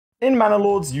In Manor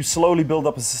Lords, you slowly build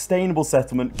up a sustainable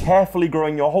settlement, carefully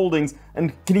growing your holdings,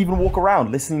 and can even walk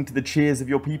around listening to the cheers of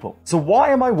your people. So why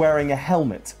am I wearing a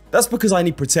helmet? That's because I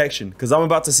need protection, because I'm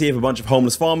about to see if a bunch of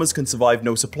homeless farmers can survive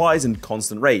no supplies and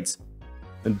constant raids.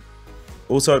 And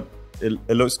also, it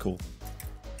looks cool.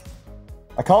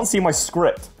 I can't see my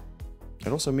script. It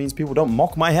also means people don't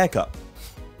mock my haircut.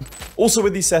 Also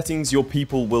with these settings, your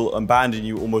people will abandon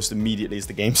you almost immediately as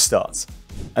the game starts,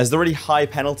 as the really high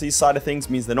penalties side of things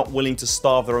means they're not willing to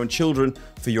starve their own children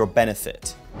for your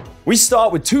benefit. We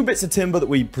start with 2 bits of timber that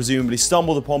we presumably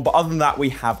stumbled upon, but other than that we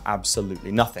have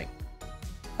absolutely nothing.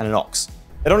 And an ox.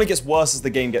 It only gets worse as the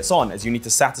game gets on, as you need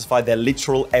to satisfy their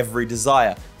literal every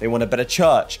desire. They want a better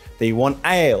church, they want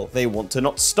ale, they want to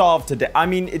not starve to death. I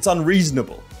mean, it's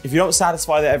unreasonable. If you don't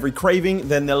satisfy their every craving,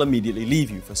 then they'll immediately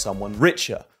leave you for someone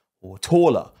richer, or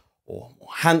taller, or more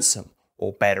handsome,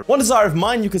 or better. One desire of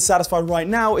mine you could satisfy right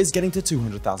now is getting to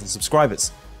 200,000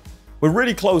 subscribers. We're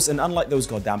really close, and unlike those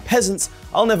goddamn peasants,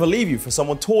 I'll never leave you for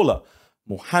someone taller,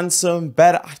 more handsome,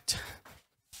 better.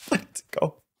 Let's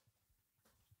go.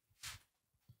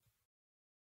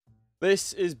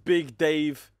 This is Big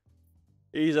Dave.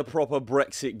 He's a proper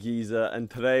Brexit geezer, and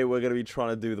today we're going to be trying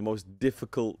to do the most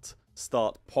difficult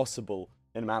start possible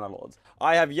in Manor Lords.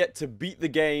 I have yet to beat the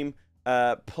game,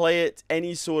 play it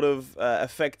any sort of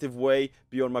effective way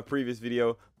beyond my previous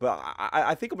video, but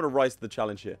I think I'm going to rise to the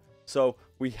challenge here. So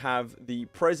we have the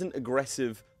present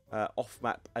aggressive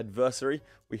off-map adversary.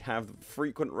 We have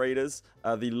frequent raiders,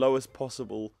 the lowest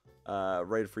possible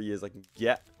raider for years I can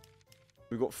get.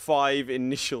 We've got 5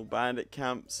 initial bandit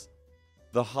camps,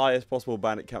 the highest possible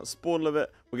bandit camp spawn limit.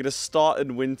 We're going to start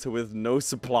in winter with no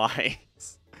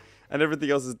supplies. And everything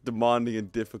else is demanding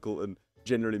and difficult and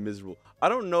generally miserable. I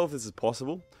don't know if this is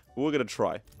possible, but we're going to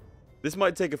try. This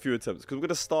might take a few attempts, because we're going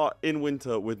to start in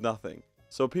winter with nothing.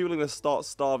 So people are going to start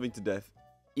starving to death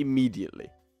immediately.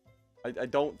 I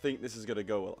don't think this is going to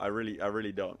go well. I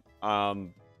really don't.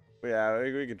 Yeah,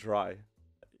 we can try.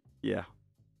 Yeah.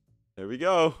 There we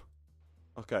go.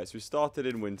 Okay, so we started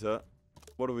in winter.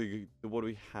 What do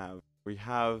we have? We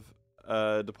have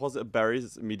a deposit of berries.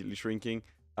 It's immediately shrinking.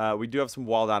 We do have some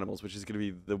wild animals, which is going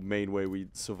to be the main way we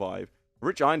survive.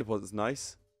 Rich iron deposit's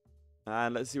nice.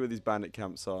 And let's see where these bandit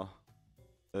camps are.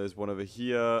 There's one over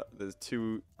here. There's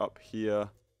 2 up here.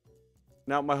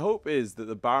 Now, my hope is that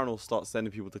the Baron will start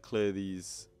sending people to clear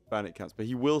these bandit camps, but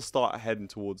he will start heading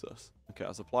towards us. Okay,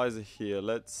 our supplies are here.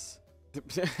 Let's...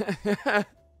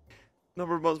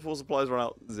 Number of months before supplies run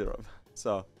out, 0.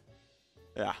 So,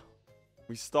 yeah.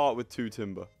 We start with 2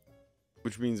 timber,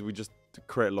 which means we just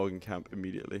create a logging camp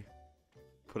immediately.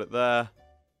 Put it there.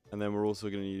 And then we're also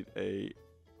going to need a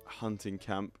hunting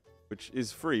camp, which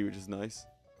is free, which is nice.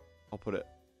 I'll put it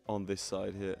on this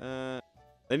side here.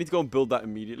 They need to go and build that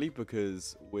immediately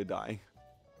because we're dying.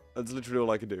 That's literally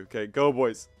all I can do. Okay, go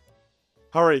boys.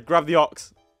 Hurry, grab the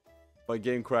ox. My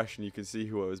game crashed and you can see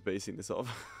who I was basing this off.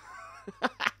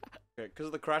 Okay, because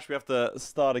of the crash, we have to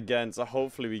start again. So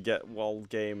hopefully we get wild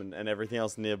game and everything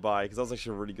else nearby, because that was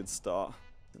actually a really good start.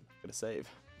 I'm gonna save.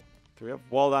 Okay, we have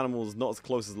wild animals not as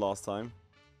close as last time.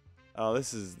 Oh,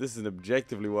 this is an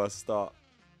objectively worse start.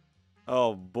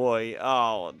 Oh boy.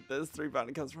 Oh, there's 3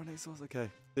 bandit camps running. So it's okay.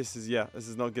 This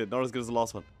is not good. Not as good as the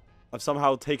last one. I've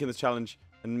somehow taken this challenge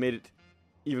and made it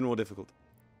even more difficult.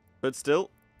 But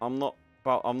still, I'm not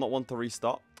one to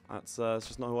restart. That's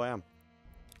just not who I am.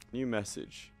 New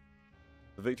message.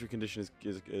 The victory condition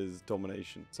is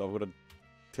domination. So I've got to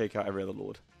take out every other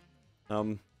lord.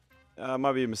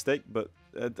 Might be a mistake, but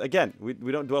again, we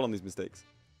don't dwell on these mistakes.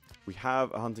 We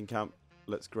have a hunting camp.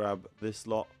 Let's grab this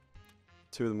lot.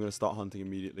 2 of them are going to start hunting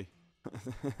immediately.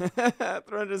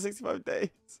 365 days.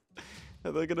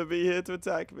 And they're going to be here to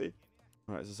attack me.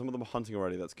 Alright, so some of them are hunting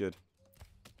already. That's good.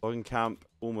 Logging camp,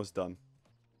 almost done.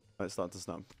 It's starting to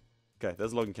snow. Okay,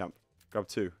 there's a logging camp. Grab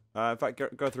 2. In fact,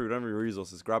 go through. Don't have any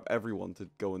resources. Grab everyone to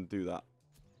go and do that.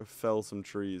 Go fell some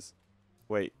trees.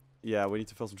 Wait. Yeah, we need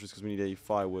to fell some trees because we need a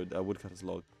firewood, woodcutter's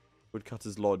log.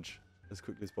 Woodcutter's lodge as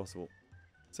quickly as possible.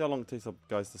 See how long it takes our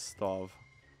guys to starve.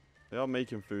 They are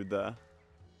making food there.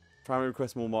 Primary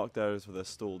request more marked areas for their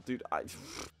stall. Dude,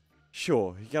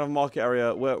 sure, you can have a market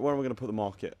area. Where am I going to put the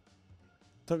market?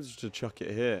 I'm tempted to chuck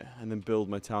it here and then build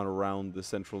my town around the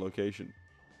central location.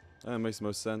 That makes the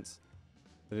most sense.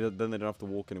 Then they don't have to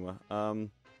walk anywhere. We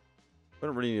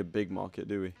don't really need a big market,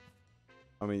 do we?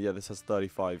 I mean, yeah, this has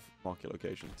 35 market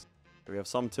locations. We have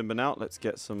some timber now. Let's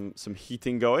get some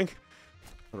heating going.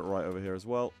 Put it right over here as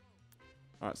well.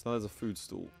 Alright, so now there's a food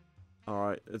stall.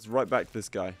 Alright, it's right back to this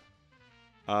guy.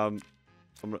 You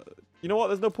know what?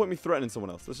 There's no point in me threatening someone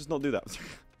else. Let's just not do that.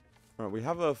 Alright, we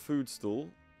have a food stall.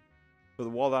 But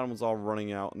the wild animals are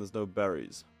running out and there's no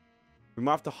berries. We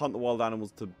might have to hunt the wild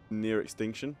animals to near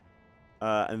extinction.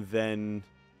 And then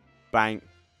bank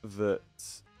that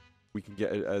we can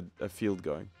get a field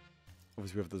going.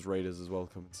 Obviously, we have those raiders as well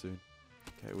coming soon.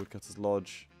 Okay, Woodcutter's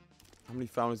Lodge. How many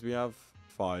families do we have?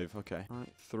 5. Okay. All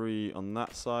right, 3 on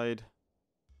that side.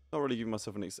 Not really giving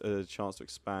myself a chance to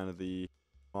expand the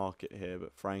market here,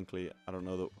 but frankly, I don't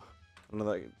know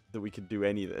that we could do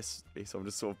any of this. So I'm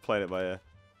just sort of playing it by ear.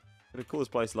 Gonna call this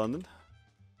place London.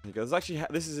 There you go.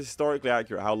 This is historically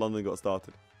accurate how London got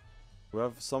started. We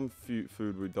have some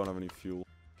food. We don't have any fuel.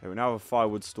 Okay, we now have a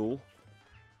firewood stall.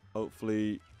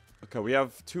 Hopefully, okay, we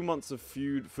have 2 months of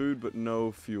food, but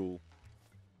no fuel.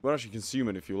 We don't actually consume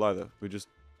any fuel either. We just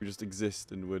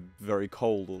exist, and we're very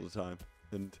cold all the time.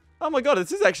 And oh my god,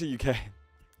 this is actually UK.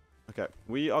 Okay,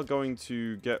 we are going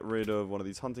to get rid of one of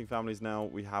these hunting families now.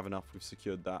 We have enough. We've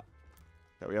secured that.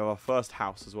 Okay, we have our first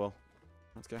house as well.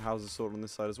 Let's get houses sorted on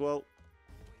this side as well.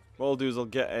 What I'll do is I'll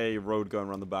get a road going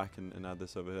around the back and add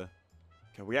this over here.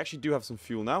 Okay, we actually do have some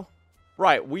fuel now.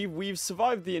 Right, we've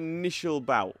survived the initial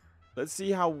bout. Let's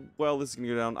see how well this is going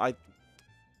to go down.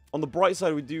 On the bright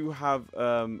side, we do have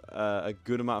a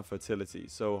good amount of fertility.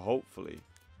 So hopefully,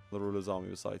 the ruler's army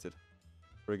was sighted.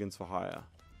 Brigands for hire.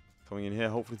 Coming in here,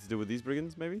 hopefully to deal with these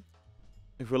brigands, maybe?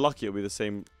 If we're lucky, it'll be the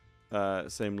same lot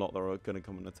that are going to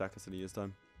come and attack us in a year's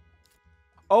time.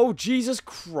 Oh, Jesus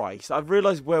Christ. I've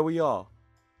realized where we are.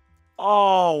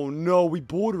 Oh, no. We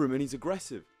border him and he's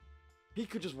aggressive. He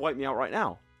could just wipe me out right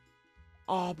now.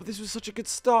 Oh, but this was such a good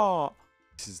start.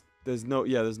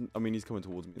 I mean, he's coming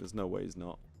towards me. There's no way he's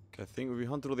not. Okay, I think we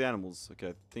hunted all the animals.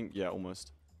 Okay, I think, yeah,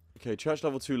 almost. Okay, church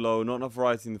level too low. Not enough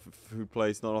variety in the food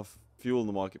place. Not enough fuel in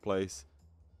the marketplace.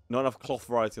 Not enough cloth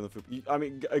variety on the food. I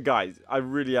mean, guys, I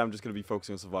really am just going to be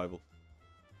focusing on survival.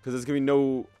 Because there's going to be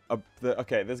no... there's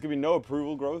going to be no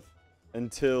approval growth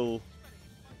until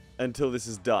this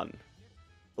is done.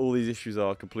 All these issues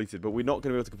are completed. But we're not going to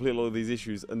be able to complete all of these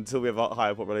issues until we have a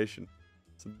higher population.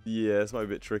 So, yeah, this might be a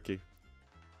bit tricky.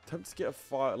 Attempt to get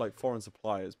foreign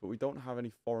suppliers, but we don't have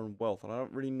any foreign wealth. And I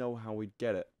don't really know how we'd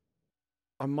get it.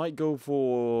 I might go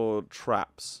for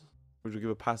traps, which will give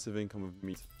a passive income of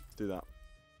meat. Let's do that.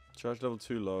 Church level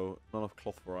too low, not enough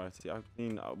cloth variety. I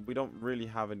mean, we don't really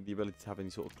have the ability to have any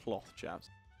sort of cloth, chaps.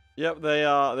 Yep,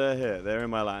 they're here. They're in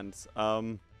my lands.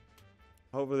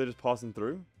 Hopefully they're just passing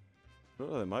through.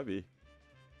 Oh, they might be.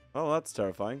 Oh, that's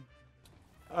terrifying.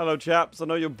 Hello, chaps. I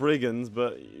know you're brigands,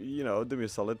 but, you know, do me a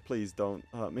solid. Please don't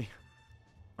hurt me.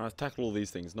 Alright, let's tackle all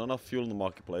these things. Not enough fuel in the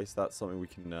marketplace. That's something we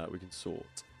can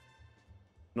sort.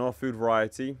 Not enough food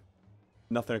variety.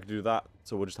 Nothing I can do to that,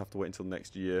 so we'll just have to wait until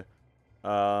next year.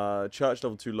 Church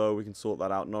level too low. We can sort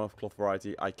that out. Not enough cloth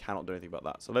variety. I cannot do anything about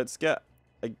that. So let's get...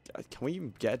 can we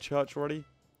even get a church already?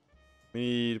 We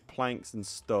need planks and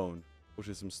stone, which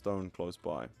is some stone close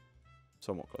by.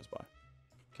 Somewhat close by.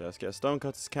 Okay, let's get a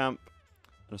stonecutter's camp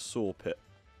and a saw pit.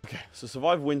 Okay, so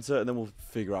survive winter, and then we'll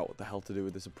figure out what the hell to do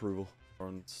with this approval. We're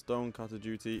on stonecutter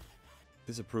duty.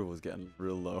 This approval is getting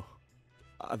real low.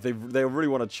 They really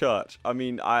want a church. I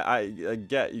mean, I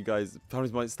get you guys.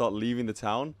 Families might start leaving the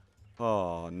town.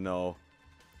 Oh no.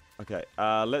 Okay,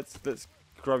 let's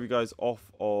grab you guys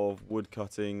off of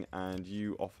woodcutting and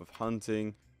you off of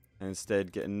hunting, and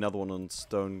instead get another one on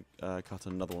stone cut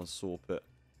and another one on saw pit.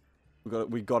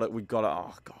 We got it.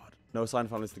 Oh god. No sign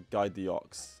of families to guide the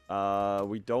ox.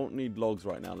 We don't need logs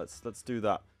right now. Let's do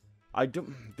that.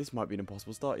 This might be an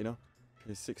impossible start, you know.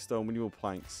 Okay, 6 stone. We need more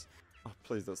planks. Oh,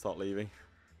 please don't start leaving.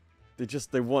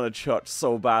 They want a church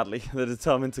so badly. They're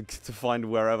determined to find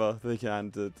wherever they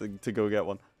can to go get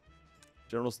one.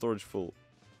 General storage full.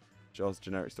 Just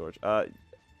generic storage.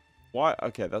 Why?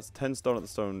 Okay, that's 10 stone at the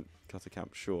stone cutter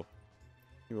camp. Sure.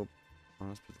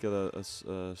 Let's put together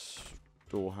a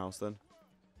storehouse then.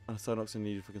 And a stone ox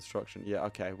needed for construction. Yeah,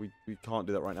 okay. We can't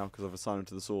do that right now because I've assigned them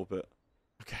to the saw pit.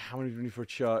 Okay, how many do we need for a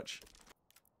church?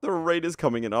 There are raiders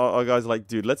coming in. Our guys are like,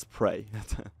 dude, let's pray.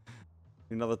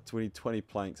 Another 20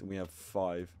 planks and we have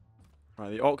 5.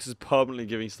 Alright, the ox is permanently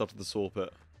giving stuff to the saw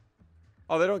pit.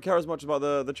 Oh, they don't care as much about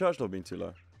the church log being too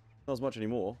low. Not as much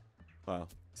anymore. Wow,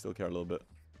 still care a little bit.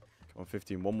 Come on,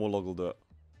 15. One more log will do it.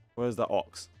 Where's that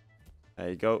ox? There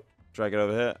you go. Drag it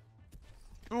over here.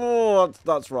 Oh,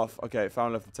 that's rough. Okay,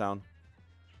 found left the town.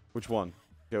 Which one?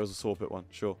 Okay, it was a saw pit one.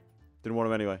 Sure. Didn't want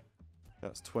him anyway.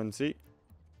 That's 20.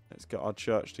 Let's get our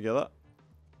church together.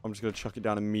 I'm just going to chuck it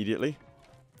down immediately.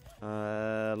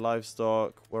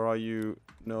 Livestock, where are you?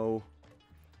 No.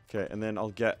 Okay, and then I'll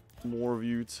get more of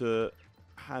you to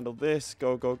handle this.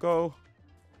 Go, go, go.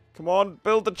 Come on,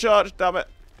 build the church, damn it.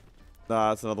 Nah,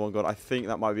 that's another one gone. I think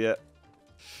that might be it.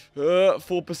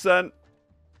 4%.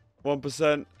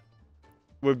 1%.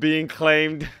 We're being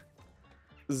claimed.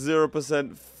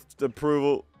 0%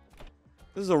 approval.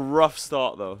 This is a rough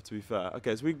start, though, to be fair.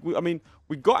 Okay, so I mean,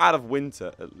 we got out of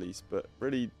winter, at least, but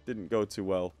really didn't go too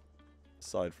well,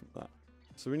 aside from that.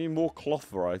 So we need more cloth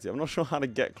variety. I'm not sure how to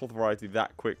get cloth variety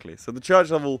that quickly. So the church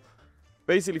level,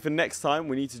 basically for next time,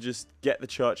 we need to just get the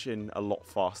church in a lot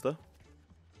faster.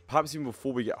 Perhaps even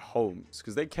before we get homes,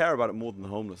 because they care about it more than the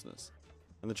homelessness.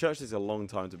 And the church takes a long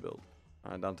time to build.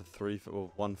 Alright, down to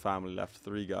 1 family left,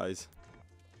 3 guys.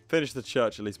 Finish the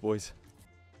church at least, boys.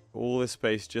 All this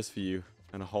space just for you.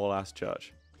 And a whole ass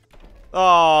church.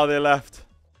 Oh, they left.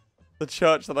 The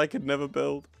church that I could never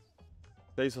build.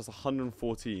 Days was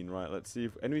 114. Right, let's see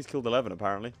if enemies killed 11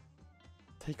 apparently.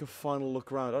 Take a final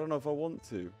look around. I don't know if I want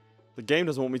to. The game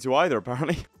doesn't want me to either,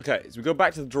 apparently. Okay, so we go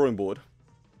back to the drawing board.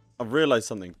 I've realized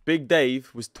something. Big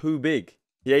Dave was too big.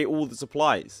 He ate all the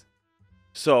supplies.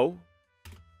 So,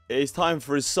 it is time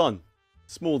for his son,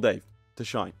 Small Dave, to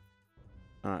shine.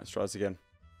 Alright, let's try this again.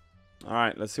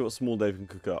 Alright, let's see what Small Dave can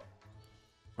cook up.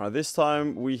 Alright, this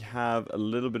time we have a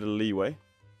little bit of leeway.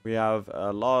 We have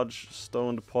a large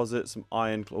stone deposit, some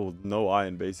iron, or no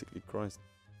iron basically, Christ.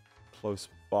 Close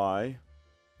by.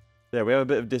 Yeah, we have a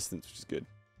bit of distance, which is good.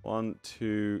 1,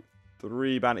 2,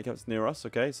 3 bandit camps near us,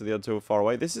 okay, so the other 2 are far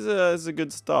away. This is a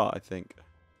good start, I think.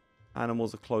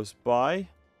 Animals are close by.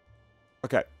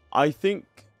 Okay, I think,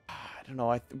 I don't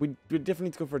know, we definitely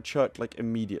need to go for a church, like,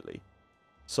 immediately.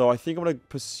 So I think I'm going to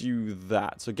pursue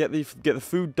that. So get the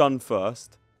food done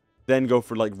first, then go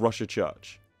for, like, rush a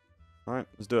church. Alright,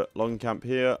 let's do it. Logging camp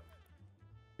here.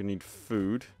 We need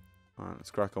food. Alright,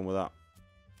 let's crack on with that.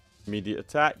 Immediate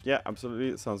attack. Yeah,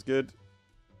 absolutely. That sounds good.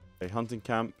 Okay, hunting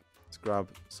camp. Let's grab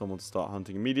someone to start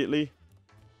hunting immediately.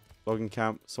 Logging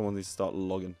camp. Someone needs to start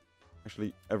logging.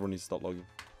 Actually, everyone needs to start logging.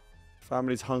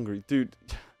 Family's hungry. Dude.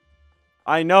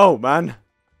 I know, man.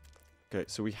 Okay,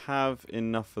 so we have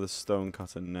enough for the stone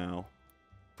cutter now.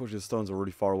 Unfortunately, the stones are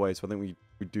really far away, so I think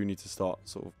we do need to start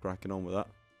sort of cracking on with that.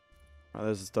 Right,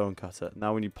 there's the stone cutter.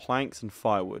 Now we need planks and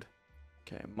firewood.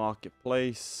 Okay,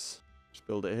 marketplace. Just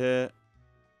build it here.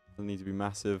 Doesn't need to be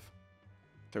massive.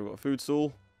 Okay, we've got a food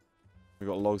stall. We've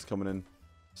got logs coming in.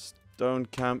 Stone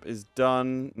camp is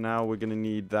done. Now we're going to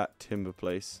need that timber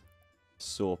place.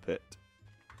 Saw pit.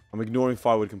 I'm ignoring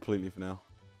firewood completely for now.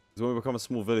 Because when we become a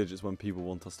small village, it's when people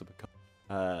want us to become.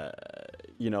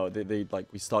 You know, they like,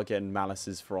 we start getting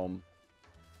malices from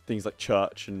things like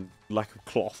church and lack of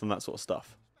cloth and that sort of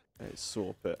stuff. Okay,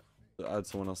 saw pit. So add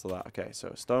someone else to that. Okay,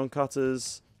 so stone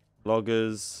cutters,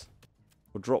 loggers.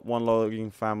 We'll drop 1 logging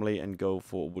family and go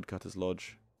for woodcutter's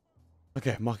lodge.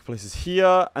 Okay, marketplace is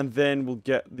here, and then we'll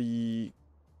get the.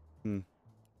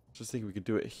 Just thinking we could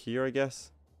do it here, I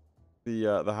guess.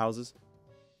 The houses.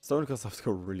 Stone cutters have to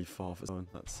go really far for stone.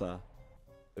 That's a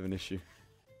bit of an issue.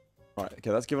 Alright,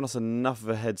 okay, that's given us enough of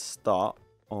a head start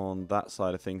on that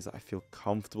side of things that I feel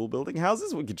comfortable building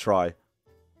houses. We could try.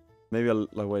 Maybe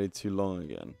I waited too long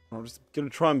again. I'm just going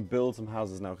to try and build some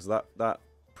houses now, because that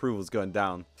approval is going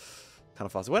down kind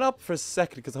of fast. It went up for a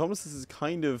second, because homelessness is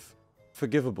kind of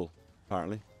forgivable,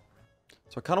 apparently.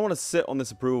 So I kind of want to sit on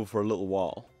this approval for a little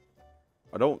while.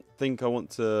 I don't think I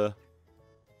want to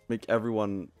make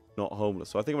everyone not homeless.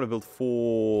 So I think I'm going to build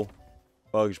 4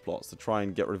 burgage plots to try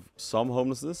and get rid of some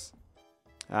homelessness.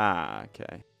 Ah,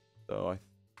 okay. So I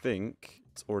think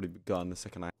it's already begun the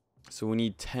second act. So we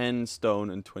need 10 stone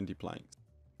and 20 planks.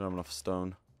 Don't have enough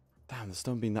stone. Damn, the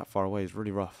stone being that far away is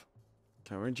really rough.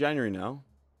 Okay, we're in January now.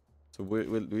 So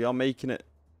we are making it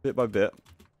bit by bit.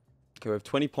 Okay, we have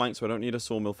 20 planks, so I don't need a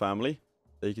sawmill family.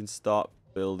 They can start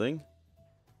building.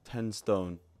 10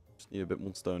 stone. Just need a bit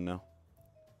more stone now.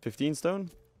 15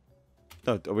 stone?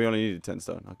 No, we only needed 10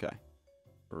 stone. Okay.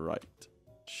 Right.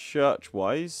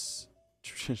 Church-wise,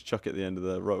 just chuck it at the end of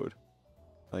the road.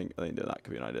 I think that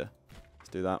could be an idea. Let's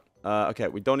do that. Okay,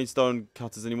 we don't need stone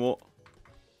cutters anymore.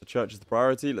 The church is the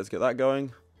priority. Let's get that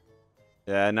going.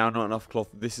 Yeah, now not enough cloth.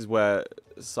 This is where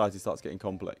society starts getting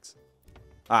complex.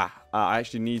 I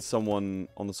actually need someone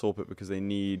on the saw pit because they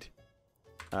need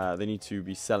to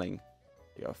be selling.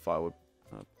 You got a firewood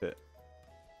pit.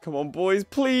 Come on, boys,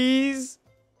 please.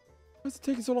 Why is it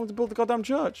taking so long to build the goddamn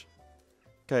church?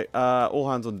 Okay, all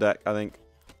hands on deck, I think.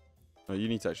 No, you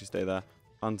need to actually stay there.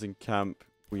 Hunting camp.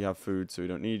 We have food, so we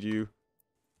don't need you.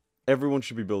 Everyone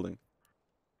should be building.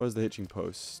 Where's the hitching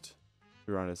post?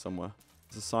 Be around here somewhere.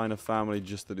 There's a sign of family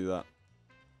just to do that.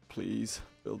 Please,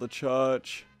 build a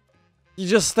church. You're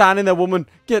just standing there, woman.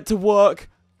 Get to work.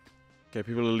 Okay,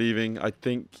 people are leaving. I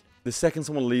think the second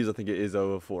someone leaves, I think it is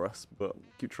over for us. But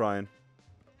keep trying.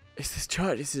 It's this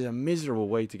church. This is a miserable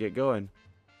way to get going.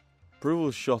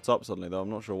 Approval's shot up suddenly, though. I'm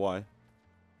not sure why.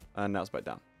 And now it's back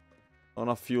down. Not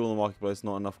enough fuel in the marketplace,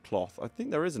 not enough cloth. I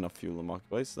think there is enough fuel in the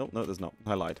marketplace. No, no, there's not.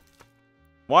 I lied.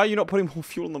 Why are you not putting more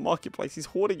fuel in the marketplace? He's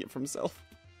hoarding it for himself.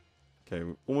 Okay,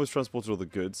 we almost transported all the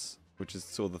goods, which is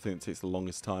sort of the thing that takes the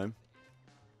longest time.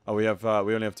 Oh, we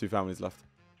only have 2 families left.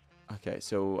 Okay,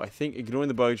 so I think ignoring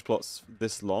the baggage plots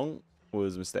this long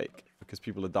was a mistake because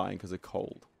people are dying because of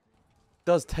cold. It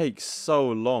does take so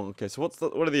long. Okay, so what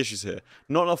are the issues here?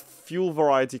 Not enough fuel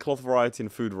variety, cloth variety,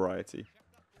 and food variety.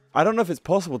 I don't know if it's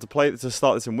possible to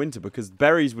start this in winter because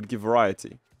berries would give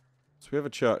variety. So we have a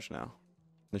church now.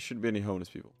 There shouldn't be any homeless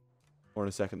people. Or in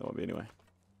a second there won't be anyway.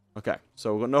 Okay,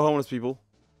 so we've got no homeless people.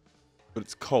 But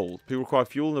it's cold. People require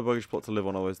fuel in the baggage plot to live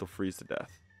on, otherwise they'll freeze to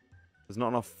death. There's not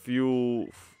enough fuel,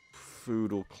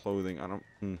 food, or clothing.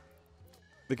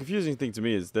 The confusing thing to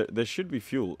me is that there should be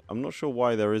fuel. I'm not sure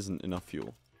why there isn't enough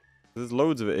fuel. There's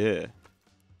loads of it here.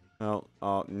 Well,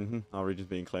 our region's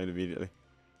being claimed immediately.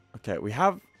 Okay, we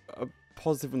have a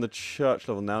positive from the church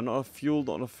level now. Not enough fuel,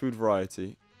 not enough food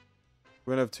variety.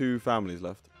 We're gonna have 2 families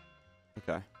left.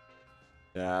 Okay.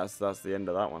 Yeah, that's the end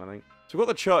of that one, I think. So we've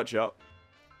got the church up.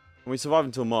 And we survive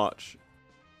until March.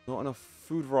 Not enough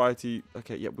food variety.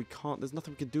 Okay, yeah, we can't. There's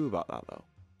nothing we can do about that, though.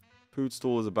 Food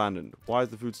stall is abandoned. Why has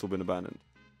the food stall been abandoned?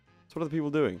 So what are the people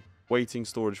doing? Waiting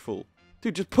storage full.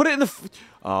 Dude, just put it in the...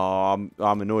 Oh,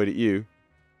 I'm annoyed at you.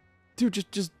 Dude,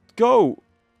 just go.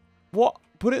 What?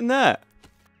 Put it in there.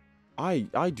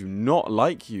 I do not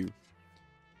like you.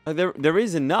 Like, there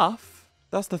is enough.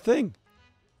 That's the thing.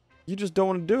 You just don't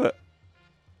want to do it.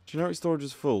 Generic storage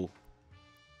is full.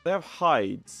 They have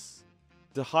hides.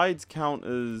 Do hides count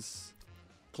as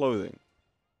clothing?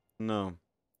 No.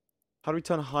 How do we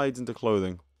turn hides into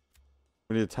clothing?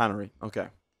 We need a tannery. Okay.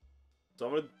 So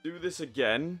I'm going to do this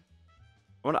again.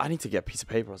 I need to get a piece of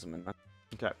paper or something, man.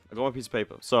 Okay, I got my piece of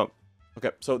paper. So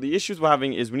the issues we're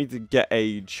having is we need to get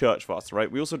a church faster,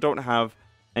 right? We also don't have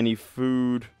any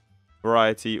food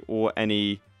variety or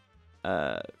any...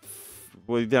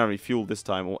 we don't have any fuel this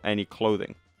time or any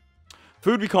clothing.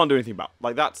 Food we can't do anything about.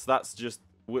 Like, that's just...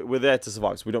 We're there to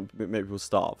survive, so we don't make people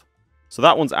starve. So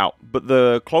that one's out. But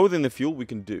the clothing, the fuel, we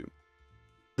can do.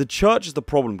 The church is the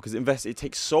problem because it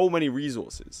takes so many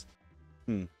resources.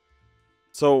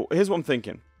 So here's what I'm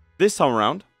thinking. This time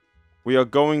around, we are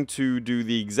going to do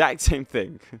the exact same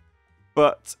thing.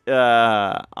 But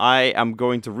I am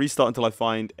going to restart until I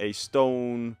find a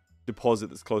stone deposit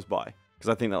that's close by. Because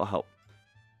I think that'll help.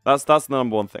 That's the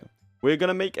number one thing. We're going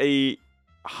to make a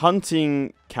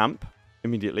hunting camp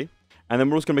immediately. And then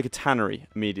we're also going to make a tannery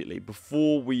immediately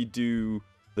before we do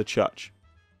the church.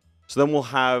 So then we'll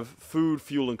have food,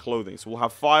 fuel, and clothing. So we'll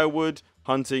have firewood,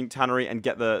 hunting, tannery, and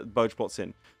get the birch plots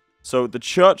in. So the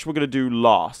church we're going to do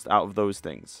last out of those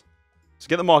things. So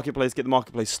get the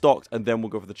marketplace stocked, and then we'll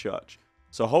go for the church.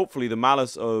 So hopefully the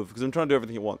malice of... Because I'm trying to do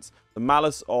everything at once. The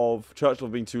malice of church level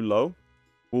being too low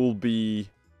will be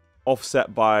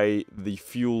offset by the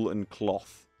fuel and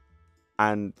cloth.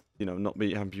 And, you know, not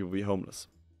having people be homeless.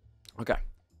 Okay.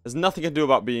 There's nothing I can do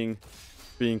about being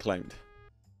claimed.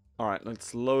 Alright,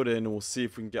 let's load in and we'll see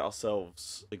if we can get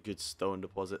ourselves a good stone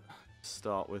deposit to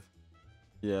start with.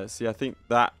 Yeah, see, I think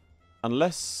that...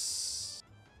 Unless...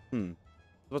 I was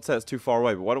about to say it's too far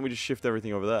away, but why don't we just shift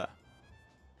everything over there?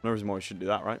 No reason why we should do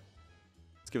that, right?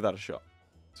 Let's give that a shot.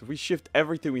 So if we shift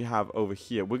everything we have over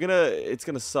here, it's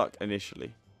gonna suck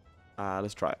initially.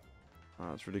 Let's try it.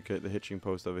 Let's relocate the hitching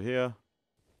post over here.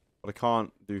 But I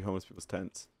can't do homeless people's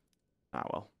tents. Ah,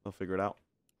 well, they'll figure it out.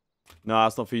 No,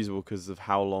 that's not feasible because of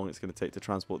how long it's going to take to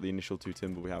transport the initial 2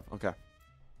 timber we have. Okay.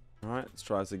 Alright, let's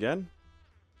try this again.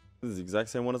 This is the exact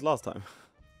same one as last time.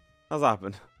 How's that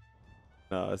happen?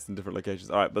 No, it's in different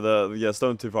locations. Alright, but the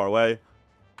stone too far away.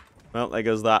 Well, there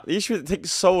goes that. The issue is it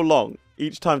takes so long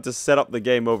each time to set up the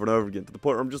game over and over again to the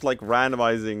point where I'm just like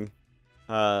randomizing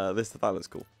this. That looks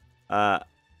cool.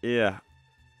 Yeah.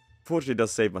 Fortunately, it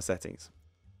does save my settings.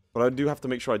 But I do have to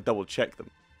make sure I double check them.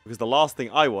 Because the last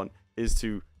thing I want is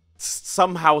to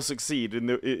somehow succeed,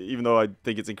 even though I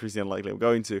think it's increasingly unlikely I'm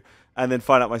going to, and then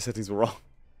find out my settings were wrong.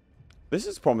 This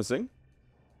is promising.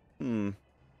 Actually,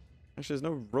 there's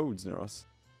no roads near us.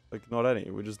 Like, not any.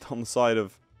 We're just on the side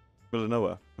of middle of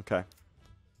nowhere. Okay.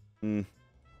 Yeah,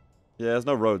 there's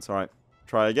no roads. Alright.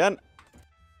 Try again.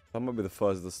 That might be the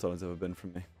furthest the stone's ever been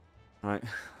from me. Alright.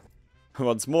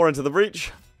 Once more into the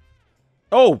breach.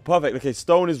 Oh, perfect. Okay,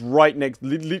 stone is right next,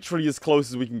 literally as close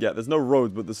as we can get. There's no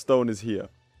roads, but the stone is here.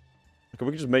 Okay,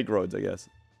 we can just make roads, I guess.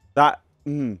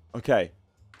 Okay.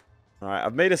 Alright,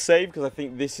 I've made a save because I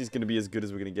think this is going to be as good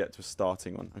as we're going to get to a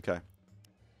starting one. Okay.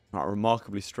 Alright,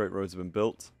 remarkably straight roads have been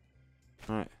built.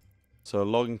 Alright. So,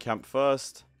 logging camp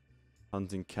first.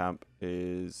 Hunting camp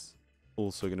is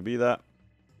also going to be there.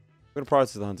 We're going to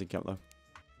prioritize the hunting camp, though.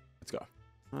 Let's go.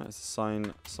 Alright, let's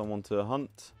assign someone to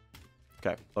hunt.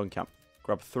 Okay, lone camp.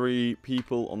 Grab 3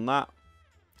 people on that.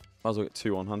 Might as well get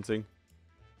 2 on hunting.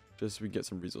 Just so we get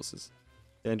some resources.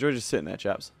 Yeah, enjoy just sitting there,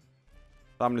 chaps.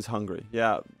 Family's hungry.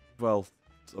 Yeah, well,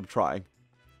 I'm trying.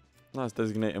 Let's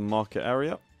designate a market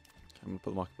area. Okay, I'm going to put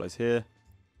the marketplace here.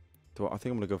 I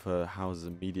think I'm going to go for houses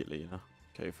immediately, you know.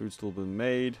 Okay, food stall been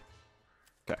made.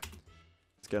 Okay.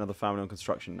 Let's get another family on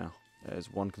construction now.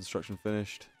 There's 1 construction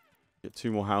finished. Get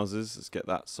 2 more houses. Let's get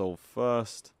that solved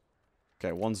first.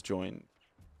 Okay, 1's joined.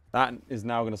 That is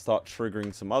now going to start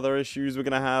triggering some other issues we're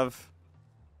going to have.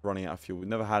 Running out of fuel. We've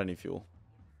never had any fuel.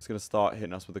 It's going to start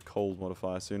hitting us with a cold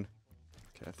modifier soon.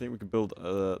 Okay, I think we can build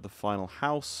the final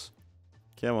house.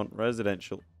 Come on,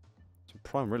 residential. Some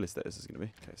prime real estate this is going to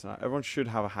be. Okay, so now everyone should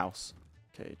have a house.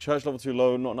 Okay, church level too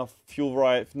low, not enough fuel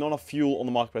variety, not enough fuel on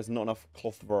the marketplace, not enough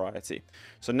cloth variety.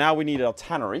 So now we need our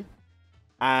tannery,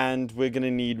 and we're going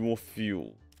to need more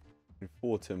fuel.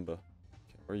 4 timber.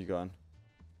 Okay, where are you going?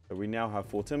 So we now have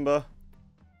 4 timber.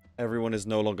 Everyone is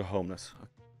no longer homeless.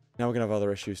 Now we're going to have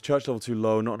other issues. Church level too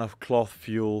low, not enough cloth,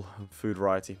 fuel, and food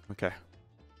variety. Okay,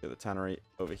 get the tannery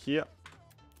over here.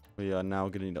 We are now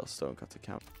going to need our stonecutter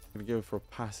camp. I'm going to go for a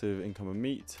passive income of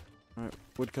meat. Alright,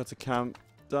 woodcutter camp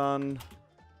done.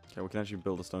 Okay, we can actually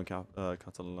build a stone cutter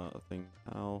thing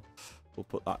now. We'll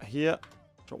put that here.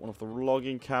 Drop one off the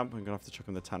logging camp. I'm going to have to chuck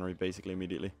in the tannery basically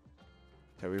immediately.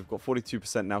 Okay, we've got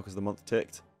 42% now because the month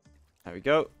ticked. There we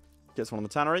go. Gets one on the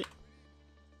tannery.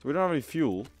 So we don't have any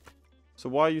fuel. So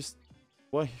why are you...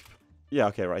 Why? Yeah,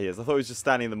 okay, right here. I thought he was just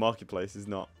standing in the marketplace. He's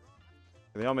not.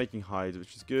 They are making hides,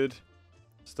 which is good.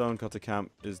 Stone cutter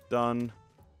camp is done.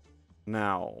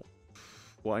 Now,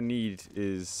 what I need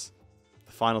is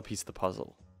the final piece of the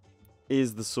puzzle.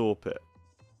 Is the saw pit.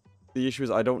 The issue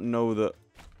is I don't know that...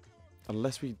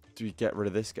 Unless we get rid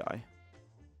of this guy,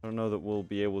 I don't know that we'll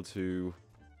be able to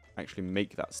actually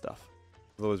make that stuff.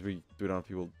 Otherwise we don't have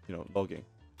people, you know, logging.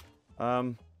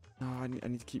 No, I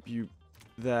need to keep you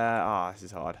there. Ah, this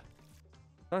is hard. I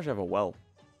don't actually have a well.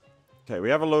 Okay, we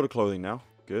have a load of clothing now.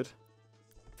 Good.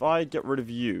 If I get rid of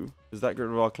you, does that get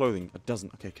rid of our clothing? It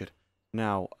doesn't. Okay, good.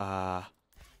 Now,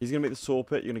 he's going to make the saw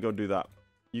pit. You're going to go do that.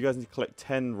 You guys need to collect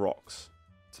 10 rocks.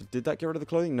 So did that get rid of the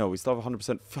clothing? No, we still have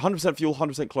 100% fuel,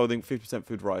 100% clothing, 50%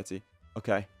 food variety.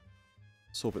 Okay.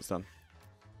 Saw pit's done.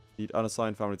 Need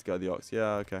unassigned family to guide the ox.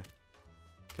 Yeah, okay.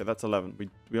 Okay, that's 11.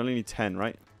 We only need 10,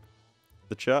 right?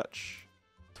 The church,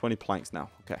 20 planks now.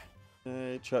 Okay.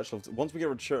 Church level 2. Once we get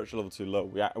rid of church level 2 low,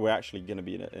 we're actually going to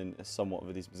be in a somewhat of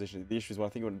a decent position. The issue is when I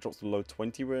think when it drops to low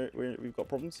 20, we've got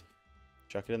problems.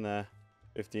 Chuck it in there.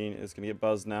 15 is going to get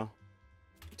buzzed now.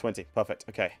 20. Perfect.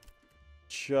 Okay.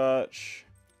 Church.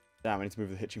 Damn, I need to move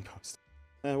the hitching post.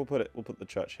 We'll put the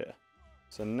church here.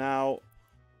 So now,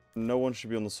 no one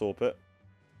should be on the saw pit.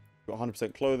 We've got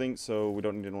 100% clothing, so we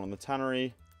don't need anyone on the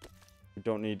tannery. We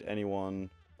don't need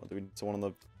anyone... Oh, do we need someone on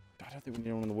the... I don't think we need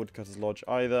anyone on the woodcutter's lodge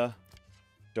either.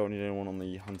 Don't need anyone on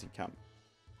the hunting camp.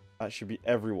 That should be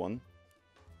everyone.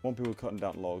 One people cutting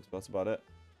down logs, but that's about it.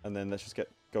 And then let's just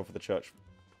go for the church.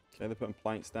 Okay, they're putting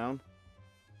planks down.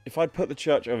 If I'd put the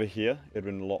church over here, it'd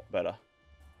been a lot better.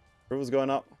 River's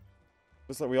going up.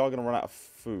 Looks like we are going to run out of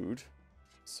food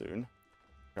soon.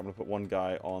 I'm going to put one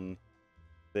guy on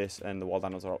this, and the wild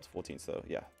animals are up to 14, so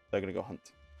yeah, they're going to go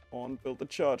hunt. Come on, build the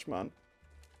church, man.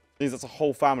 Means that's a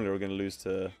whole family we're going to lose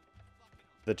to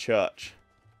the church.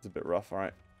 It's a bit rough,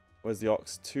 alright. Where's the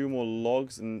ox? 2 more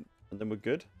logs, and then we're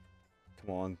good.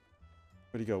 Come on.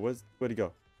 Where'd he go? Where'd he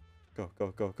go? Go,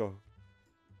 go, go, go.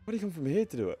 Why'd he come from here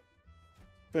to do it?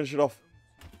 Finish it off.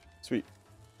 Sweet.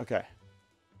 Okay.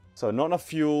 So, not enough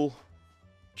fuel.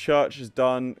 Church is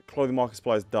done. Clothing market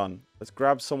supply is done. Let's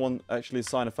grab someone, actually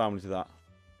assign a family to that.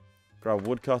 Grab a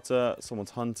woodcutter.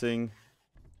 Someone's hunting.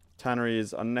 Tannery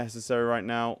is unnecessary right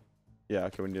now. Yeah,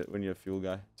 okay, we need a fuel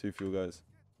guy. 2 fuel guys.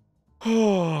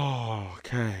 Oh,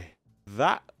 okay.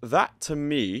 That to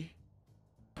me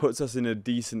puts us in a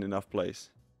decent enough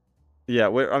place. Yeah,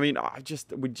 we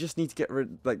just need to get rid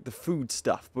of, like, the food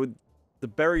stuff. But the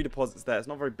berry deposit's there. It's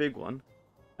not a very big one.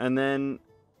 And then,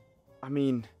 I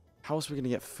mean, how else are we going to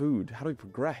get food? How do we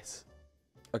progress?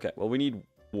 Okay, well, we need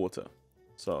water.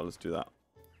 So let's do that.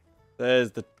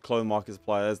 There's the clothing market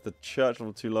supply. There's the church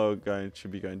level 2 low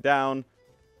should be going down.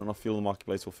 Not enough fuel in the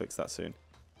marketplace. We'll fix that soon.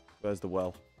 Where's the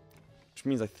well? Which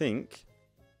means I think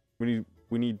we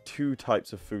need 2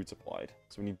 types of food supplied.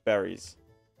 So we need berries.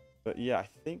 But yeah, I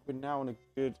think we're now in a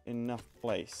good enough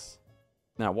place.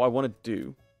 Now, what I want to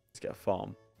do is get a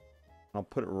farm. And I'll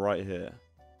put it right here.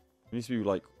 It needs to be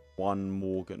like 1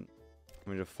 Morgan.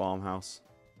 We need a farmhouse.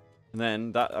 And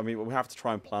then that, I mean, we have to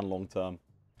try and plan long term.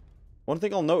 One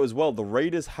thing I'll note as well, the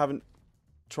raiders haven't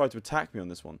tried to attack me on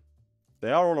this one. They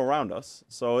are all around us,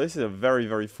 so this is a very,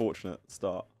 very fortunate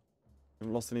start. We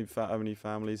haven't lost any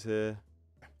families here.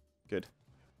 Good.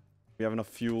 We have enough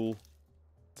fuel.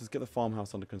 Let's get the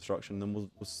farmhouse under construction, then we'll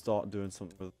start doing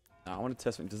something with... Now, I want to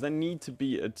test something. Does there need to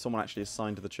be someone actually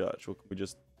assigned to the church, or can we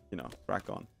just, you know, crack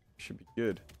on? Should be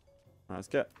good. Alright, let's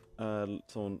get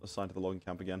someone assigned to the logging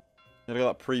camp again. I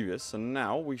got that previous, so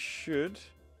now we shouldn't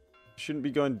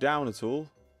be going down at all.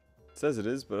 It says it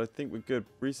is, but I think we're good.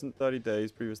 Recent 30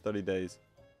 days, previous 30 days.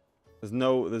 There's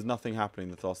nothing happening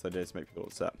in the last 30 days to make people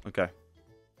upset. Okay.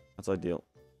 That's ideal.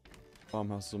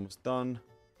 Farmhouse is almost done.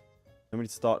 Then we need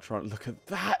to start trying to look at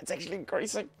that. It's actually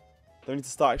increasing. Then we need to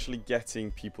start actually getting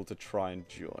people to try and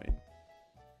join.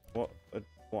 What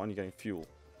aren't you getting? Fuel.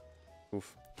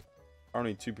 Oof. I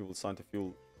only need 2 people assigned to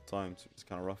fuel times, which is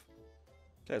kind of rough.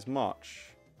 Okay, it's March.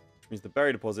 Which means the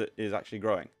berry deposit is actually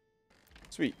growing.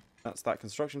 Sweet. That's that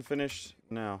construction finished.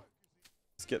 Now,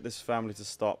 let's get this family to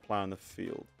start plowing the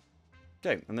field.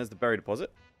 Okay, and there's the berry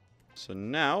deposit. So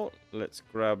now, let's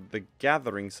grab the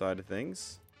gathering side of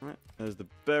things. All right, there's the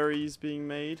berries being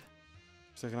made.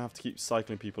 So I'm going to have to keep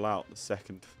cycling people out the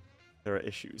second there are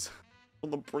issues.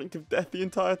 On the brink of death the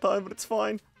entire time, but it's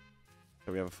fine.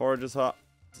 Okay, we have a forager's hut.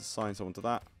 Let's assign someone to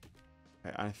that.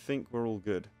 Okay, I think we're all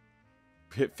good.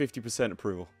 We hit 50%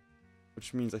 approval.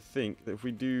 Which means I think that if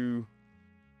we do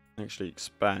actually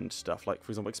expand stuff, like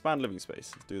for example, expand living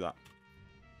space. Let's do that.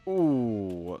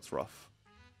 Ooh, that's rough.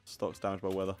 Stock's damaged by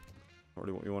weather. Not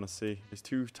really what we want to see. There's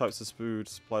 2 types of food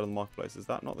supplied on the marketplace. Is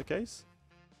that not the case?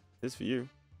 It is for you.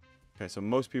 Okay, so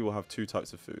most people have 2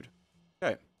 types of food.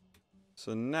 Okay.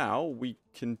 So now we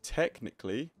can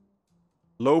technically...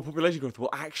 Low population growth will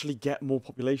actually get more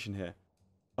population here.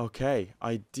 Okay,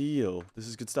 ideal. This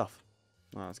is good stuff.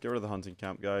 Alright, let's get rid of the hunting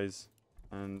camp, guys.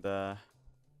 And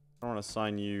I want to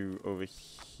assign you over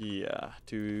here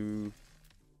to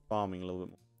farming a little bit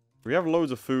more. We have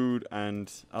loads of food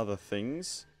and other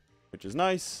things, which is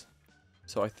nice.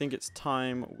 So I think it's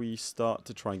time we start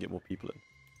to try and get more people in.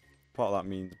 Part of that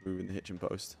means moving the hitching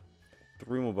post.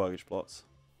 3 more baggage plots.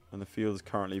 And the field is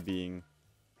currently being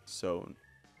sown.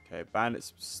 Okay,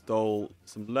 bandits stole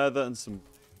some leather and some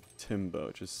timber,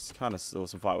 which is kind of still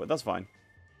some firewood. That's fine.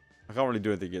 I can't really do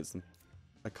anything against them.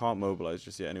 I can't mobilize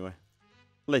just yet anyway.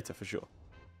 Later, for sure.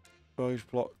 Baggage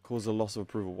plot causes a loss of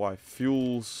approval. Why?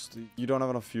 Fuels. You don't have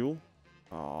enough fuel?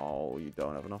 Oh, you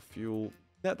don't have enough fuel.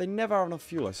 Yeah, they never have enough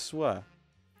fuel, I swear.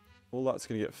 All that's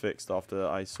going to get fixed after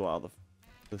I sort out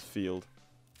the field.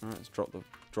 Alright, let's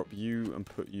drop you and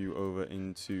put you over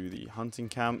into the hunting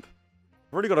camp.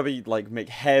 I've really got to be, like, make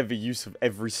heavy use of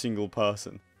every single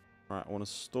person. Alright, I want a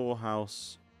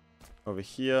storehouse over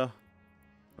here.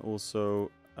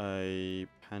 Also, a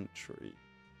pantry.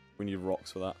 We need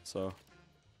rocks for that, so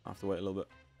I have to wait a little bit.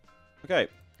 Okay,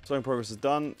 sowing progress is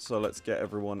done, so let's get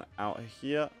everyone out of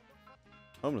here.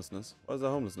 Homelessness? Why is there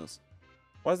homelessness?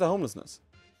 Why is there homelessness?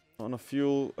 Not enough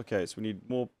fuel. Okay, so we need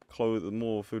more clothing,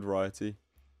 more food variety.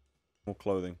 More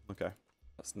clothing. Okay.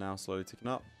 That's now slowly ticking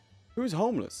up. Who's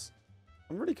homeless?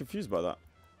 I'm really confused by that.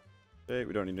 Okay,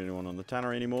 we don't need anyone on the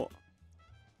tannery anymore.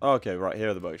 Okay, right, here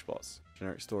are the baggage plots.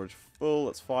 Generic storage full,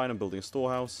 that's fine. I'm building a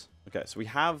storehouse. Okay, so we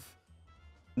have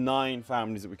 9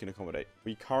 families that we can accommodate.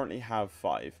 We currently have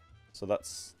 5. So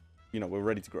that's, you know, we're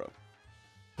ready to grow.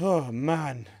 Oh,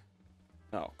 man.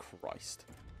 Oh, Christ.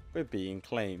 We're being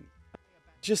claimed.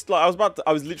 Just like,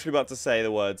 I was literally about to say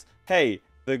the words, hey,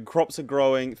 the crops are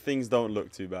growing, things don't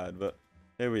look too bad, but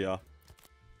here we are.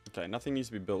 Okay, nothing needs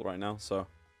to be built right now, so I'm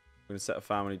going to set a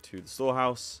family to the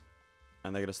storehouse,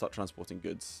 and they're going to start transporting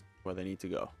goods where they need to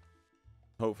go.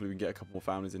 Hopefully we can get a couple more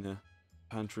families in here.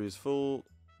 Pantry is full.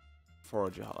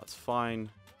 Forager hut, that's fine.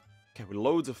 Okay, with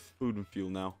loads of food and fuel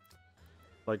now.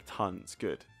 Like tons,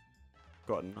 good.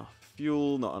 Got enough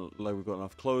fuel, not like we've got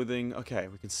enough clothing. Okay,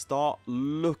 we can start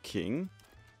looking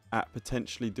at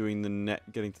potentially doing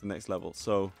getting to the next level.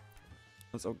 So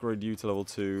let's upgrade you to level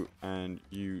 2 and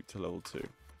you to level 2.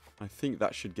 I think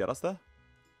that should get us there.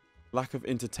 Lack of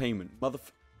entertainment.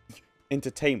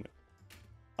 Entertainment.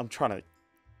 I'm trying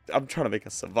to make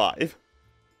us survive.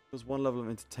 There's 1 level of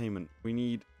entertainment. We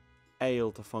need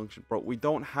ale to function. Bro, we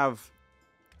don't have...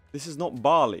 This is not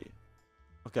barley.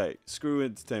 Okay, screw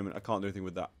entertainment. I can't do anything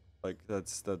with that. Like,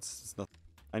 that's nothing.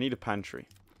 I need a pantry.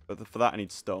 But for that, I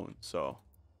need stone. So,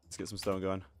 let's get some stone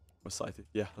going. We're sighted.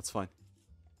 Yeah, that's fine.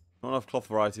 Not enough cloth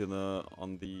variety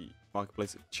on the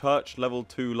marketplace. Church level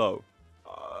 2 low.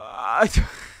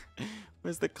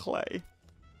 Where's the clay?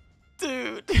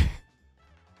 Dude!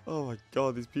 Oh my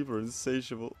god, these people are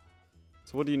insatiable.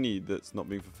 So what do you need that's not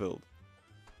being fulfilled?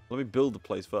 Let me build the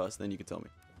place first, then you can tell me.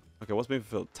 Okay, what's being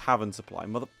fulfilled? Tavern supply.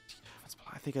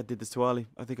 I think I did this too early.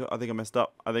 I think I messed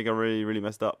up. I think I really, really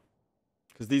messed up.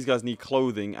 Because these guys need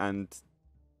clothing and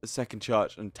a second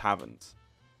church and taverns.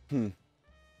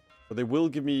 But they will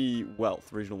give me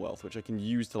wealth, regional wealth, which I can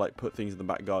use to like put things in the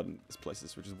back garden in these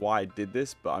places, which is why I did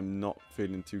this, but I'm not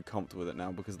feeling too comfortable with it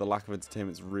now because the lack of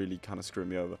entertainment's really kind of screwing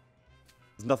me over.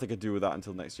 There's nothing I can do with that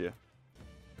until next year.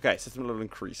 Okay, system level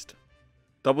increased.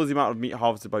 Doubles the amount of meat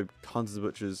harvested by hunters and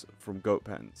butchers from goat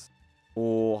pens.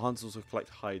 Or hunters also collect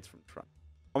hides from traps.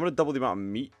 I'm going to double the amount of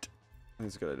meat. I think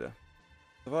it's a good idea.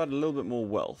 If I had a little bit more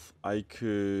wealth, I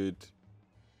could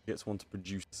get someone to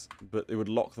produce, but it would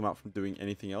lock them out from doing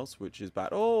anything else, which is bad.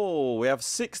 Oh, we have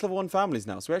 6 level 1 families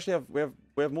now, so we actually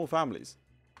have more families.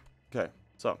 Okay,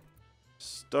 so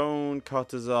stone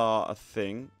cutters are a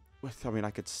thing. I mean,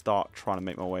 I could start trying to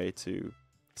make my way to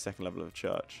the second level of a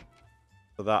church.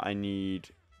 For that, I need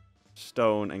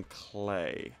stone and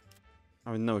clay.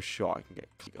 I mean, no shot I can get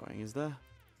clay going, is there?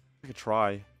 I could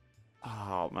try.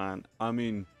 Oh man, I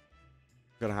mean,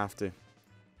 I'm gonna have to.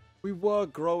 We were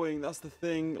growing, that's the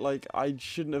thing. Like, I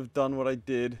shouldn't have done what I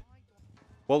did.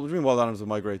 Well, what do you mean wild animals have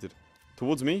migrated?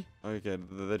 Towards me? Okay,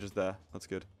 they're just there. That's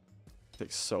good. It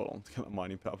takes so long to get the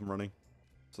mining pit up and running.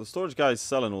 So the storage guy is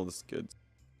selling all this goods.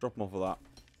 Drop them off of that.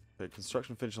 Okay,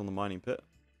 construction finished on the mining pit.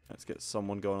 Let's get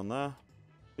someone going on there.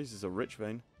 This is a rich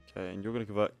vein. Okay, and you're going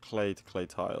to convert clay to clay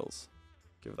tiles.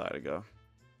 Give that a go.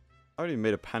 I haven't even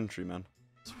made a pantry, man.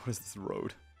 So what is this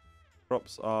road?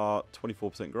 Crops are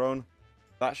 24% grown.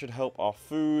 That should help our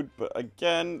food, but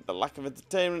again, the lack of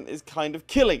entertainment is kind of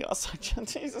killing us.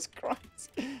 Jesus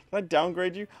Christ. Can I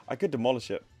downgrade you? I could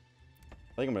demolish it.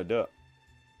 I think I'm going to do it.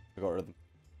 I got rid of them.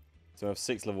 So I have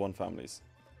 6 level 1 families.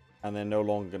 And they're no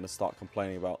longer going to start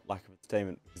complaining about lack of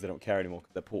entertainment because they don't care anymore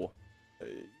because they're poor.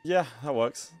 Yeah, that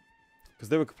works. Because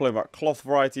they were complaining about cloth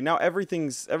variety. Now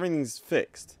everything's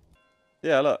fixed.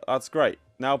 Yeah, look, that's great.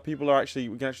 Now people are we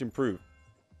can actually improve.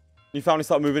 New families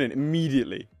start moving in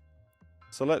immediately.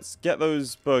 So let's get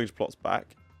those burgage plots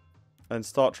back and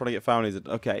start trying to get families in.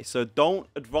 Okay, so don't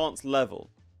advance level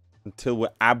until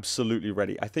we're absolutely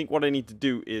ready. I think what I need to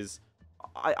do is,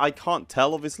 I can't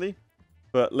tell obviously,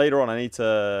 but later on I need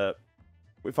to,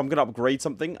 if I'm going to upgrade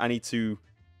something, I need to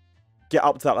get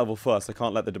up to that level first. I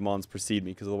can't let the demands precede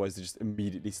me because otherwise they just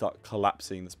immediately start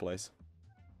collapsing this place.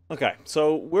 Okay,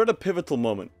 so we're at a pivotal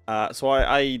moment. So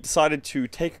I decided to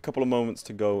take a couple of moments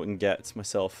to go and get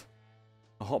myself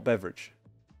a hot beverage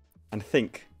and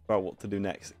think about what to do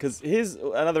next. Because here's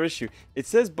another issue. It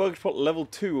says burgage plot level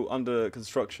 2 under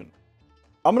construction.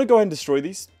 I'm going to go ahead and destroy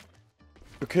these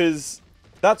because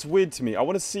that's weird to me. I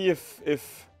want to see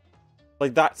if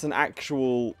like that's an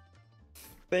actual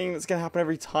thing that's going to happen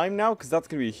every time now, because that's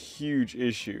going to be a huge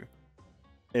issue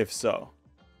if so.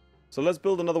 So let's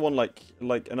build another one like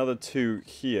another 2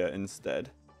 here instead.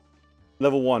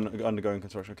 Level 1 undergoing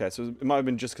construction. Okay, so it might have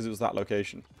been just because it was that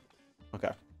location.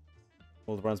 Okay.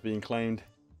 All the brands being claimed.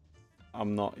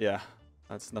 I'm not, yeah.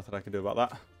 That's nothing I can do about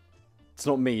that. It's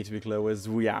not me, to be clear. Where's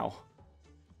Zuyao?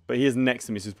 But he is next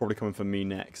to me, so he's probably coming for me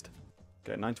next.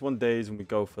 Okay, 91 days and we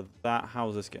go for that.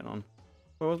 How's this getting on?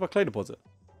 Where was my clay deposit?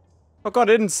 Oh god,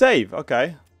 I didn't save.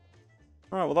 Okay.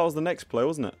 Alright, well that was the next play,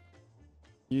 wasn't it?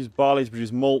 Use barley to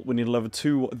produce malt. We need a level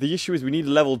 2. The issue is we need a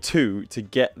level 2 to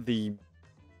get the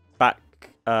back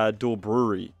door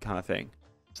brewery kind of thing.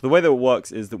 So the way that it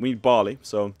works is that we need barley.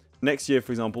 So next year,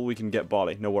 for example, we can get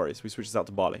barley. No worries. We switch this out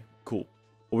to barley. Cool.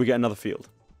 Or we get another field.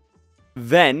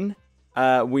 Then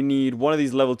we need one of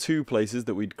these level 2 places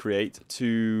that we'd create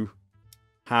to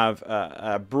have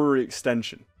a brewery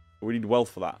extension. We need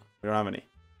wealth for that. We don't have any.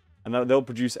 And they'll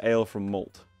produce ale from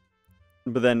malt.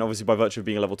 But then, obviously, by virtue of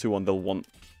being a level 2 one, they'll want,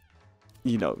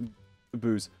 you know,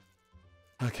 booze.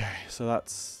 Okay, so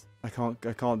that's... I can't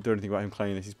do anything about him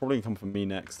claiming this. He's probably going to come for me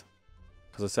next.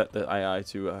 Because I set the AI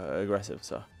to aggressive,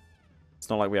 so...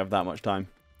 It's not like we have that much time.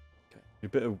 Okay, a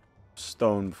bit of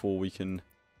stone before we can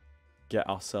get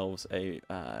ourselves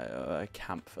a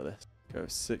camp for this. Go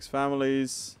 6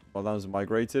 families. Well, that was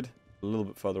migrated. A little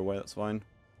bit further away, that's fine.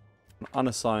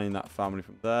 Unassign that family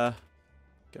from there.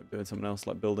 Get doing something else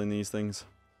like building these things.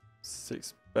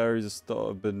 6 berries have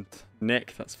started been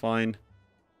nick, that's fine.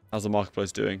 How's the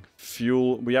marketplace doing?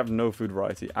 Fuel, we have no food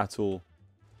variety at all.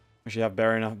 We actually have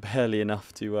barely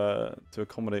enough to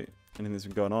accommodate anything that's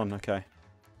been going on. Okay,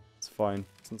 it's fine.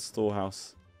 It's in the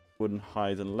storehouse. Wooden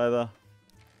hide and leather.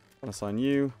 Unassign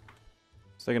you.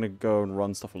 So they're gonna go and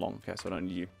run stuff along. Okay, so I don't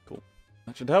need you. Cool.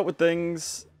 That should help with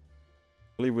things.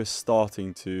 I believe we're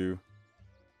starting to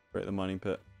create the mining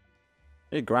pit.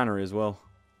 Need a granary as well.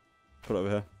 Put it over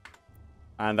here.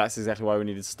 And that's exactly why we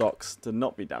needed stocks to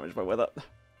not be damaged by weather.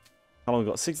 How long we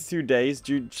got? 62 days.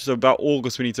 So about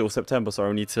August we need to, or September, sorry,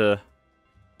 we need to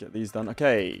get these done.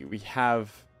 Okay, we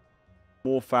have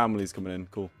more families coming in.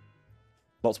 Cool.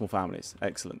 Lots more families.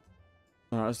 Excellent.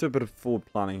 Alright, let's do a bit of forward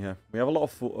planning here. We have a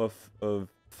lot of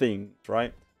things,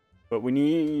 right? But we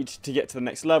need to get to the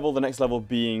next level. The next level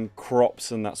being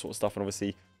crops and that sort of stuff, and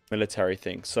obviously military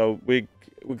things. So we're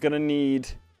going to need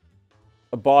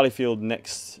a barley field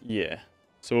next year.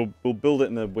 So we'll build it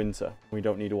in the winter. We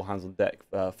don't need all hands on deck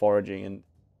foraging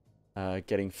and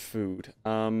getting food.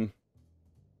 Iron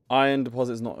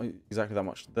deposits not exactly that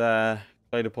much there.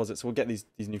 Clay deposits. So we'll get these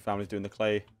new families doing the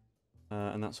clay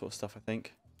and that sort of stuff, I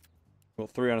think. We've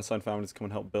got 3 unassigned families to come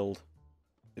and help build.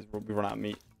 We run out of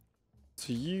meat.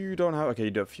 So you don't have... Okay,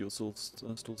 you do have fuel stool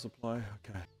supply.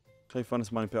 Okay. Clay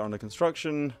furnace mining pit under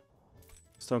construction.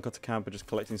 Stone cutter camper just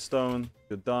collecting stone.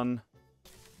 You're done.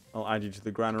 I'll add you to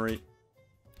the granary.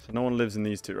 So no one lives in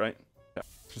these two, right? Yeah.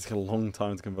 It's just got a long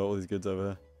time to convert all these goods over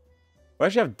here. We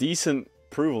actually have decent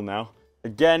approval now.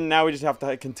 Again, now we just have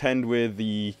to contend with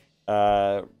the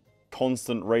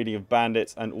constant raiding of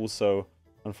bandits and also,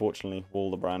 unfortunately,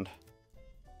 Walderbrand.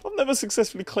 I've never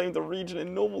successfully claimed a region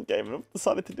in normal game and I've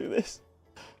decided to do this.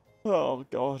 Oh,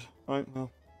 God. Right, well,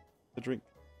 the drink.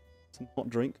 Some hot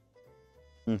drink.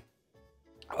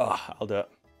 I'll do it.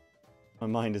 My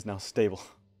mind is now stable.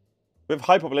 We have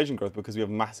high population growth because we have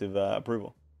massive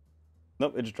approval.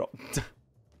 Nope, it just dropped.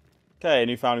 Okay,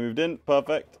 new family moved in.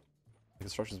 Perfect. The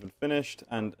construction's been finished.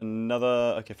 And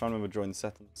another... Okay, family member joined the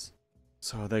settlements.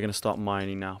 So they're going to start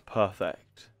mining now.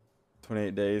 Perfect.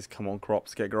 28 days. Come on,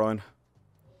 crops. Get growing.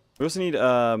 We also need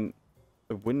a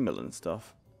windmill and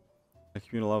stuff. A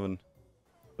communal oven.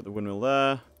 Put the windmill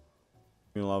there.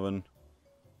 Communal oven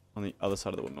on the other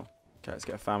side of the windmill. Okay, let's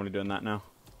get a family doing that now.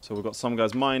 So we've got some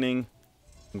guys mining.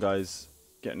 Some guys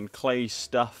getting clay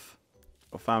stuff.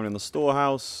 Got family in the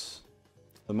storehouse.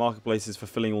 The marketplace is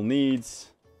fulfilling all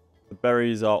needs. The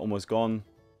berries are almost gone.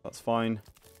 That's fine.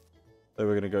 They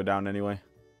were going to go down anyway.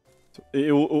 So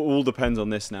it all depends on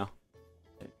this now.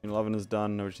 Okay, communal oven is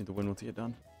done. Now we just need the windmill to get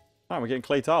done. Alright, we're getting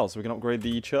clay tiles, so we can upgrade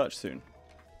the church soon.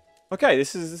 Okay,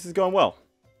 this is going well.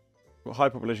 We've got high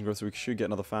population growth, so we should get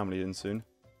another family in soon.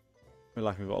 We've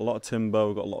got a lot of timber,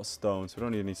 we've got a lot of stone, so we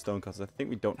don't need any stone cutters. I think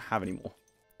we don't have any more.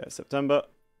 Yeah, September.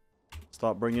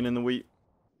 Start bringing in the wheat.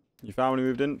 Your family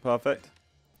moved in, perfect.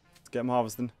 Let's get them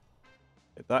harvesting.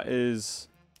 Okay, that is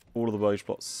all of the burgage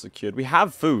plots secured. We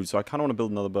have food, so I kind of want to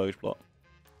build another burgage plot.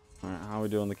 Alright, how are we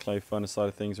doing on the clay furnace side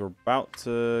of things? We're about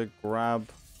to grab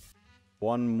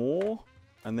one more,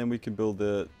 and then we can build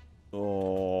the...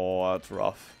 Oh, that's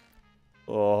rough.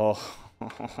 Oh,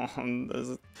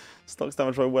 there's stocks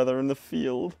damage by weather in the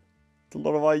field. A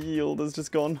lot of our yield has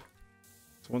just gone.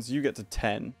 So once you get to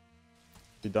 10,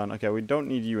 you're done. Okay, we don't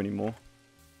need you anymore.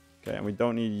 Okay, and we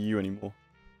don't need you anymore.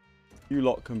 You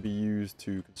lot can be used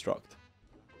to construct.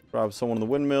 Grab someone on the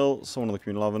windmill, someone on the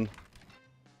communal oven.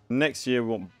 Next year, we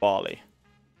want barley.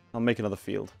 I'll make another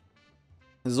field.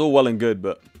 This is all well and good,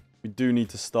 but we do need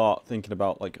to start thinking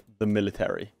about, like, the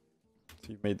military. So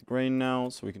you've made the grain now,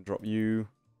 so we can drop you.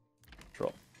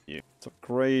 Drop you. Let's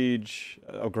upgrade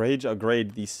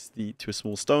these to a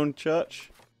small stone church.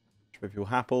 Should make people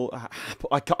happy.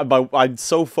 I'm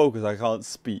so focused I can't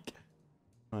speak.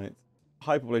 Right.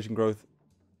 High population growth.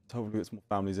 Let's hopefully get some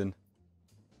more families in.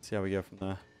 See how we go from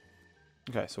there.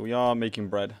 Okay, so we are making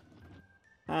bread.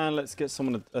 And let's get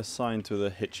someone assigned to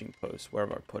the hitching post.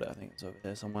 Wherever I put it, I think it's over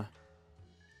here somewhere.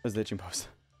 Where's the hitching post?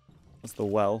 That's the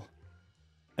well.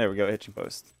 There we go, hitching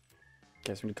post.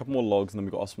 Okay, so we need a couple more logs, and then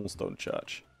we've got our small stone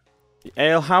church. The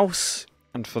ale house,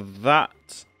 and for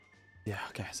that... Yeah,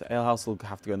 okay, so ale house will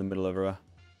have to go in the middle of a...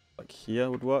 Like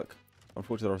here would work.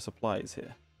 Unfortunately, there are supplies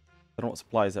here. I don't know what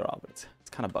supplies there are, but it's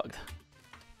kind of bugged.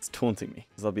 It's taunting me,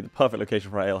 because that'll be the perfect location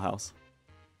for our ale house.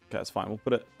 Okay, that's fine. We'll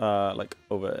put it, like,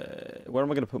 over... Where am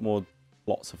I going to put more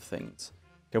lots of things?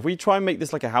 Okay, if we try and make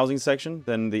this like a housing section,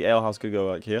 then the ale house could go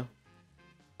like here.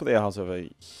 Put the ale house over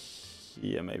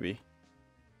here, maybe.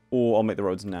 Or I'll make the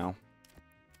roads now,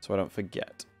 so I don't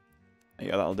forget. There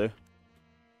you go, that'll do.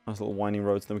 Nice little winding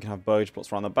roads. Then we can have burgage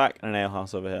plots around the back and an ale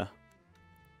house over here.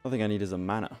 The thing I need is a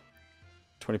manor.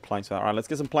 20 planks for that. Alright, let's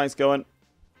get some planks going.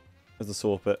 There's the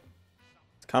saw pit.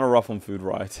 It's kind of rough on food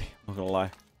variety, not gonna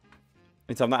lie.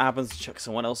 Anytime that happens, chuck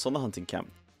someone else on the hunting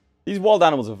camp. These wild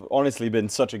animals have honestly been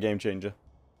such a game changer.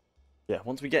 Yeah,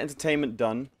 once we get entertainment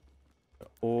done, we're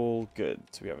all good.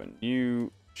 So we have a new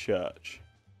church.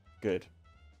 Good.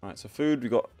 Alright, so food,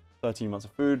 we've got 13 months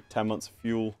of food, 10 months of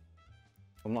fuel.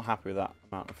 I'm not happy with that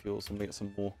amount of fuel, so I'm going to get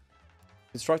some more.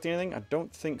 Constructing anything? I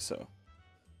don't think so.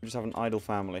 We just have an idle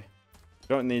family.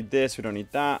 We don't need this, we don't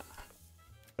need that.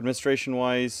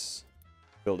 Administration-wise,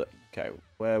 build it. Okay,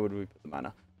 where would we put the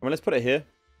manor? I mean, let's put it here.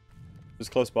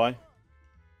 Just close by. We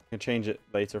can change it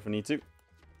later if we need to.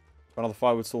 Another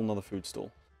firewood stall, another food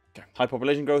stall. Okay. High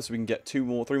population growth, so we can get 3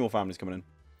 more families coming in.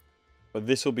 But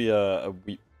this will be a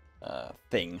wheat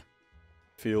thing.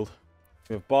 Field.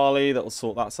 We have barley, that'll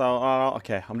sort that out.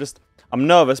 Okay, I'm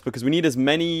nervous because we need as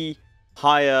many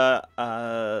higher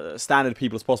standard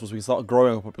people as possible so we can start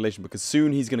growing our population, because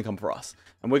soon he's going to come for us.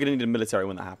 And we're going to need a military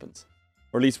when that happens.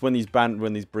 Or at least when these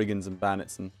brigands and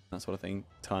bandits and that sort of thing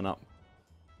turn up.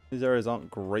 These areas aren't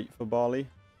great for barley.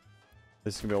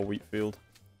 This is going to be our wheat field.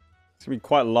 It's going to be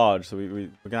quite large, so we're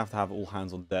going to have all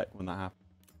hands on deck when that happens.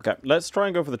 Okay, let's try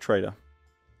and go for the trader.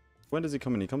 When does he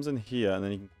come in? He comes in here, and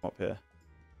then he can come up here.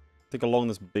 I think along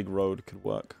this big road could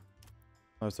work.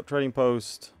 So trading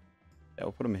post. Yeah,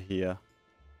 we'll put him here,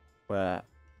 where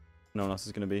no one else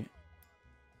is going to be.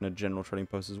 And a general trading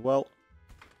post as well.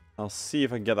 I'll see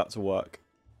if I can get that to work.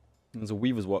 There's a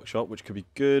weaver's workshop, which could be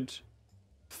good.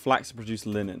 Flax to produce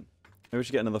linen. Maybe we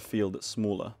should get another field that's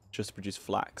smaller, just to produce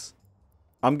flax.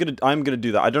 I'm gonna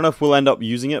do that. I don't know if we'll end up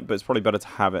using it, but it's probably better to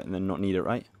have it and then not need it,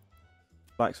 right?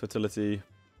 Flax fertility.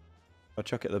 I'll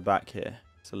chuck it at the back here.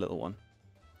 It's a little one.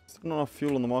 Still not enough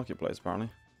fuel on the marketplace, apparently.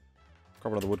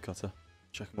 Grab another woodcutter.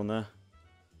 Check them on there.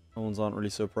 No ones aren't really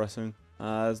so pressing.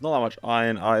 There's not that much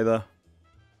iron either.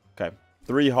 Okay,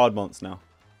 3 hard months now.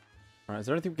 Alright, is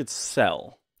there anything we could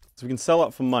sell? So we can sell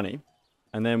that for money,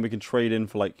 and then we can trade in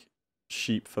for, like,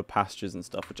 sheep for pastures and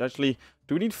stuff, which actually...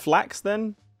 Do we need flax,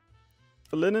 then?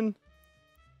 For linen?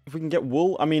 If we can get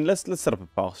wool? I mean, let's set up a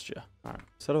pasture. Alright,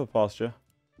 set up a pasture.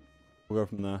 We'll go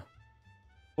from there.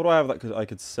 What do I have that I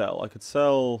could sell? I could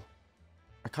sell...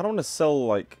 I kind of want to sell,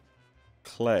 like,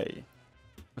 clay.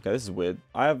 Okay, this is weird.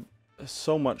 I have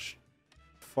so much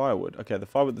firewood. Okay, the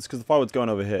firewood... It's because the firewood's going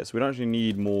over here, so we don't actually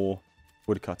need more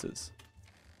woodcutters.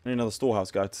 I need another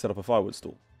storehouse guy to set up a firewood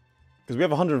stall. Because we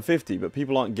have 150, but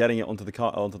people aren't getting it onto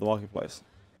the marketplace.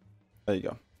 There you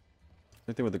go.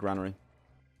 Same thing with the granary.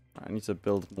 Right, I need to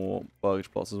build more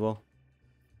burgage plots as well.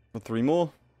 3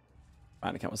 more.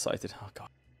 Man, account was sighted. Oh, God.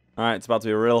 Alright, it's about to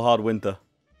be a real hard winter.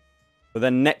 But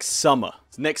then next summer.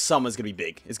 Next summer's going to be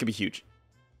big. It's going to be huge.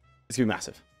 It's going to be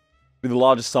massive. It'll be the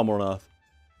largest summer on Earth.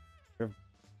 We have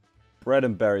bread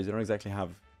and berries. We don't exactly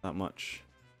have that much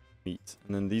meat.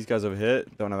 And then these guys over here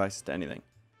don't have access to anything.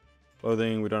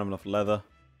 Clothing, we don't have enough leather.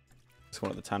 Let's go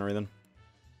at the tannery then.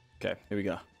 Okay, here we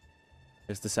go.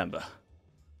 It's December.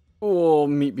 Oh,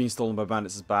 meat being stolen by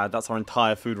bandits is bad. That's our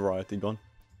entire food variety gone.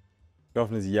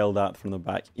 Garking is yelled at from the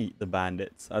back, eat the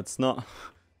bandits. That's not... I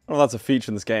don't know if that's a feature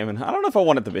in this game, and I don't know if I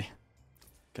want it to be.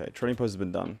 Okay, trading post has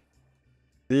been done.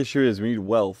 The issue is we need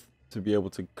wealth to be able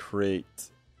to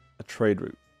create a trade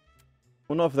route.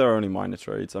 Well, not if there are only minor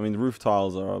trades. I mean, roof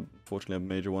tiles are unfortunately a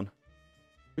major one.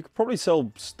 We could probably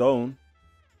sell stone.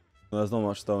 There's not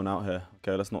much stone out here.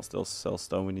 Okay, let's not still sell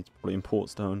stone. We need to probably import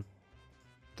stone.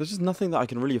 There's just nothing that I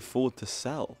can really afford to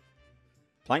sell.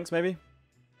 Planks, maybe?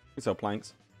 We can sell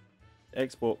planks.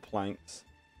 Export planks.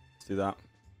 Let's do that.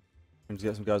 And just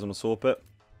get some guys on a saw pit.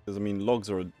 Because, I mean, logs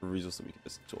are a resource that we can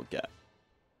just sort of get.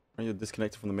 And you're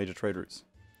disconnected from the major trade routes.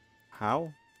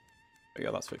 How? There you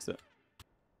go, that's fixed it.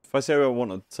 If I say I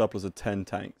want a surplus of 10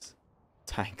 planks.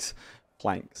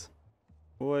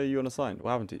 What are you unassigned?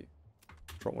 What happened to you?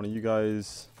 Drop one of you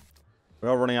guys. We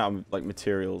are running out of, like,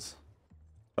 materials.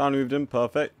 Family moved in,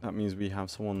 perfect. That means we have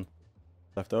someone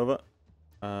left over.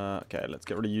 Okay, let's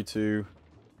get rid of you two.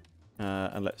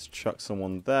 And let's chuck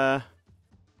someone there.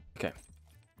 Okay.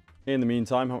 In the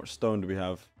meantime, how much stone do we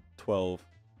have? 12.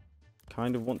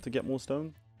 Kind of want to get more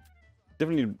stone.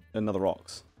 Definitely need another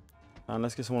ox. And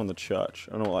let's get someone on the church.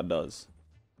 I don't know what that does.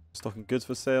 Stocking goods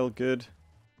for sale, good.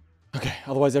 Okay,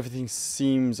 otherwise everything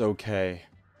seems okay.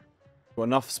 Got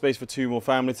enough space for 2 more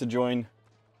families to join.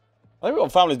 I think we've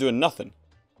got families doing nothing.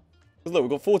 Because look,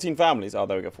 we've got 14 families. Oh,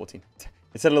 there we go, 14.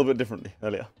 It said a little bit differently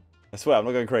earlier. I swear, I'm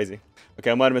not going crazy.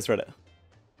 Okay, I might have misread it.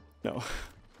 No. Alright,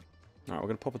 we're going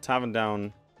to pop a tavern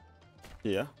down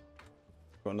here.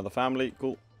 Got another family.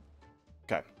 Cool.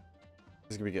 Okay.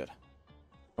 This is going to be good.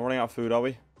 Not running out of food, are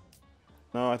we?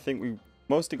 No, I think we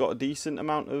mostly got a decent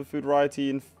amount of food variety,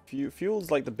 and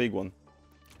fuel's like the big one.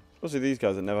 Especially these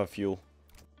guys that never have fuel.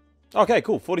 Okay,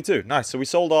 cool. 42. Nice. So we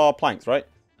sold our planks, right?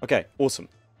 Okay, awesome.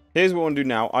 Here's what I want to do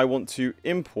now. I want to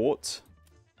import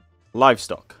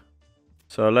livestock.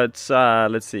 So let's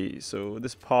see. So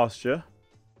this pasture,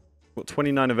 got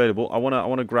 29 available. I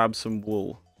wanna grab some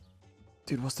wool.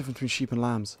 Dude, what's the difference between sheep and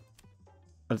lambs?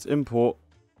 Let's import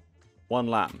 1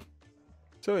 lamb.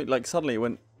 So like suddenly it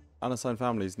went unassigned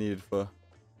families needed for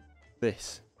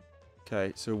this.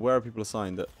 Okay, so where are people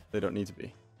assigned that they don't need to be?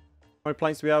 How many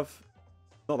planks do we have?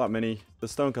 Not that many. The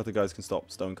stonecutter guys can stop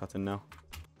stone cutting now.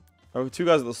 Oh, 2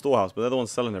 guys at the storehouse, but they're the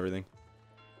ones selling everything.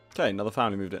 Okay, another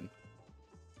family moved in.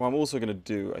 What I'm also going to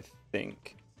do, I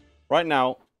think... Right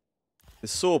now,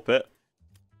 this saw pit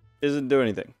isn't doing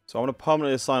anything. So I'm going to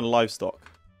permanently assign a livestock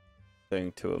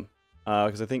thing to them.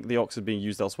 Because I think the ox is being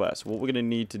used elsewhere. So what we're going to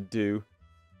need to do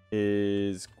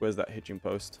is... Where's that hitching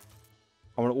post?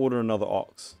 I'm going to order another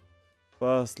ox.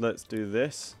 First, let's do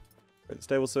this. Create the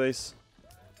stable space.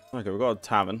 Okay, we've got a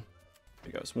tavern.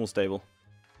 There we go, small stable.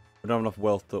 We don't have enough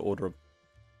wealth to order a...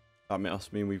 That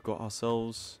must mean we've got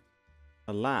ourselves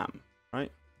a lamb,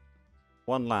 right?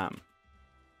 1 lamb.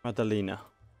 Madalena.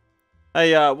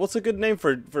 Hey, what's a good name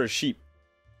for a sheep?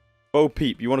 Bo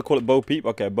Peep. You want to call it Bo Peep?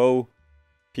 Okay, Bo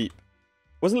Peep.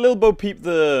 Wasn't little Bo Peep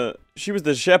the... She was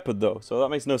the shepherd, though, so that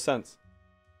makes no sense.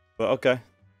 But, okay.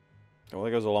 Well,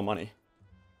 there goes all our money.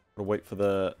 Gotta wait for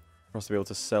us to be able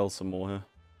to sell some more here.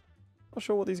 Not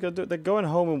sure what these guys do. They're going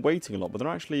home and waiting a lot, but they're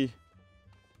not actually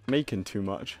making too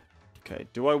much. Okay,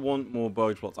 do I want more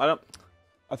birch plots? I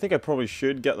think I probably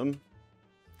should get them.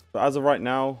 But as of right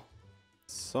now,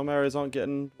 some areas aren't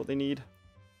getting what they need.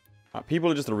 People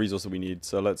are just a resource that we need,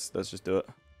 so let's just do it.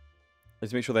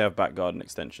 Let's make sure they have back garden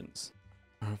extensions.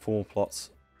 4 more plots.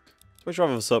 Let's make sure I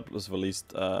have a surplus of at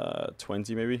least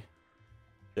 20 maybe.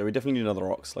 Yeah, we definitely need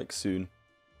another ox, like, soon.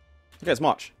 Okay, it's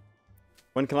March.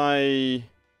 When can I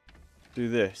do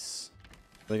this?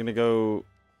 They're going to go...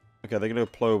 Okay, they're going to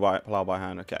plow by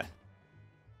hand. Okay.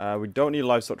 We don't need a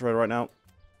livestock trader right now.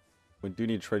 We do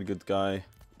need a trade goods guy.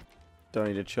 Don't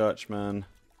need a churchman.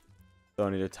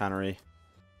 Don't need a tannery.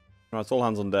 Alright, it's all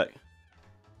hands on deck.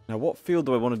 Now, what field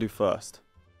do I want to do first?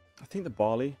 I think the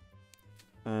barley.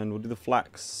 And we'll do the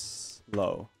flax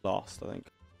last, I think.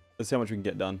 Let's see how much we can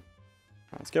get done.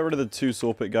 Right, let's get rid of the 2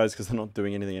 saw pit guys because they're not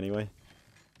doing anything anyway.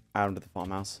 Add them to the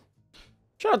farmhouse.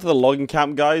 Shout out to the logging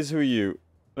camp guys. Who are you?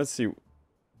 Let's see.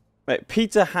 Wait,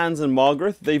 Peter, Hans, and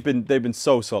Margaret. They've been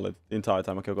so solid the entire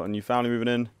time. Okay, I've got a new family moving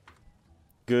in.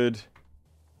 Good.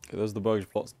 Okay, those are the burgage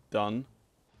plots done.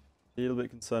 A little bit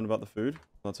concerned about the food.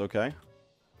 That's okay.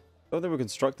 Don't think we're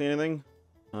constructing anything.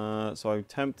 So I'm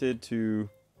tempted to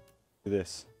do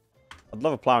this. I'd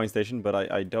love a plowing station, but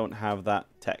I don't have that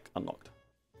tech unlocked.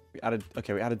 We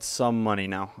added some money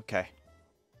now. Okay.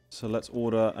 So let's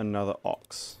order another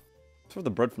ox. It's for the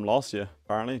bread from last year.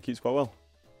 Apparently, it keeps quite well.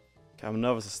 Okay, I'm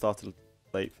nervous I started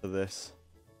late for this.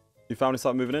 New family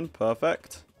start moving in.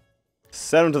 Perfect.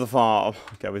 Send them to the farm.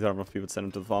 Okay, we don't have enough people to send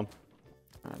them to the farm.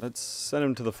 Alright, let's send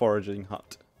them to the foraging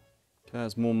hut. Okay,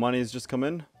 as more money has just come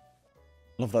in.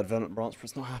 Love that development branch, but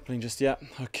it's not happening just yet.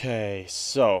 Okay,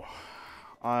 so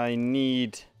I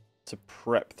need to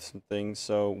prep some things.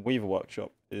 So Weaver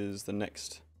Workshop is the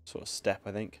next sort of step,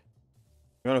 I think.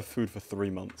 We don't have food for 3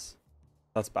 months.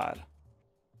 That's bad.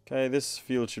 Okay, this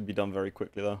field should be done very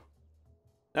quickly, though.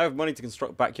 Now I have money to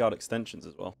construct backyard extensions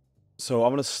as well. So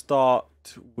I'm going to start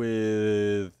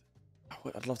with...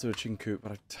 I'd love to do a chicken coop,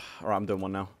 but alright, I'm doing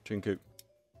one now. Chicken coop.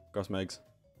 Got some eggs.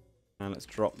 And let's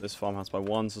drop this farmhouse by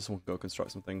 1 so someone can go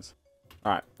construct some things.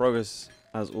 Alright, progress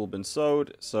has all been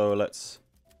sowed. So let's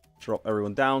drop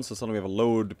everyone down so suddenly we have a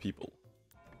load of people.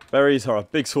 Berries are a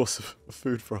big source of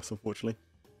food for us, unfortunately.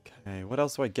 Okay, what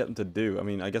else do I get them to do? I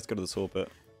mean, I guess go to the saw pit.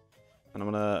 And I'm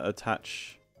going to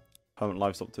attach permanent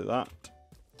livestock to that.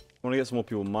 I want to get some more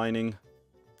people mining.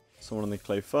 Someone in the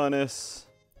clay furnace.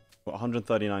 What,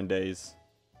 139 days.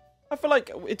 I feel like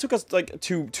it took us like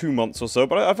two months or so,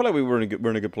 but I feel like we're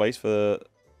in a good place for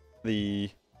the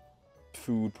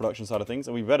food production side of things,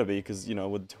 and we better be because you know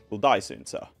we'll die soon.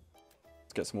 So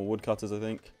let's get some more woodcutters. I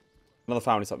think another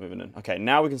family start moving in. Okay,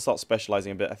 now we can start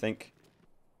specializing a bit. I think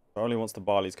only once the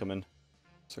barley's come in.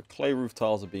 So clay roof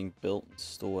tiles are being built and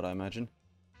stored, I imagine.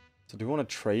 So do we want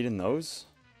to trade in those?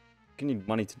 We need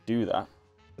money to do that,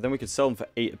 but then we could sell them for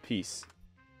 8 apiece.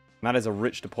 And that is a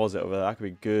rich deposit over there. That could be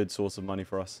a good source of money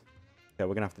for us. Okay,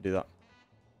 we're going to have to do that.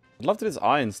 I'd love to do this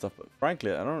iron stuff, but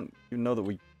frankly, I don't even know that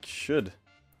we should.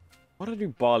 Why did I do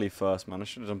barley first, man? I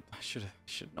should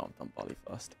not have done barley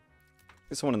first.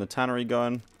 Get someone in the tannery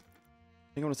going.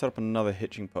 I think I'm going to set up another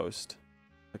hitching post.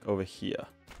 Like over here.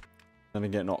 Then we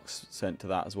get an ox sent to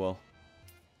that as well.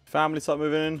 Family start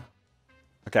moving in.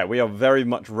 Okay, we are very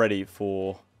much ready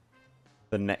for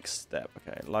the next step.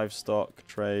 Okay, livestock,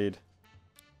 trade.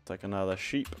 Take another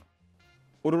sheep.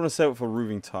 What do we want to set up for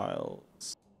roofing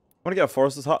tiles? I want to get a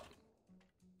forester's hut.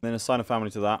 Then assign a family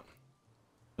to that.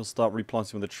 We'll start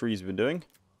replanting with the trees we've been doing.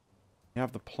 We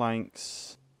have the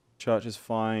planks. Church is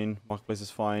fine. Marketplace is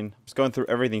fine. Just going through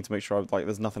everything to make sure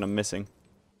there's nothing I'm missing.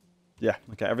 Yeah,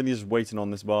 okay, everything's just waiting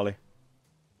on this barley.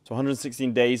 So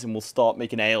 116 days and we'll start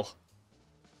making ale.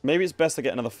 Maybe it's best to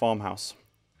get another farmhouse.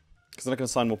 Because then I can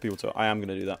assign more people to it. I am going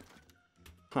to do that.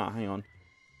 Huh, hang on.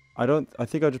 I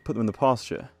think I just put them in the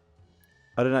pasture.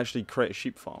 I didn't actually create a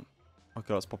sheep farm.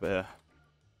 Okay, let's pop it here.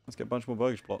 Let's get a bunch more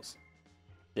burgage plots.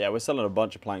 Yeah, we're selling a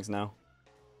bunch of planks now.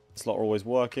 This lot are always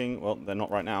working. Well, they're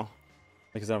not right now.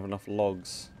 Because I don't have enough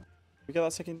logs. We get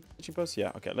that second kitchen post?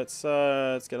 Yeah, okay, let's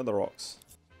get other rocks.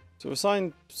 So we've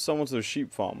assigned someone to the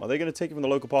sheep farm. Are they going to take it from the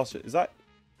local pasture? Is that...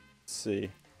 Let's see.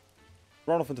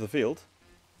 Run off into the field.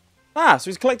 Ah, so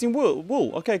he's collecting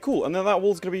wool. Okay, cool. And then that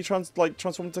wool's going to be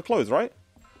transformed into clothes, right?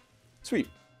 Sweet.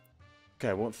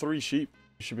 Okay, we want 3 sheep.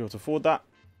 We should be able to afford that.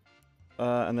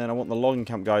 And then I want the logging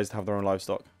camp guys to have their own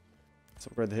livestock. Let's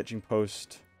upgrade the hitching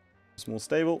post. Small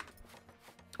stable.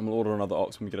 And we'll order another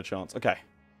ox when we get a chance. Okay.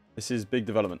 This is big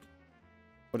development.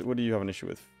 What do you have an issue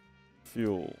with?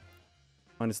 Fuel.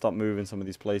 I need to start moving some of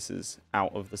these places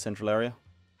out of the central area.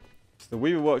 So the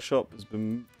Weaver Workshop has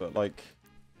been,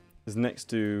 is next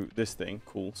to this thing.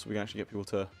 Cool. So we can actually get people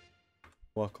to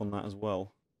work on that as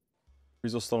well.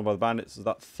 Resource stolen by the bandits. Is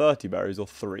that 30 berries or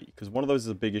 3? Because one of those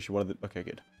is a big issue. Okay,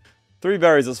 good. 3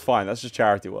 berries, that's fine. That's just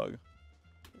charity work.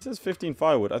 It says 15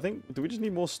 firewood. I think, do we just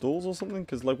need more stalls or something?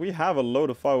 Because, like, we have a load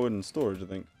of firewood in storage, I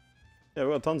think. Yeah,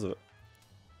 we got tons of it.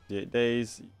 8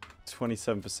 days,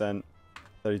 27%,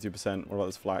 32%. What about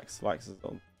this flax? Flax is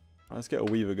on. Right, let's get a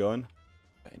weaver going.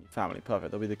 Family,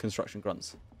 perfect. That'll be the construction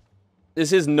grunts.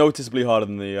 This is noticeably harder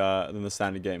than the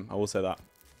standard game. I will say that.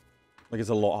 Like, it's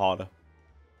a lot harder.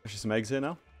 Actually, some eggs here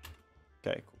now.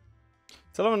 Okay, cool.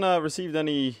 So I haven't received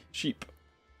any sheep.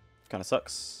 Kind of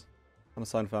sucks.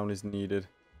 Unassigned families needed.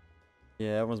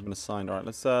 Yeah, everyone's been assigned. All right,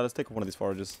 let's take off one of these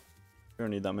forages. We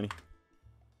don't need that many.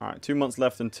 All right, 2 months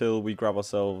left until we grab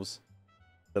ourselves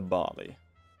the barley.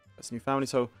 That's a new family.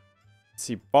 So, let's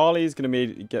see, barley is going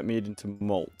to get made into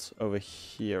malt over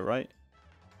here, right?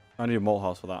 I need a malt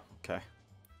house for that. Okay.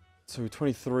 So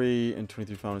 23 and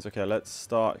 23 families. Okay, let's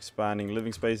start expanding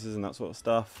living spaces and that sort of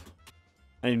stuff.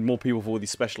 I need more people for all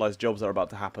these specialized jobs that are about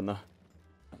to happen, though.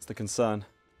 That's the concern.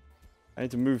 I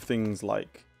need to move things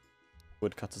like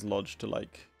Woodcutter's Lodge to,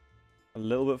 like, a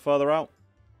little bit further out.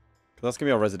 Because that's going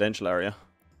to be our residential area.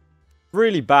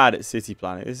 Really bad at city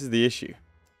planning. This is the issue.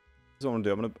 This is what I'm going to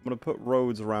do. I'm going to put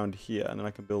roads around here, and then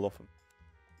I can build off them.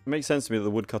 It makes sense to me that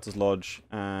the Woodcutter's Lodge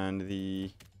and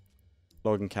the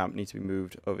logging camp need to be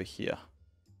moved over here.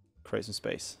 Create some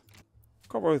space.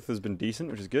 Crop growth has been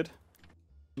decent, which is good.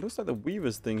 It looks like the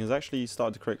Weaver's thing has actually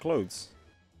started to create clothes.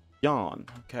 Yarn.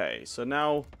 Okay, so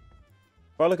now,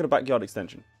 if I look at a backyard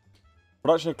extension.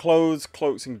 Production of clothes,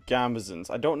 cloaks, and gambesons.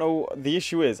 I don't know. The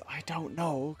issue is, I don't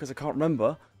know, because I can't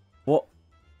remember what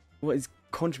is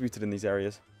contributed in these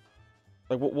areas.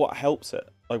 Like, what helps it?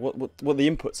 Like, what the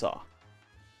inputs are.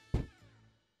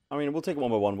 I mean, we'll take it one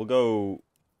by one. We'll go...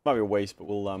 Might be a waste, but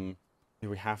we'll, if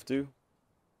we have to,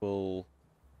 we'll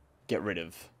get rid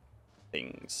of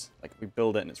things. Like, if we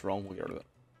build it and it's wrong, we'll get rid of it.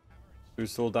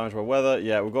 Boost all damage by weather.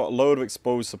 Yeah, we've got a load of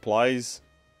exposed supplies,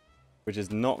 which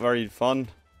is not very fun.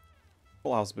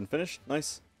 Full house has been finished.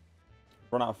 Nice.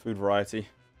 Run out of food variety.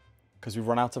 Because we've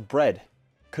run out of bread.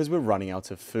 Because we're running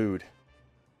out of food.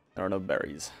 There are no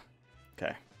berries.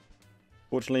 Okay.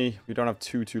 Fortunately, we don't have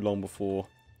too long before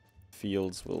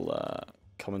fields will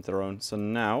come into their own. So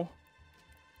now,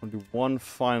 I'm going to do one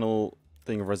final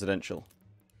thing of residential.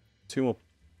 Two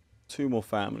more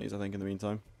families, I think, in the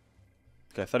meantime.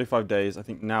 Okay, 35 days. I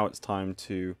think now it's time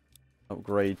to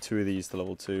upgrade 2 of these to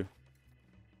level 2.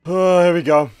 Oh, here we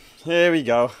go. Here we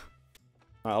go.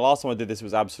 Alright, last time I did this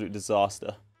was absolute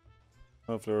disaster.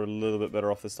 Hopefully we're a little bit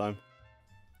better off this time.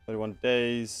 31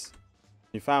 days.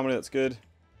 New family, that's good.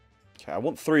 Okay, I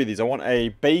want 3 of these. I want a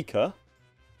baker,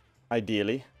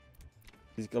 ideally.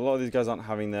 A lot of these guys aren't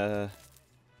having their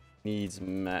needs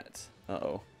met.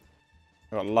 Uh-oh.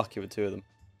 I got lucky with 2 of them.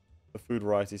 The food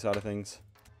variety side of things.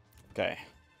 Okay.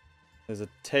 There's a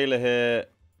tailor here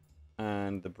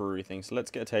and the brewery thing. So let's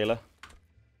get a tailor.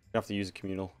 We have to use a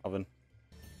communal oven.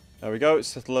 There we go.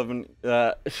 Settle oven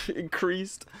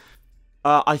increased.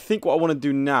 I think what I want to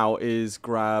do now is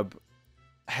grab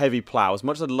heavy plow. As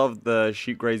much as I'd love the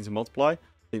sheep grazing to multiply, I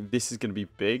think this is going to be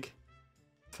big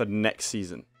for next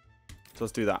season. So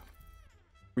let's do that.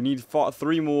 We need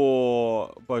 3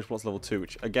 more birch plots level 2,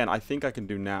 which again I think I can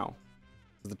do now.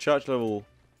 The church level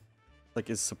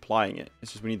is supplying it.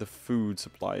 It's just we need the food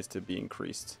supplies to be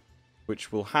increased,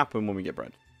 which will happen when we get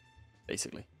bread,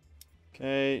 basically.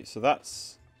 Okay, so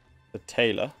that's the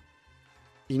tailor.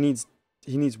 He needs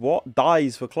what?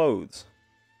 Dyes for clothes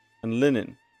and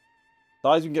linen.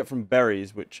 Dyes we can get from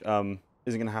berries, which isn't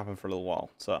going to happen for a little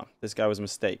while. So this guy was a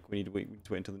mistake. We need to wait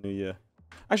until the new year.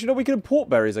 Actually, no, we can import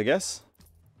berries, I guess.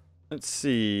 Let's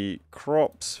see.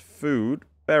 Crops, food,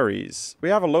 berries. We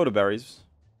have a load of berries.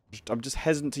 I'm just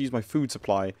hesitant to use my food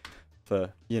supply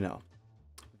for, you know,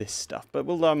 this stuff. But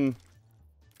we'll,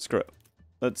 screw it.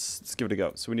 Let's give it a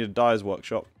go. So we need a dyer's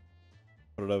workshop.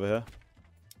 Put it over here.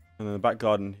 And then the back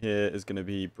garden here is going to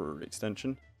be brewery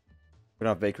extension. We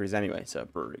don't have bakeries anyway, so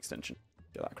brewery extension.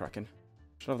 Get that cracking.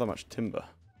 Shouldn't have that much timber.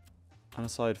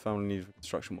 Unassigned family needed for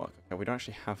construction work. Okay, we don't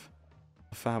actually have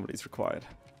families required.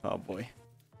 Oh boy.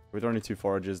 We don't need 2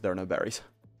 forages, there are no berries.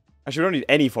 Actually, we don't need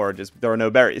any forages, there are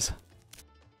no berries.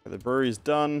 Okay, the brewery is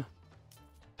done.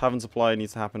 Tavern supply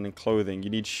needs to happen in clothing. You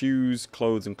need shoes,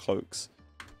 clothes, and cloaks.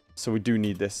 So we do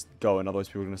need this going, otherwise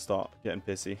people are going to start getting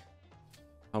pissy.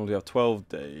 How long do we have? 12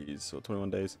 days, or 21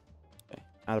 days. Okay.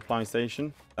 Add a planning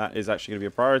station. That is actually going to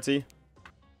be a priority.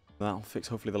 That'll fix,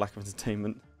 hopefully, the lack of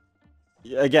entertainment.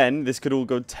 Again, this could all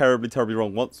go terribly, terribly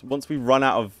wrong. Once we run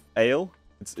out of ale,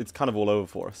 it's kind of all over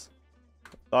for us.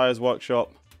 Dyer's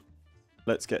workshop.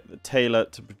 Let's get the tailor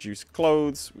to produce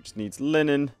clothes, which needs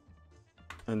linen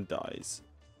and dyes.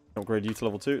 Upgrade you to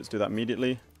level 2. Let's do that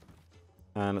immediately.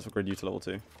 And let's upgrade you to level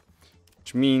 2.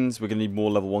 Which means we're going to need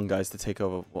more level 1 guys to take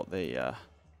over what they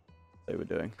were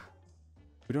doing.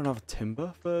 We don't have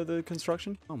timber for the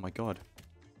construction? Oh my god.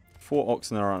 4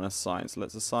 oxen are unassigned. So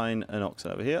let's assign an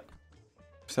oxen over here.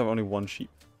 We have only 1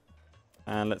 sheep.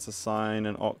 And let's assign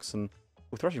an oxen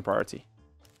with threshing priority.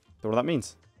 So what that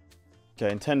means.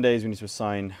 Okay, in 10 days we need to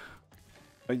assign...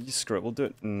 Oh, screw it, we'll do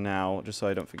it now, just so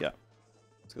I don't forget.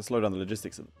 It's going to slow down the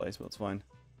logistics of the place, but that's fine.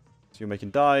 So you're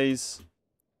making dyes.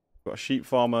 We've got a sheep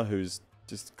farmer who's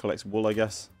just collects wool, I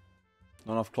guess.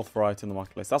 Not enough cloth variety in the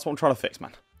marketplace. That's what I'm trying to fix,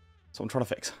 man. That's what I'm trying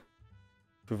to fix.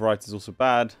 Food variety is also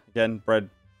bad. Again, bread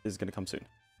is going to come soon.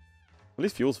 At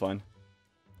least fuel's fine.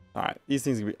 Alright, these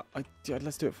things are going to be...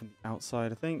 let's do it from the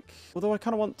outside, I think. Although I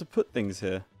kind of want to put things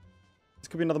here. This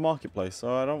could be another marketplace,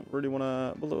 so I don't really want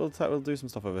to... We'll do some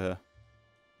stuff over here.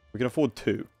 We can afford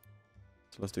 2.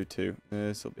 So let's do 2.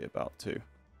 This will be about 2.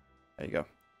 There you go.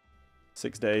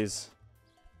 6 days.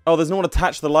 Oh, there's no one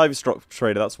attached to the livestock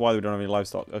trader. That's why we don't have any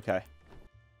livestock. Okay.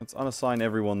 Let's unassign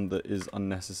everyone that is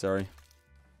unnecessary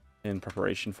in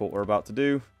preparation for what we're about to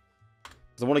do.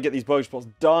 Because I want to get these bow spots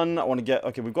done. I want to get...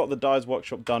 Okay, we've got the dyer's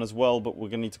workshop done as well, but we're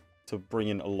going to need to bring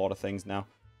in a lot of things now.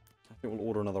 I think we'll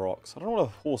order another ox. I don't know what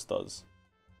a horse does.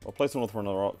 I'll place an order for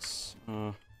another ox.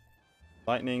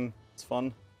 Lightning. It's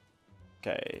fun.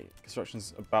 Okay.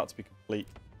 Construction's about to be complete.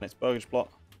 Next burgage plot.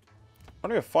 I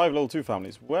only have 5 level 2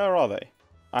 families. Where are they?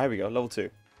 Ah, here we go. Level 2.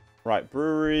 Right.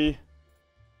 Brewery.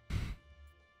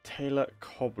 Tailor.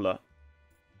 Cobbler.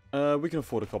 We can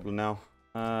afford a cobbler now.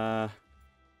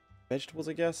 Vegetables,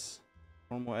 I guess.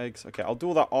 1 more eggs. Okay, I'll do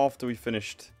all that after we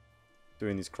finished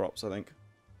doing these crops, I think.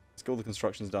 Let's get all the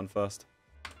constructions done first.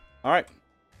 Alright.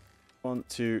 1,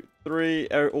 2, 3.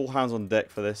 All hands on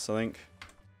deck for this, I think.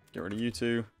 Get rid of you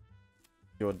 2.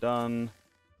 You're done.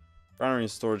 Granary and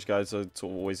storage guys are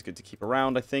always good to keep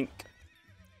around, I think.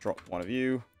 Drop 1 of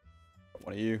you. Drop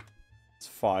 1 of you. It's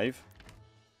 5. I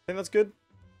think that's good.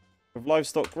 With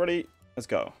livestock ready, let's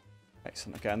go.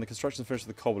 Excellent. Okay, and the construction's finished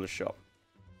with the cobbler's shop.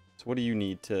 So what do you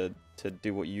need to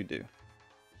do what you do?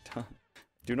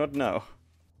 Do not know.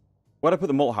 Where'd I put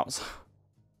the malt house?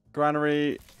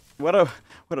 Granary. Where did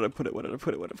I put it? Where did I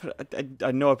put it? Where did I put it?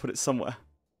 I know I put it somewhere.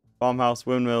 Farmhouse,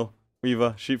 windmill,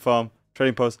 weaver, sheep farm,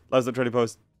 trading post, livestock trading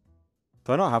post.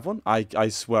 Do I not have one? I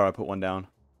swear I put one down.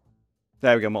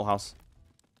 There we go, malt house.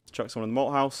 Let's chuck someone in the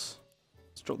malt house.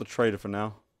 Let's drop the trader for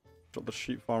now. Drop the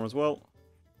sheep farm as well.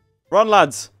 Run,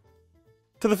 lads!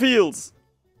 To the fields!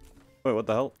 Wait, what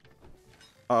the hell?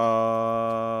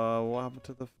 What happened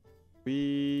to the...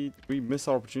 We missed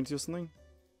our opportunity or something?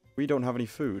 We don't have any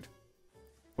food.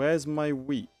 Where's my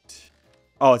wheat?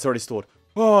 Oh, it's already stored.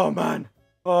 Oh, man!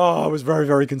 Oh, I was very,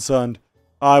 very concerned.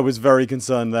 I was very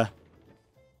concerned there.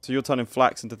 So you're turning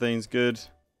flax into things. Good.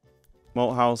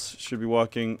 Malt house should be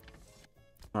working.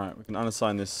 Alright, we can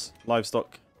unassign this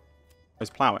livestock. Oh, it's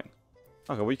ploughing.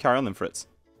 Okay, we carry on then, Fritz.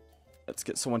 Let's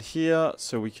get someone here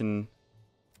so we can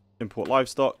import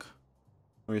livestock.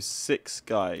 We have 6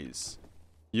 guys.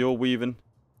 You're weaving.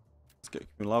 Let's get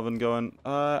Lovin going.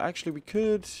 Actually, we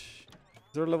could...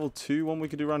 Is there a level 2 one we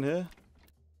could do around here?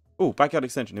 Oh, backyard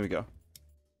extension. Here we go.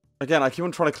 Again, I keep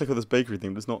on trying to click on this bakery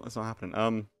thing, but it's not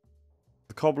happening.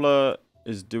 The cobbler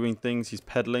is doing things. He's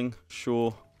peddling.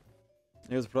 Sure.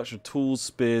 Here's the production of tools,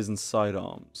 spears, and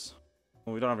sidearms.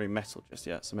 Well, we don't have any metal just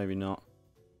yet, so maybe not.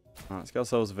 Alright, let's get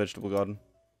ourselves a vegetable garden.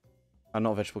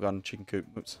 Not a vegetable garden, chicken coop.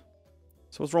 Oops.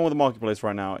 So what's wrong with the marketplace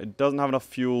right now? It doesn't have enough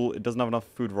fuel. It doesn't have enough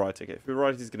food variety. Okay, food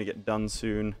variety is going to get done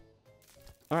soon.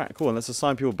 Alright, cool. And let's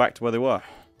assign people back to where they were.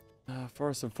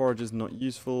 Forest and forage is not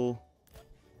useful.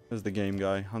 There's the game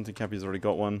guy. Hunting camp, he's already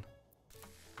got one.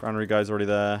 Granary guy's already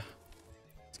there.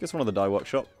 Let's get someone at the dye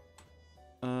workshop.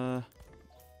 Okay,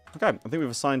 I think we've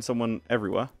assigned someone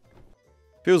everywhere.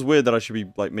 Feels weird that I should be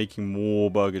like making more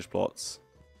burgage plots,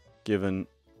 given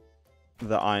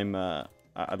that I'm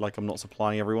not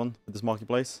supplying everyone at this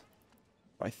marketplace.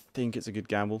 But I think it's a good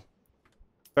gamble.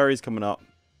 Berries coming up,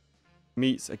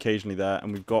 meat's occasionally there,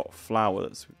 and we've got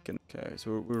flowers. Okay,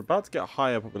 so we're about to get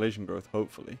higher population growth,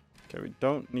 hopefully. Okay, we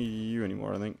don't need you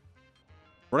anymore, I think.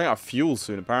 Running out of fuel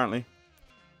soon, apparently.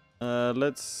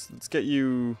 Let's get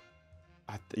you.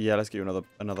 Yeah, let's get you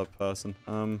another person.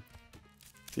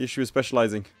 The issue is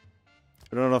specializing.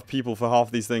 We don't have enough people for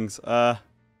half these things. I'm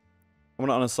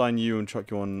gonna unassign you and chuck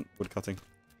you on wood cutting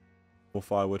or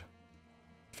firewood.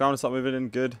 Found us up moving in,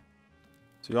 good.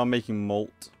 So you are making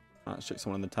malt. Let's check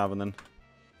someone in the tavern then.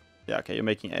 Yeah, okay, you're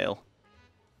making ale.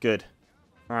 Good.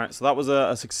 All right, so that was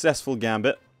a successful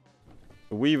gambit.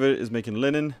 The weaver is making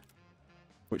linen,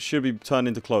 which should be turned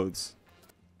into clothes.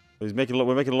 So we're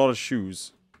making a lot of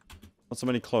shoes. Not so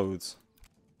many clothes.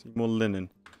 More linen.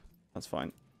 That's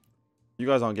fine. You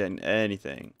guys aren't getting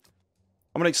anything.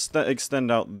 I'm going to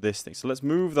extend out this thing. So let's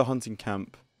move the hunting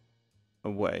camp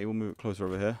away. We'll move it closer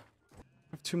over here.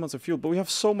 We have 2 months of fuel, but we have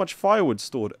so much firewood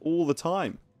stored all the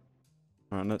time.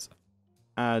 Alright, let's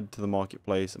add to the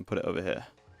marketplace and put it over here.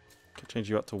 Can change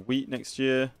you up to wheat next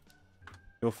year.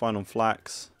 You're fine on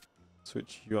flax.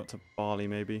 Switch you up to barley,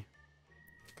 maybe.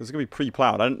 Because it's going to be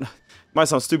pre-plowed. It might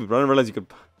sound stupid, but I didn't realize you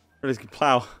could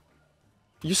plow. Are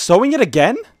you sowing it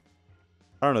again?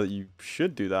 I don't know that you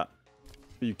should do that.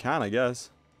 But you can, I guess.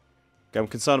 Okay, I'm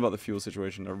concerned about the fuel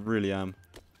situation. I really am.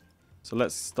 So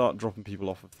let's start dropping people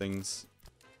off of things.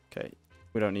 Okay,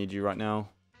 we don't need you right now.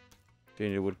 Do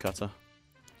you need a woodcutter?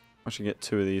 I should get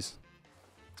 2 of these.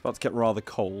 It's about to get rather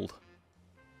cold.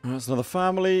 That's another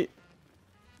family.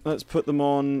 Let's put them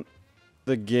on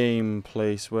the game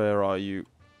place. Where are you?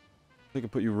 I think I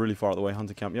put you really far out of the way.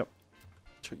 Hunter camp, yep.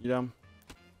 Check you down.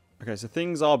 Okay, so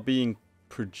things are being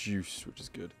produced, which is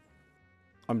good.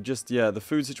 Yeah, the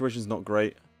food situation is not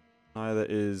great. Neither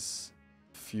is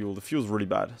fuel. The fuel's really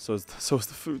bad. So is the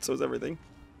food, so is everything.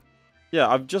 Yeah,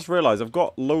 I've just realized I've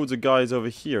got loads of guys over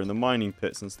here in the mining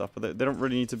pits and stuff, but they don't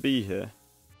really need to be here.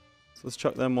 So let's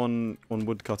chuck them on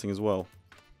wood cutting as well.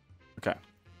 Okay.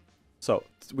 So,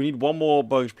 we need one more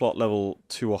burgage plot level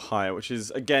 2 or higher, which is,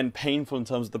 again, painful in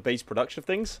terms of the base production of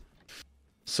things.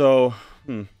 So,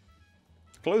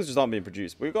 clothes just aren't being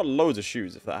produced. But we've got loads of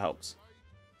shoes, if that helps.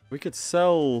 We could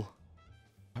sell...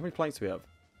 How many planks do we have?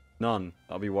 None.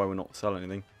 That'll be why we're not selling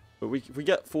anything. But if we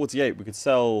get 48, we could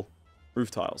sell roof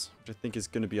tiles, which I think is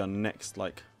going to be our next,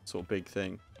 like, sort of big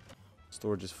thing.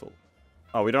 Storage is full.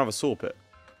 Oh, we don't have a saw pit.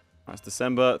 It's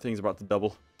December. Things are about to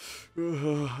double.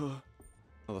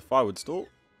 Another firewood stall.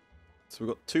 So we've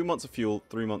got 2 months of fuel,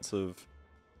 3 months of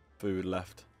food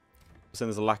left. We're saying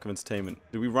there's a lack of entertainment.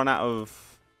 Did we run out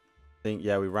of... I think,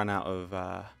 yeah, we ran out of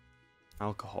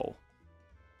alcohol.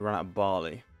 We ran out of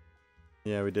barley.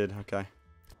 Yeah, we did. Okay.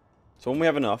 So when we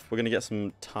have enough, we're going to get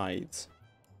some tides.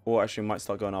 Or actually, we might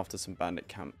start going after some bandit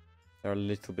camp. They're a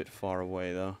little bit far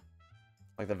away, though.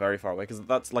 Like, they're very far away. Because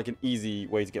that's, like, an easy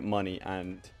way to get money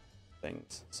and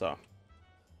things. So...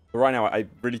 But right now, I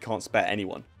really can't spare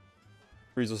anyone.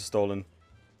 Resources stolen.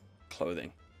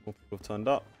 Clothing. More people have turned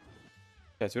up.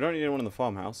 Okay, so we don't need anyone in the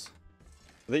farmhouse.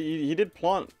 He did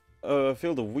plant a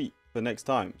field of wheat for next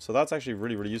time. So that's actually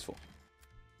really, really useful.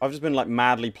 I've just been, like,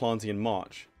 madly planting in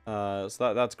March. So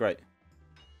that's great.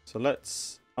 So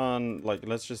let's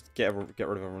just get rid of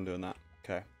everyone doing that.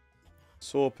 Okay.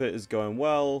 Saw pit is going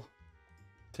well.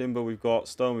 Timber we've got.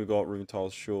 Stone we've got. Room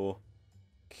tiles, sure.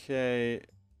 Okay.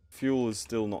 Fuel is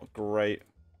still not great.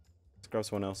 Let's grab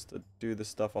someone else to do this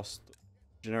stuff. Our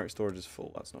generic storage is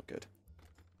full. That's not good.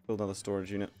 Build another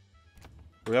storage unit.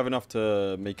 We have enough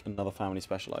to make another family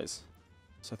specialize.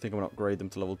 So I think I'm going to upgrade them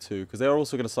to level 2. Because they're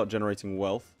also going to start generating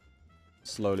wealth.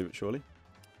 Slowly but surely.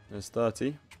 There's 30.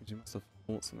 Which means you must have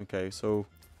awesome. Okay, so...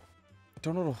 I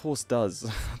don't know what a horse does.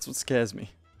 That's what scares me.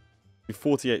 Be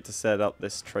 48 to set up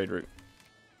this trade route.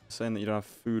 Saying that you don't have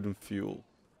food and fuel.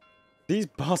 These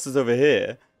bastards over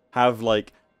here... have,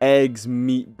 like, eggs,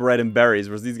 meat, bread, and berries,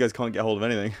 whereas these guys can't get hold of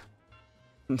anything.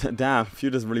 Damn, few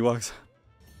doesn't really work.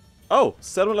 Oh,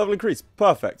 settlement level increase.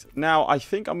 Perfect. Now, I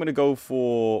think I'm going to go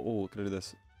for... Oh, can I do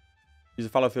this? Use a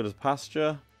fallow field as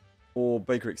pasture, or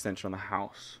bakery extension on the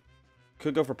house.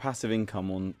 Could go for passive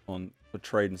income for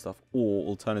trade and stuff, or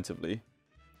alternatively,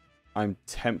 I'm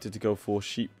tempted to go for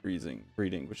sheep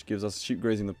breeding, which gives us sheep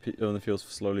grazing on the fields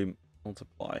for slowly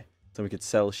multiply. So we could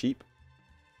sell sheep.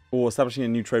 Or establishing a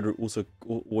new trade route also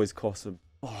always costs...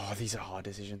 Oh, these are hard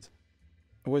decisions.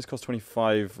 Always costs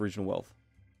 25 regional wealth.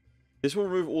 This will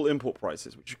remove all import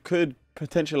prices, which could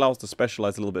potentially allow us to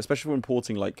specialize a little bit, especially if we're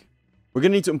importing, like... We're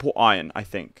going to need to import iron, I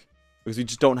think, because we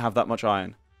just don't have that much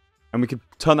iron. And we could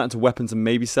turn that into weapons and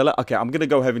maybe sell it. Okay, I'm going to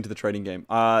go heavy into the trading game.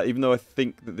 Even though I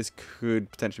think that this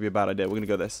could potentially be a bad idea, we're going to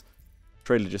go this.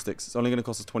 Trade logistics. It's only going to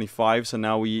cost us 25, so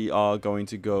now we are going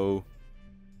to go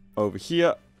over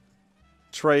here.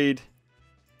 Trade.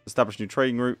 Establish new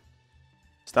trading route.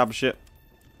 Establish it.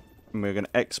 And we're going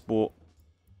to export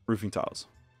roofing tiles.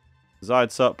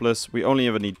 Desired surplus. We only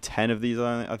ever need 10 of these,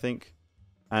 I think.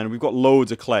 And we've got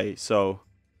loads of clay, so...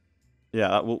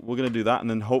 Yeah, we're going to do that, and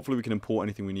then hopefully we can import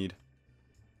anything we need.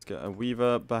 Let's get a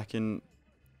weaver back in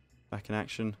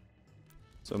action.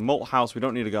 So malt house, we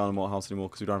don't need to go on a malt house anymore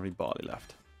because we don't have any barley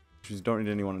left. We don't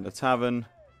need anyone in the tavern.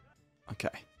 Okay,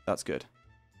 that's good.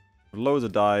 Loads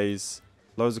of dyes,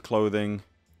 loads of clothing,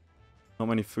 not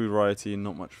many food variety, and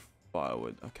not much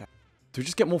firewood. Okay. Do we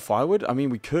just get more firewood? I mean,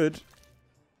 we could.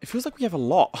 It feels like we have a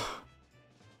lot.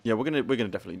 Yeah, we're gonna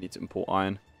definitely need to import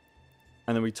iron,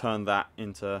 and then we turn that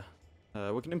into.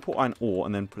 We can import iron ore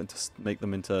and then make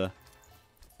them into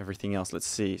everything else. Let's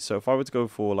see. So if I were to go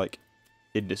for like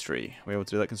industry, we're able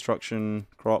to do that. Construction,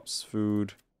 crops,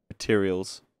 food,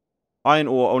 materials. Iron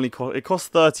ore only costs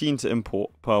 13 to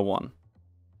import per one.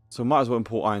 So might as well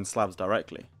import iron slabs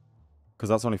directly, because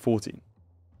that's only 14.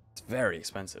 It's very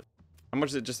expensive. How much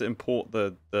is it just to import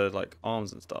the like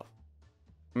arms and stuff?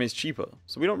 I mean, it's cheaper,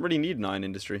 so we don't really need an iron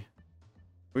industry.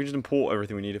 We can just import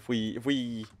everything we need. If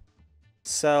we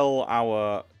sell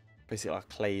our basically our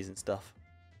clays and stuff,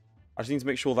 I just need to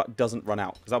make sure that doesn't run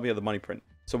out, because that'll be at the money print.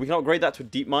 So we can upgrade that to a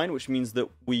deep mine, which means that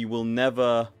we will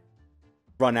never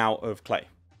run out of clay.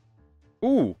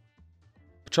 Ooh.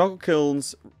 Charcoal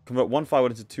kilns convert 1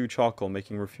 firewood into 2 charcoal,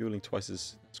 making refueling twice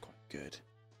as... That's quite good.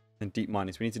 And deep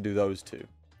minings, we need to do those 2,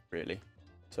 really.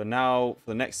 So now,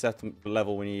 for the next settlement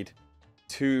level, we need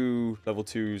 2 level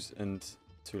 2s and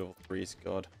 2 level 3s.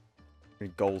 God. We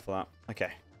need gold for that.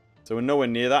 Okay. So we're nowhere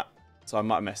near that, so I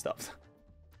might have messed up.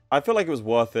 I feel like it was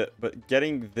worth it, but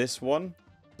getting this one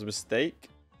was a mistake.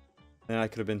 Then I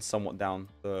could have been somewhat down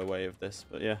the way of this,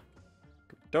 but yeah.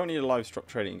 Don't need a livestock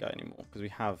trading guy anymore, because we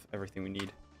have everything we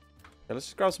need. Okay, let's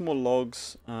just grab some more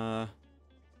logs.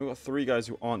 We've got 3 guys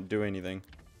who aren't doing anything.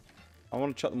 I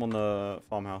want to chuck them on the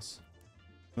farmhouse.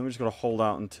 Then we just got to hold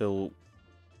out until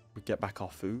we get back our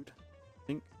food, I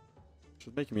think. Which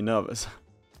is making me nervous.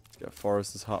 Let's get a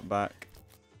forester's hut back.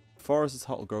 Forester's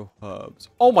hut will grow herbs.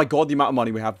 Oh my god, the amount of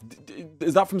money we have.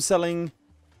 Is that from selling...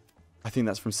 I think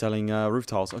that's from selling roof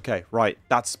tiles. Okay, right.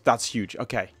 That's huge.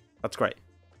 Okay, that's great.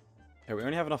 Okay, we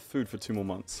only have enough food for 2 more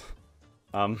months.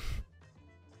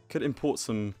 Could import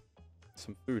some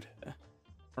food here.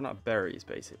 Run out of berries,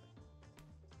 basically.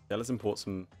 Yeah, let's import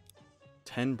some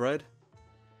 10 bread.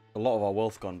 A lot of our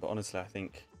wealth gone, but honestly, I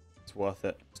think it's worth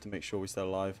it just to make sure we stay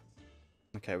alive.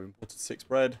 Okay, we imported 6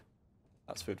 bread.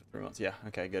 That's food for 3 months. Yeah,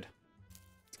 okay, good.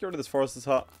 Let's get rid of this forester's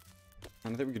hut.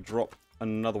 And I think we could drop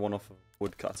another one off of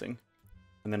wood cutting.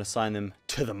 And then assign them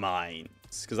to the mines.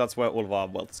 Because that's where all of our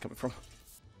wealth is coming from.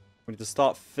 We need to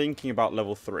start thinking about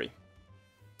level 3.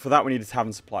 For that, we need a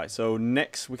tavern supply. So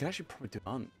next, we can actually probably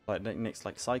do like next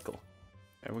cycle.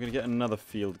 Okay, we're going to get another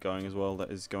field going as well.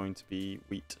 That is going to be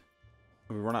wheat.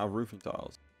 We run out of roofing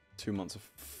tiles. 2 months of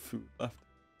food left.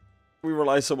 We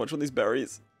rely so much on these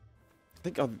berries. I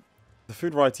think the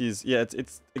food variety is... Yeah,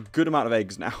 it's a good amount of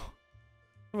eggs now.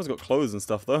 Everyone's got clothes and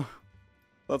stuff, though.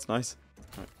 That's nice.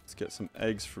 Alright, let's get some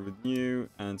eggs from you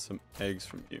and some eggs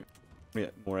from you. We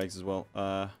get more eggs as well.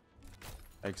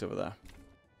 Eggs over there.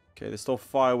 Okay, they stole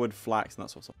firewood, flax, and that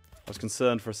sort of stuff. I was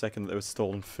concerned for a second that there was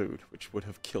stolen food, which would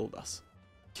have killed us.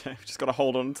 Okay, we just got to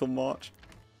hold on until March.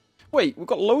 Wait, we've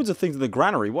got loads of things in the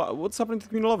granary. What's happening to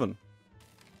Green 11?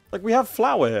 Like, we have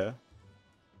flour here.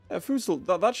 Yeah, food still...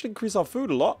 That should increase our food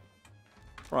a lot.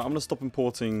 Right, I'm going to stop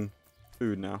importing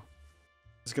food now.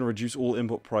 It's going to reduce all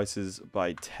input prices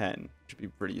by 10. Which would be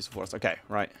pretty useful for us. Okay,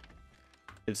 right.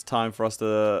 It's time for us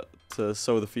to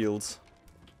sow the fields.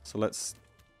 So let's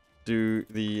do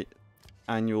the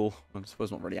annual... I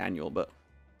suppose not really annual, but...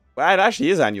 Well, it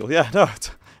actually is annual. Yeah, no,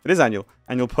 it is annual.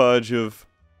 Annual purge of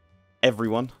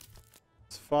everyone.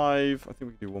 It's 5. I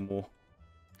think we can do one more.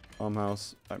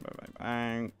 Farmhouse. Bang, bang, bang,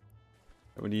 bang.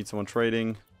 We need someone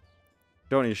trading.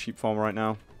 Don't need a sheep farmer right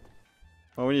now.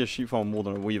 Oh, we need a sheep farmer more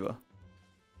than a weaver.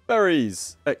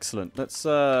 Berries! Excellent. Let's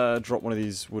drop one of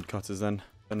these woodcutters then.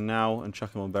 For now, and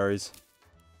chuck them on berries.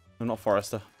 No, not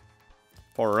Forester.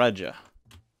 Forager.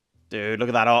 Dude, look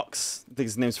at that ox. I think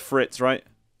his name's Fritz, right?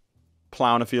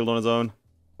 Plowing a field on his own.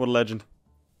 What a legend.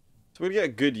 So we're going to get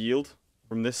a good yield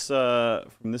from this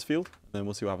field. And then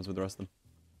we'll see what happens with the rest of them.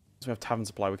 So we have tavern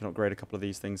supply. We can upgrade a couple of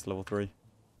these things to level 3.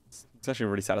 It's actually a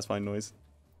really satisfying noise.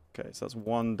 Okay, so that's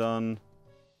one done.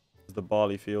 There's the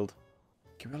barley field.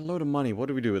 Give me a load of money. What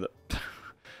do we do with it?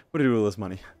 What do we do with all this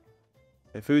money?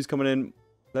 Okay, food's coming in.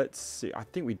 Let's see. I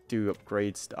think we do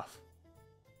upgrade stuff.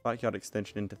 Backyard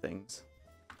extension into things.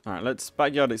 Alright, let's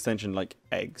backyard extension like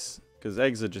eggs. Because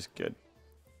eggs are just good.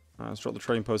 Let's drop the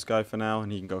trading post guy for now,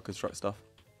 and he can go construct stuff.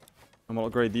 And we'll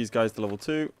upgrade these guys to level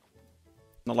 2.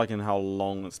 Not liking how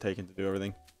long it's taken to do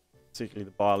everything. Particularly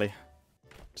the barley.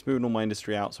 Just moving all my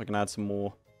industry out so I can add some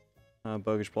more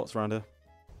burgage plots around here.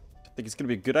 I think it's going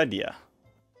to be a good idea.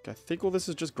 Okay, I think all this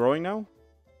is just growing now.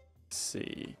 Let's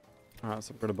see. Alright, let's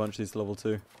upgrade a bunch of these to level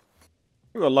 2.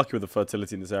 We got lucky with the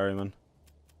fertility in this area, man.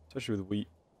 Especially with wheat.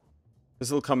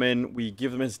 This will come in, we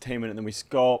give them entertainment, and then we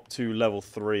go up to level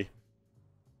 3.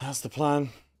 That's the plan.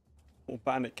 More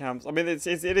bandit camps. I mean, it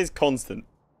is constant,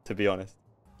 to be honest.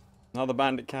 Another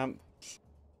bandit camp.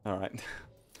 Alright. Okay,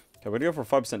 we're going to go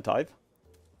for a 5% tithe.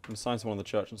 I'm going to sign someone on the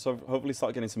church, and so hopefully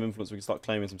start getting some influence. We can start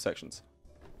claiming some sections.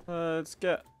 Let's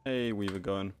get a weaver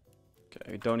going.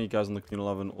 Okay, we don't need guys on the communal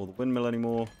oven or the windmill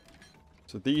anymore.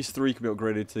 So these 3 can be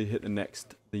upgraded to hit the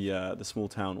next, the small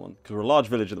town one. Because we're a large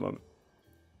village at the moment.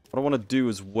 What I want to do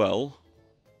as well...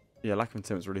 Yeah, lack of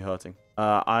intent is really hurting.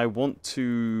 I want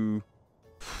to...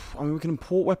 I mean, we can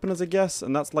import weapons, I guess.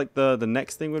 And that's like the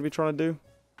next thing we'll be trying to do.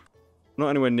 Not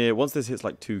anywhere near. Once this hits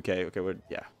like 2k, okay, we're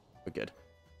good.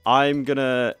 I'm going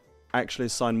to actually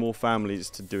assign more families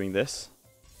to doing this.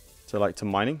 To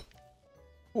mining.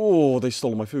 Oh, they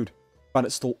stole my food.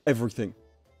 Bandits stole everything.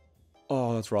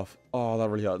 Oh, that's rough. Oh, that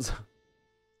really hurts.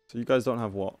 So you guys don't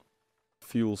have what?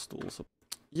 Fuel stalls.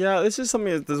 Yeah, this is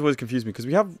something that's always confused me because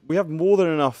we have more than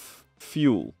enough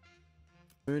fuel.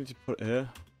 Maybe we need to put it here.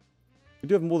 We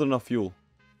do have more than enough fuel.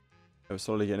 We're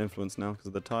slowly getting influence now because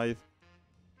of the tithe.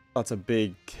 That's a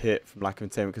big hit from lack of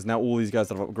entertainment because now all these guys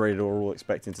that have upgraded are all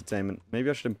expecting entertainment. Maybe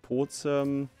I should import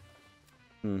some...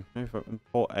 maybe if I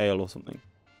import ale or something.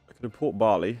 I could import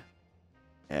barley.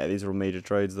 Yeah, these are all major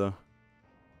trades though.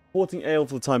 Importing ale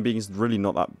for the time being is really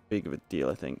not that big of a deal,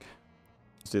 I think.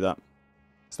 Let's do that.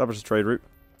 Establish a trade route.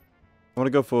 I want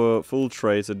to go for full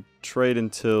trade, so trade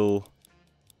until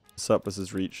surplus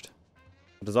is reached.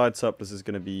 The desired surplus is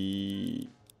going to be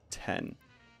 10.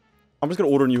 I'm just going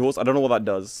to order a new horse. I don't know what that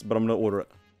does, but I'm going to order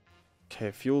it. Okay,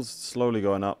 fuel's slowly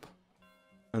going up.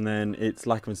 And then it's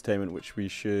lack of entertainment, which we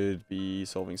should be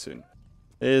solving soon.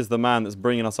 Here's the man that's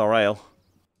bringing us our ale.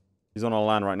 He's on our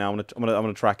land right now. I'm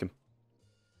gonna track him.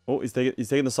 Oh, he's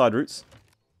taking the side routes.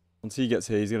 Once he gets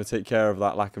here, he's going to take care of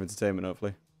that lack of entertainment,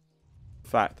 hopefully. In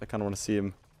fact, I kind of want to see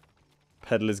him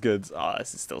peddle his goods. Ah,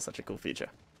 this is still such a cool feature.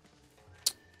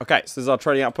 Okay, so this is our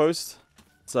trading outpost.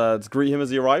 Let's greet him as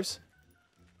he arrives.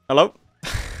 Hello.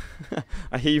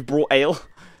 I hear you've brought ale.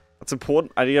 That's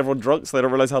important. I need everyone drunk so they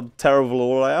don't realize how terrible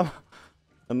all I am.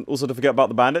 And also to forget about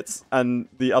the bandits and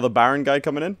the other Baron guy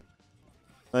coming in.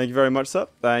 Thank you very much, sir.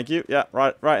 Thank you. Yeah,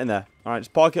 right in there. All right,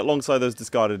 just park it alongside those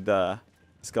discarded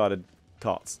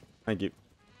carts. Thank you.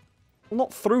 Well,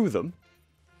 not through them.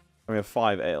 We have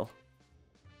 5 ale.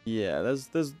 Yeah,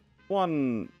 there's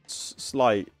one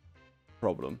slight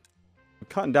problem. We're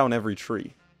cutting down every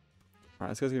tree. All right,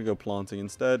 this guy's gonna go planting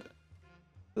instead.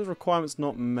 There's requirements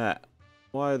not met.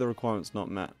 Why are the requirements not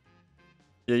met?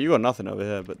 Yeah, you got nothing over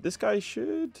here, but this guy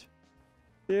should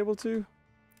be able to.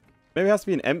 Maybe it has to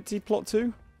be an empty plot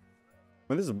too.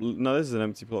 Well, this is an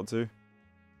empty plot too.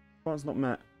 Requirements not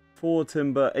met. 4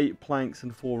 timber, 8 planks,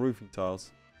 and 4 roofing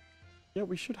tiles. Yeah,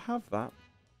 we should have that.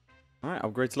 Alright,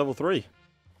 upgrade to level 3.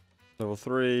 Level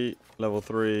 3, level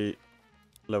 3,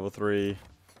 level 3.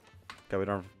 Okay, we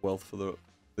don't have wealth for the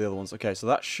other ones. Okay, so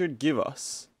that should give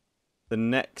us the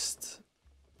next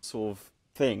sort of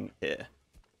thing here.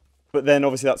 But then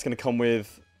obviously that's going to come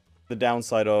with the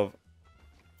downside of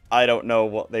I don't know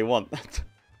what they want.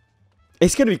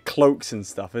 It's going to be cloaks and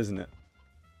stuff, isn't it?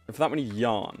 And for that many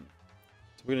yarn.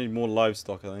 So we're going to need more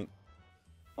livestock, I think.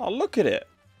 Oh, look at it.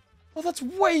 Oh, that's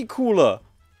way cooler.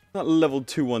 That level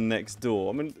 2 one next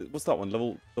door. I mean, what's that one?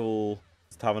 Level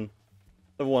tavern.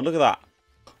 Level 1, look at that.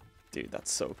 Dude, that's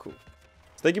so cool.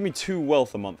 So they give me 2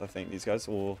 wealth a month, I think, these guys.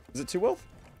 Or is it 2 wealth?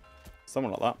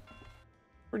 Something like that.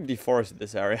 Pretty deforested,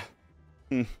 this area.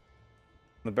 The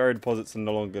berry deposits are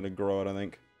no longer going to grow, I don't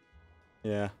think.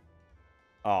 Yeah.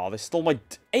 Oh, they stole my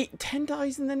 10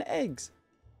 dies and then eggs.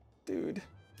 Dude.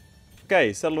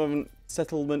 Okay,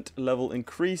 settlement level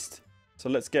increased. So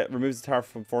let's remove the tariff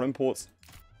from foreign imports.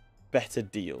 Better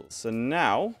deals. So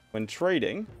now, when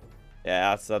trading,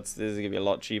 yeah, this is gonna be a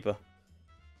lot cheaper.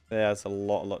 Yeah, it's a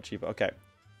lot cheaper. Okay.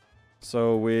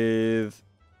 So with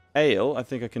ale, I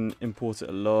think I can import it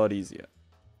a lot easier.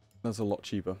 That's a lot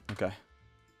cheaper. Okay.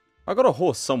 I got a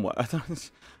horse somewhere. I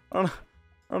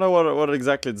don't know what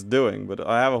exactly it's doing, but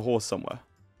I have a horse somewhere.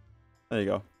 There you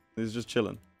go. He's just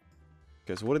chilling.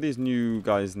 Okay, so what do these new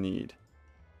guys need?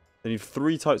 They need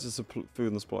 3 types of food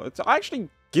in the supply. I actually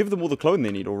give them all the clothing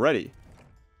they need already.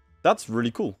 That's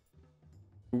really cool.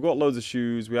 We've got loads of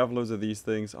shoes. We have loads of these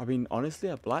things. I mean, honestly,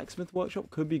 a blacksmith workshop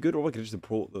could be good, or we could just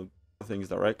import the things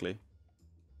directly.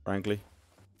 Frankly.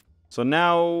 So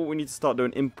now we need to start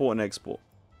doing import and export.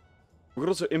 We could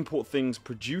also import things,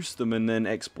 produce them, and then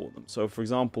export them. So, for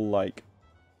example, like,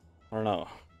 I don't know,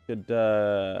 could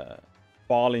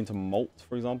barley into malt,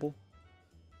 for example.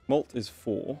 Malt is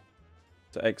 4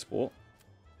 to export.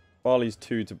 Barley is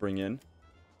 2 to bring in.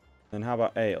 And how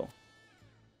about ale?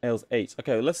 Ale's 8.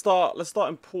 Okay, let's start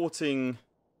importing.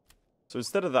 So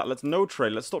instead of that, let's no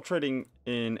trade. Let's stop trading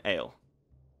in ale.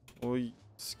 Or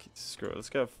screw it. Let's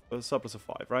get a surplus of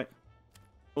 5, right?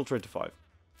 We'll trade to 5.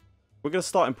 We're gonna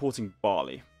start importing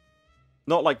barley.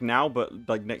 Not like now, but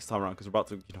like next time around, because we're about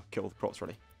to, get all the crops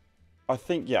ready. I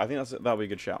think that'll be a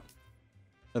good shout.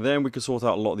 And then we could sort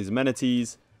out a lot of these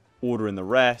amenities, order in the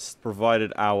rest,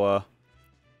 provided our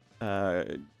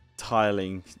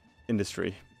tiling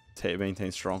industry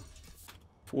maintains strong.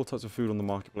 4 types of food on the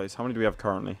marketplace. How many do we have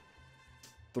currently?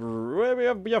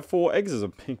 3. We have 4. Eggs is a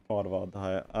big part of our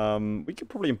diet. We could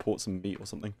probably import some meat or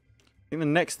something. I think the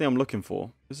next thing I'm looking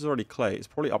for, this is already clay, it's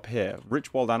probably up here.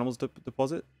 Rich wild animals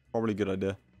deposit. Probably a good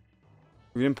idea.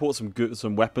 We can import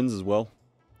some weapons as well.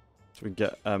 So we can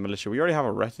get militia. We already have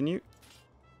a retinue.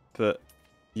 But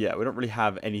yeah, we don't really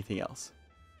have anything else.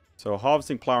 So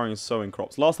harvesting, plowing, and sowing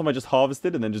crops. Last time I just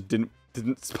harvested and then just didn't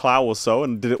plow or sow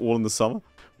and did it all in the summer.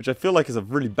 Which I feel like is a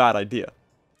really bad idea.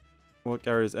 Work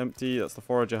area is empty. That's the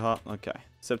forager hut. Okay.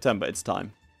 September, it's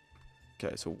time.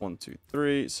 Okay, so 1, 2,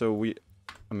 3. So we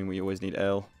always need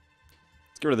ale.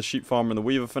 Let's get rid of the sheep farmer and the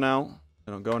weaver for now.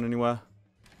 They're not going anywhere.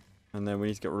 And then we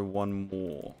need to get rid of 1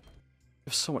 more.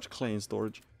 There's so much clay in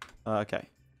storage. Okay.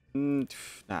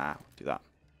 Nah, do that.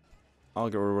 I'll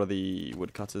get rid of the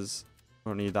woodcutters. I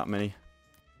don't need that many.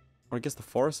 Or I guess the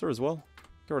forester as well.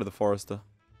 Get rid of the forester.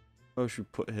 Where should we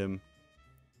put him?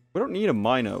 We don't need a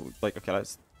miner. Like, okay,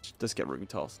 let's get room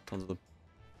tiles. Tons of them.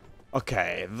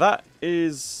 Okay, that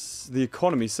is the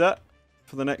economy set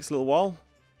for the next little while.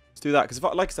 Let's do that. Because,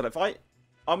 like I said,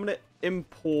 I'm going to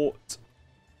import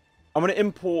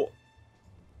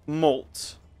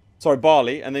malt. Sorry,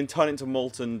 barley. And then turn it into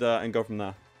malt and go from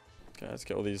there. Okay, let's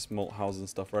get all these malt houses and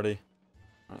stuff ready.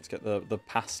 Right, let's get the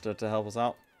pasta to help us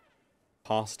out.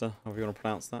 Pasta, however you want to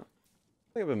pronounce that.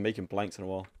 I think I've been making blanks in a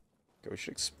while. Okay, we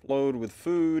should explode with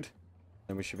food.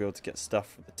 Then we should be able to get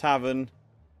stuff from the tavern.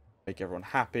 Make everyone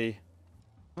happy.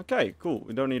 Okay, cool.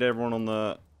 We don't need everyone on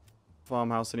the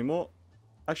farmhouse anymore.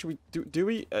 Actually, do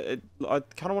we? I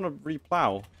kind of want to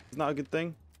replow. Isn't that a good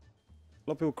thing? A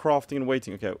lot of people crafting and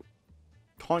waiting. Okay,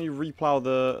 can't you replow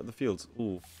the fields?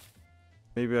 Ooh.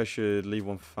 Maybe I should leave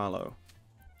one fallow.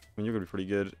 I mean, you're going to be pretty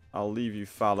good. I'll leave you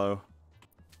fallow.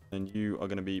 And you are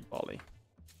going to be barley.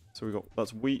 So we got,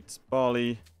 that's wheat,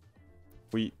 barley,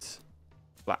 wheat,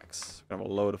 flax. We have a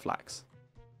load of flax.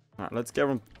 Alright, let's get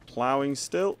everyone plowing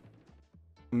still.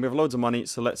 And we have loads of money,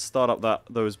 so let's start up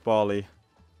those barley.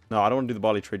 No, I don't want to do the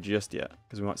barley trade just yet,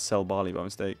 because we might sell barley by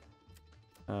mistake.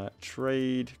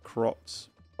 Trade, crops,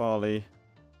 barley.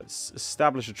 Let's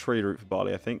establish a trade route for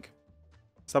barley, I think.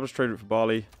 Establish trade route for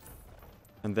barley.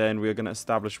 And then we are going to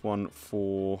establish one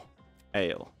for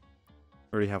ale.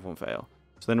 We already have one for ale.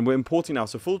 So then we're importing now.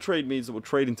 So full trade means that we'll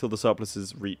trade until the surplus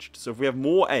is reached. So if we have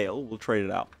more ale, we'll trade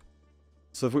it out.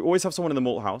 So if we always have someone in the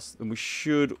malt house, then we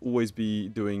should always be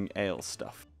doing ale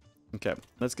stuff. Okay,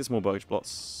 let's get some more burgage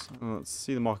plots. Let's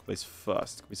see the marketplace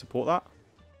first. Can we support that?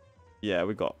 Yeah,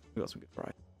 we got some good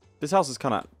variety. This house is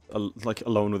kind of like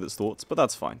alone with its thoughts, but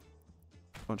that's fine.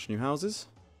 Bunch of new houses.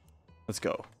 Let's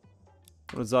go.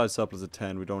 Got a desired surplus of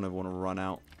 10. We don't ever want to run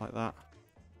out like that.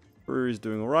 Brewery's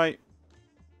doing alright.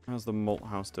 How's the malt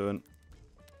house doing?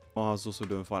 Malt house is also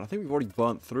doing fine. I think we've already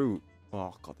burnt through.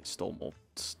 Oh god, they stole more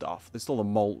stuff. They stole the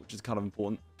malt, which is kind of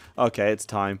important. Okay, it's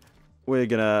time. We're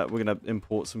gonna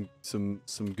import some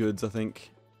goods, I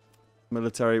think.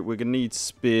 Military. We're gonna need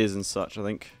spears and such, I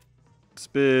think.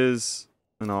 Spears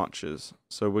and archers.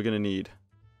 So we're gonna need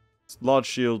large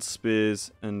shields,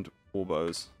 spears, and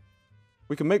warbows.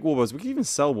 We can make warbows. We can even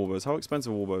sell warbows. How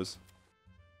expensive are warbows?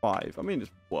 5. I mean,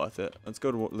 it's worth it. Let's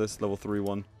go to this level 3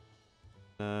 one.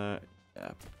 Yeah,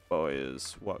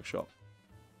 Bowyer's workshop.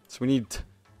 So we need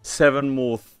 7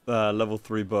 more level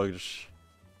 3 burgage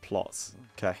plots.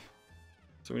 Okay.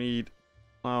 So we need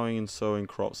plowing and sowing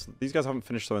crops. These guys haven't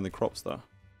finished sowing the crops though.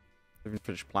 They haven't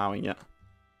finished plowing yet.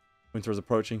 Winter is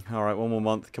approaching. Alright, 1 more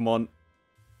month. Come on.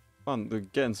 Fun, they're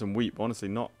getting some wheat, but honestly,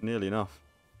 not nearly enough.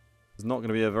 It's not going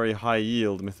to be a very high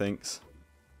yield, methinks.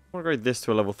 I want to grade this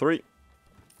to a level 3.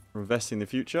 We're investing in the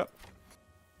future.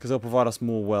 Because they'll provide us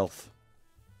more wealth.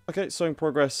 Okay, sowing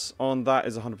progress on that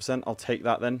is 100%. I'll take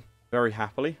that then, very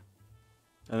happily.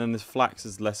 And then this flax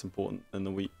is less important than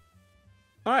the wheat.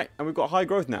 Alright, and we've got high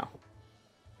growth now.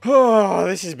 Oh,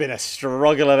 this has been a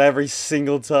struggle at every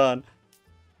single turn.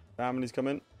 Families come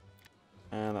in.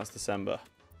 And that's December.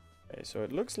 Okay, so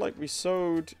it looks like we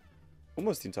sowed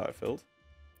almost the entire field.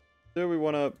 Do we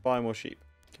want to buy more sheep?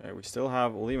 Okay, we still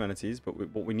have all the amenities, but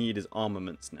what we need is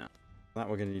armaments now. For that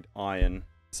we're going to need iron.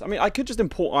 So, I mean, I could just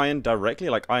import iron directly,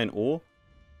 like iron ore.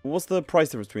 What's the price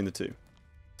difference between the two?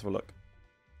 Let's have a look.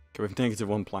 Okay, we have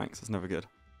 -1 planks. That's never good.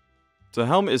 So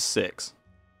helmet is 6.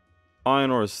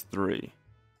 Iron ore is 3.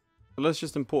 So let's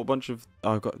just import a bunch of...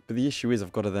 Oh, but the issue is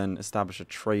I've got to then establish a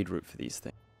trade route for these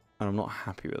things. And I'm not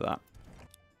happy with that.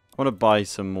 I want to buy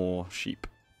some more sheep.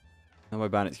 Now my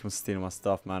bandits keep on stealing my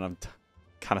stuff, man. I'm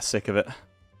kind of sick of it.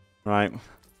 Right.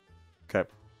 Okay.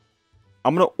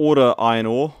 I'm going to order iron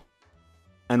ore.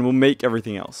 And we'll make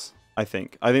everything else, I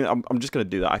think. I'm just going to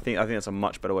do that. I think that's a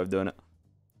much better way of doing it.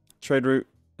 Trade route.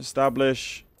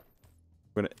 Establish.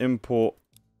 We're going to import.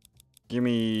 Give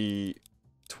me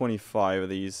 25 of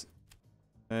these.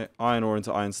 Okay. Iron ore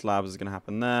into iron slabs is going to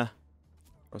happen there.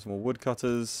 Got some more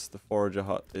woodcutters. The forager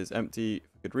hut is empty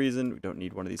for good reason. We don't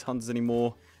need one of these hunters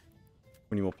anymore.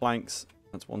 We need more planks.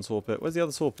 That's one saw pit. Where's the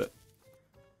other saw pit?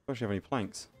 Do I actually have any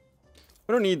planks?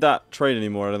 We don't need that trade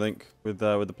anymore, I don't think, with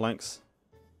the planks.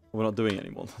 We're not doing it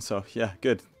anymore. So, yeah,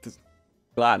 good.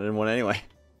 Glad I didn't want it anyway.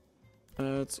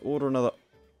 Let's order another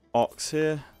ox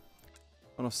here.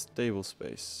 Not enough stable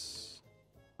space.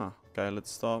 Huh. Okay, let's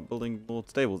start building more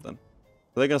stables then.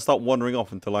 They're going to start wandering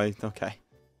off until I... Okay.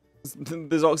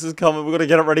 This ox is coming. We've got to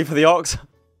get it ready for the ox.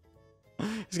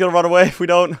 He's going to run away if we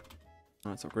don't.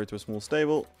 Let's upgrade to a small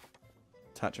stable.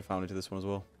 Attach a family to this one as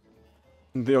well.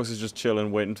 The ox is just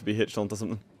chilling, waiting to be hitched onto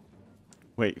something.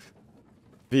 Wait.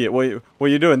 Viet, what are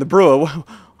you doing? The brewer?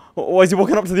 Why is he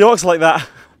walking up to the ox like that?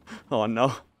 Oh,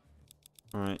 no.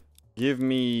 Alright. Give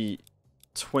me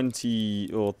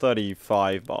 20 or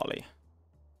 35 barley.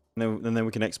 And then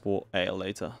we can export ale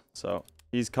later. So,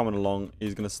 he's coming along.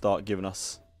 He's going to start giving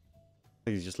us... I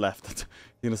think he's just left. He's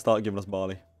going to start giving us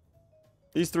barley.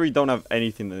 These three don't have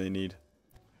anything that they need.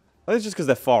 I think it's just because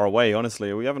they're far away,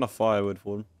 honestly. We have enough firewood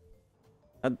for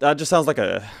them. That just sounds like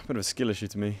a bit of a skill issue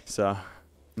to me. So,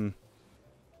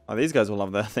 Oh, these guys will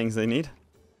have their things they need.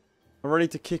 Are we ready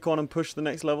to kick on and push the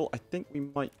next level? I think we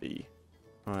might be.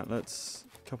 Alright, let's...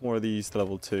 A couple more of these to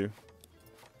level 2.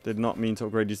 Did not mean to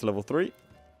upgrade these to level 3.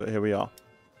 But here we are.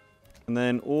 And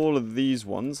then all of these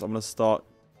ones, I'm going to start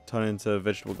turning into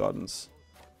vegetable gardens.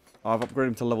 I've upgraded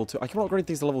them to level 2. I can upgrade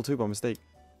things to level 2 by mistake.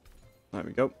 There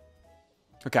we go.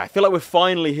 Okay, I feel like we're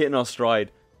finally hitting our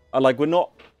stride. Like, we're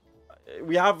not...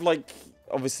 We have, like...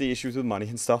 Obviously issues with money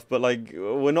and stuff, but like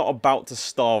we're not about to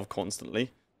starve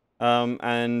constantly,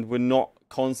 and we're not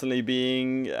constantly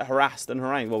being harassed and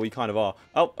harangued. Well, we kind of are.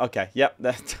 Oh, okay, yep.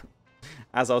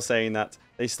 As I was saying that,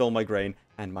 they stole my grain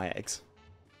and my eggs.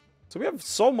 So we have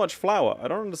so much flour. I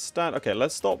don't understand. Okay,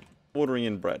 let's stop ordering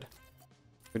in bread.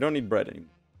 We don't need bread anymore.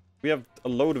 We have a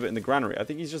load of it in the granary. I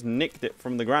think he's just nicked it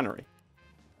from the granary.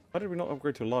 Why did we not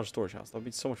upgrade to a large storage house? That would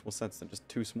be so much more sense than just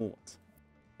 2 small ones.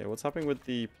 Okay, what's happening with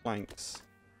the planks?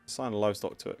 Assign a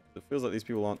livestock to it. It feels like these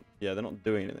people aren't... Yeah, they're not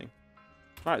doing anything.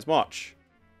 Alright, it's March.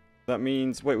 That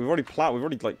means... Wait, we've already plowed. We've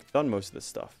already, like, done most of this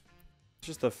stuff. It's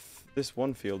just this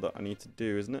one field that I need to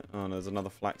do, isn't it? Oh, no, there's another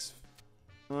flax.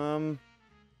 I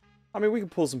mean, we can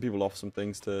pull some people off some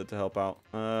things to help out.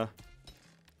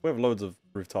 We have loads of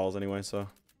roof tiles anyway, so...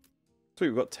 Sweet,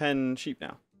 we've got 10 sheep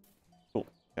now. Cool.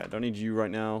 Okay, I don't need you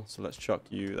right now, so let's chuck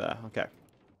you there. Okay.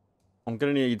 I'm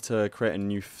going to need to create a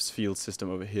new field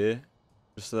system over here.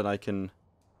 Just so that I can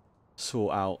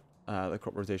sort out the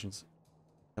crop rotations.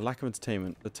 A lack of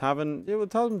entertainment. The tavern... Yeah, well,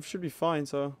 the tavern should be fine,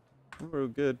 so... We're real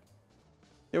good.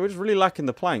 Yeah, we're just really lacking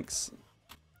the planks.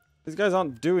 These guys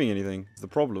aren't doing anything. It's the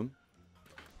problem.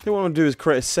 I think what I'm going to do is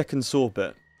create a second saw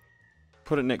pit.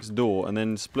 Put it next door, and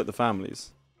then split the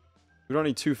families. We don't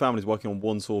need 2 families working on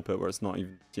one saw pit where it's not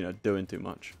even, you know, doing too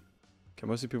much. Okay,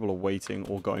 most of the people are waiting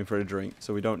or going for a drink,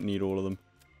 so we don't need all of them.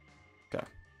 Okay,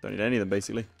 don't need any of them,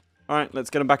 basically. Alright, let's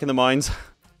get them back in the mines.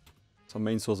 It's our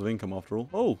main source of income, after all.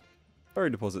 Oh, berry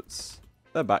deposits.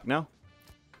 They're back now.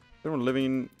 Everyone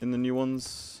living in the new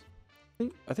ones?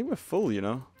 I think we're full, you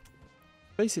know.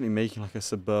 Basically making like a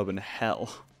suburban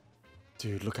hell.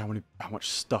 Dude, look how much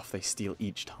stuff they steal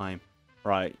each time.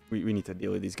 Right, we need to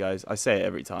deal with these guys. I say it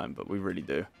every time, but we really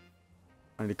do.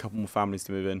 I need a couple more families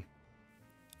to move in.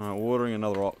 Alright, watering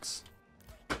another ox.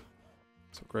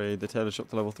 Let's upgrade the tailor shop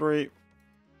to level 3.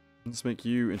 Let's make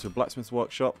you into a blacksmith's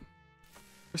workshop.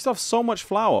 We still have so much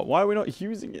flour. Why are we not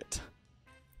using it?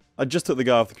 I just took the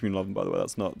guy off the communal oven, by the way.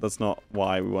 That's not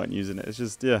why we weren't using it. It's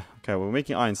just, yeah. Okay, we're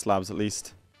making iron slabs at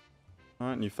least.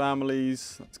 Alright, new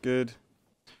families. That's good.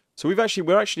 So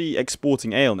we're actually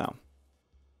exporting ale now.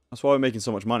 That's why we're making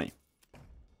so much money.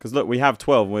 Because look, we have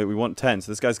 12, we want 10,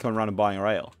 so this guy's coming around and buying our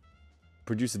ale.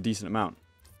 Produce a decent amount.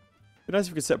 It'd be nice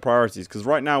if we could set priorities, because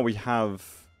right now we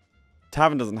have...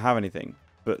 Tavern doesn't have anything,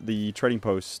 but the trading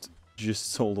post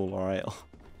just sold all our ale.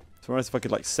 So it'd be nice if I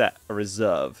could like set a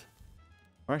reserve.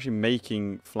 We're actually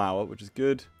making flour, which is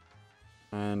good.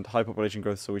 And high population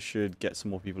growth, so we should get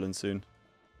some more people in soon.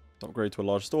 Upgrade to a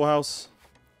large storehouse.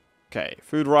 Okay,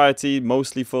 food variety,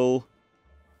 mostly full.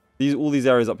 All these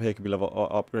areas up here can be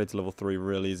upgraded to level 3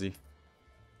 real easy.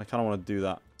 I kind of want to do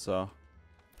that, so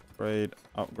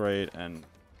upgrade, and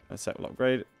a set will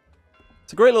upgrade.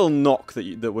 It's a great little knock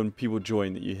that when people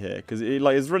join that you hear, because it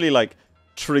it's really like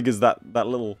triggers that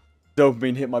little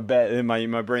dopamine hit in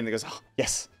my brain that goes, oh,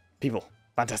 yes, people,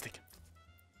 fantastic.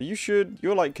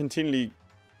 You're like continually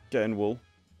getting wool.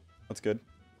 That's good.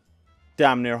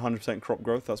 Damn near 100% crop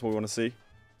growth. That's what we want to see.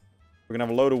 We're gonna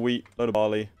have a load of wheat, load of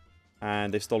barley,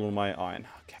 and they've stolen my iron.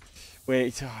 Okay.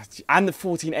 Wait, and the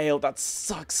 14 ale. That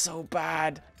sucks so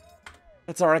bad.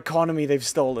 That's our economy they've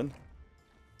stolen.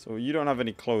 So you don't have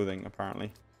any clothing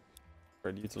apparently.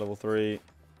 Upgrade you to level 3.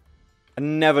 I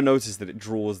never noticed that it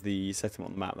draws the settlement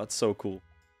on the map. That's so cool.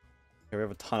 Okay, we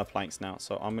have a ton of planks now,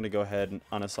 so I'm gonna go ahead and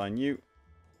unassign you,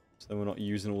 so then we're not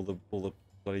using all the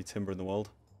bloody timber in the world.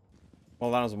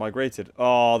 Well, animals have migrated.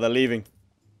 Oh, they're leaving.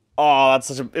 Oh, that's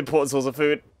such an important source of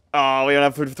food. Oh, we don't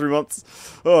have food for 3 months.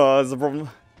 Oh, that's a problem.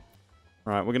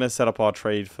 Alright, we're going to set up our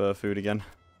trade for food again.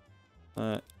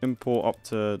 Import up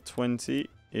to 20,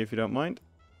 if you don't mind.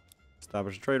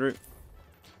 Establish a trade route.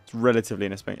 It's relatively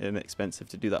inexpensive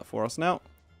to do that for us now.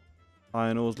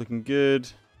 Iron ore's looking good.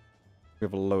 We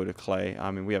have a load of clay.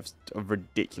 I mean, we have a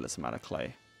ridiculous amount of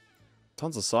clay.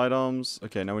 Tons of sidearms.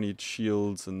 Okay, now we need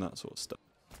shields and that sort of stuff.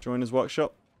 Joiner's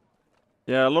workshop.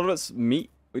 Yeah, a lot of it's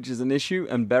meat, which is an issue,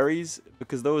 and berries,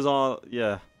 because those aren't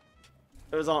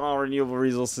our renewable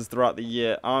resources throughout the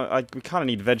year. We kind of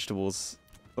need vegetables.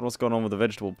 But what's going on with the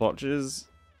vegetable patches?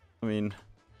 I mean,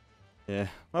 yeah.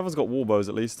 Everyone's got war bows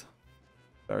at least.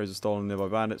 Berries are stolen nearby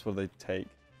bandits. What do they take?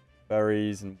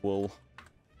 Berries and wool.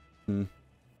 Make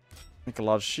a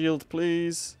large shield,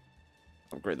 please.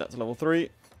 Upgrade that to level 3.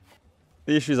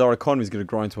 The issue is our economy is going to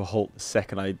grind to a halt the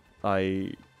second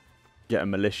I get a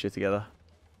militia together.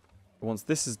 Once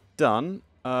this is done,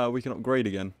 we can upgrade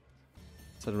again.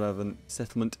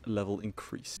 Settlement level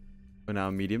increased. We're now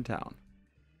a medium town.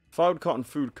 Firewood cart and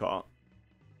food cart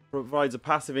provides a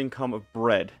passive income of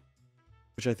bread,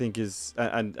 which I think is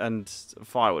and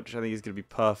firewood, which I think is going to be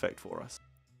perfect for us.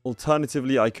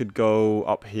 Alternatively, I could go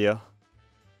up here.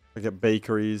 I get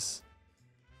bakeries.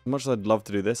 As much as I'd love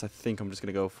to do this, I think I'm just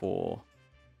going to go for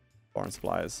foreign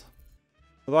suppliers.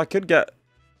 Although I could get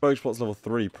Birch plots level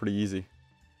 3 pretty easy.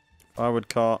 Firewood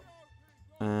cart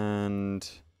and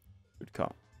food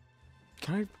cart.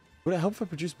 Would it help if I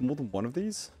produce more than one of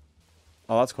these?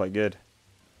 Oh, that's quite good.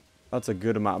 That's a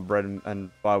good amount of bread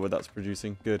and firewood that's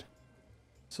producing. Good.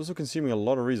 It's also consuming a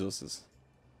lot of resources.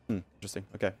 Interesting.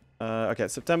 Okay. Okay,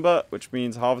 it's September, which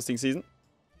means harvesting season.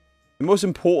 The most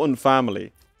important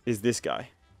family is this guy.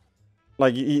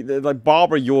 Like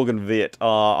Barbara, Jorgen, Viet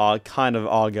are kind of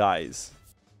our guys.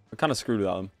 We're kind of screwed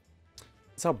without them.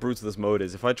 That's how brutal this mode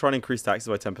is. If I try and increase taxes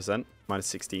by 10%, minus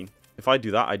 16. If I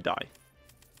do that, I die.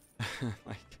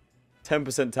 Like,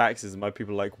 10% taxes, and my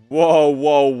people are like, whoa,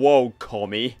 whoa, whoa,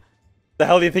 commie. The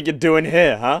hell do you think you're doing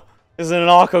here, huh? This is an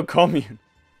anarcho-commune.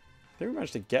 I think we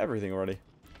managed to get everything already.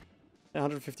 Yeah,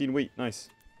 115 wheat. Nice.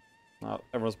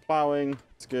 Everyone's plowing.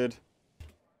 It's good.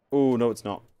 Oh, no, it's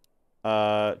not.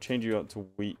 Change you up to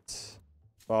wheat.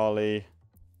 Barley.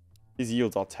 These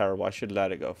yields are terrible. I should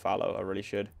let it go fallow. I really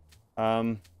should.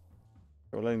 We're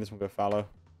letting this one go fallow.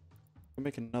 We'll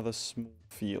make another small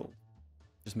field.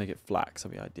 Just make it flax.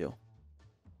 That'd be ideal.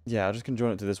 Yeah, I'm just going to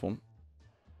join it to this one.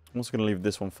 I'm also going to leave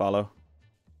this one fallow.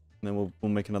 And then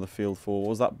we'll make another field for... What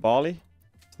was that? Barley?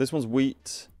 So this one's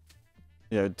wheat.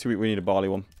 Yeah, 2 wheat. We need a barley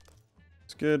one.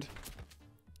 It's good.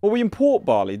 Well, we import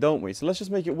barley, don't we? So let's just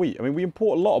make it wheat. I mean, we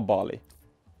import a lot of barley.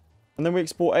 And then we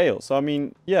export ale. So, I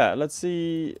mean, yeah, let's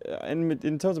see.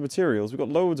 In terms of materials, we've got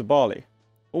loads of barley.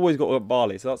 Always got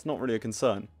barley, so that's not really a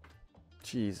concern.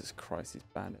 Jesus Christ, these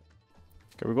bandits.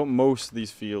 Okay, we've got most of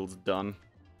these fields done.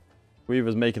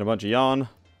 Weaver's making a bunch of yarn.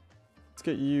 Let's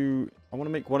get you... I want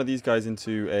to make one of these guys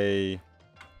into a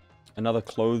another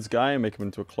clothes guy and make him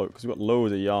into a cloak. Because we've got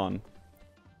loads of yarn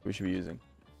we should be using.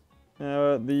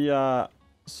 The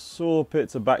saw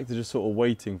pits are back to just sort of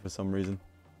waiting for some reason.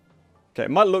 Okay,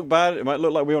 it might look bad. It might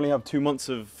look like we only have 2 months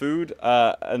of food.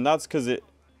 And that's because it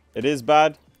is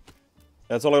bad.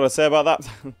 That's all I'm going to say about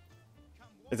that.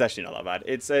 It's actually not that bad.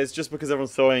 It's just because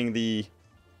everyone's throwing the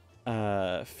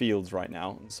fields right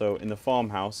now. So in the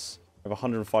farmhouse, we have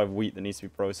 105 wheat that needs to be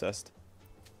processed.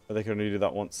 But they can only do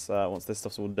that once this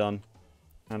stuff's all done.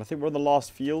 And I think we're on the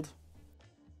last field.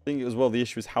 I think as well the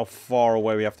issue is how far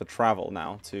away we have to travel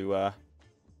now to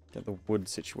get the wood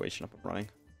situation up and running.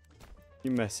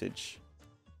 New message.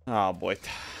 Oh boy.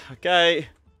 Okay.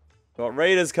 Got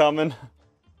raiders coming.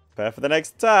 Prepare for the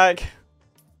next attack.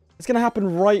 It's going to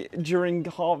happen right during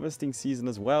harvesting season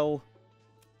as well.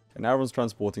 And now everyone's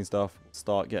transporting stuff. We'll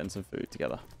start getting some food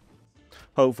together.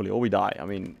 Hopefully, or we die. I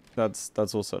mean, that's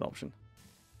also an option.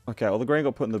 Okay, well the grain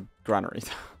got put in the granary.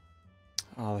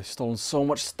 Oh, they've stolen so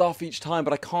much stuff each time,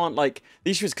 but I can't, like...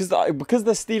 The issue is because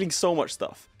they're stealing so much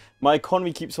stuff, my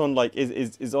economy keeps on, like,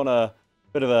 is on a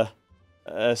bit of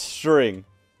a string.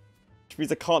 Which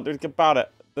means I can't do anything about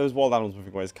it. Those wild animals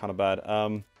moving away is kind of bad.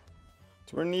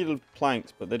 So we're in need of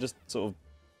planks, but they're just sort of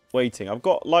waiting. I've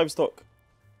got livestock,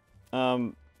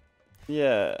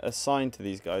 yeah, assigned to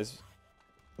these guys.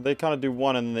 They kind of do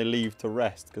one and then they leave to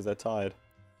rest because they're tired.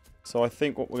 So I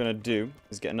think what we're going to do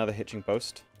is get another hitching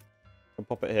post. And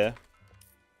pop it here.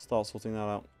 Start sorting that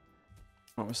out.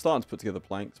 Right, we're starting to put together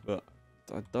planks, but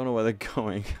I don't know where they're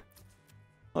going.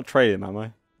 Not trading, am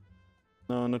I?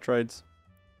 No trades.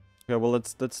 Okay, well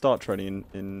let's start trading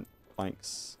in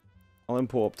planks. I'll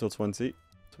import up till 20.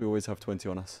 So we always have 20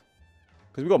 on us.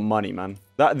 Because we've got money, man.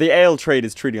 The ale trade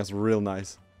is treating us real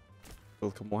nice.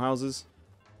 Build a couple more houses.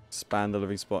 Expand the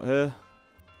living spot here.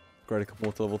 Upgrade a couple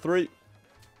more to level 3.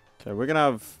 Okay, we're going to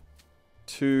have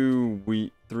 2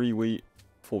 wheat, 3 wheat,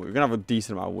 4 wheat. We're going to have a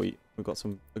decent amount of wheat. We've got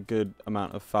a good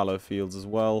amount of fallow fields as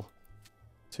well.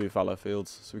 2 fallow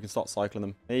fields, so we can start cycling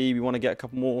them. Maybe we want to get a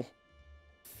couple more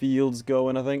fields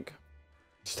going, I think.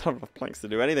 Just don't have enough planks to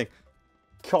do anything.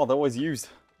 God, they're always used.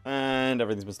 And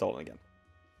everything's been stolen again.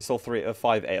 We stole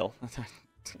 5 ale.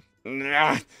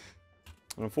 And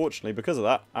unfortunately, because of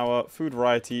that, our food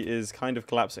variety is kind of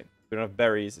collapsing. We don't have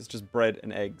berries, it's just bread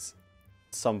and eggs.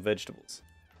 Some vegetables.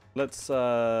 Let's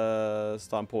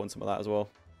start importing some of that as well.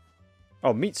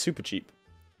 Oh, meat's super cheap.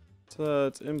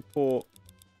 Let's import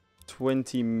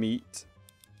 20 meat.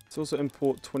 Let's also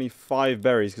import 25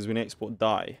 berries because we can export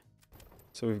dye.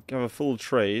 So we have a full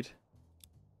trade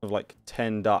of like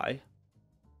 10 dye.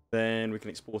 Then we can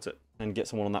export it and get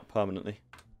someone on that permanently.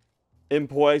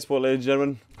 Import, export, ladies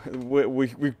and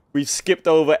gentlemen. We've skipped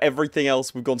over everything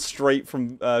else. We've gone straight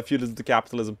from feudalism to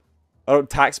capitalism. I don't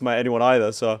tax anyone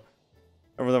either, so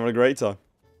everyone's having a great time.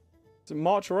 Is it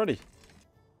March already?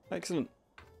 Excellent.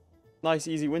 Nice,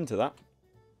 easy winter, that.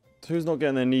 So who's not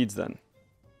getting their needs, then?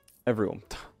 Everyone.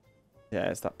 Yeah,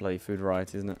 it's that bloody food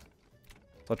variety, isn't it?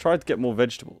 So I tried to get more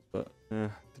vegetables, but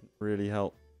didn't really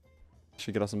help.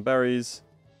 Should get us some berries.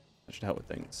 That should help with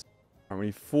things. Alright, we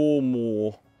need 4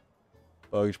 more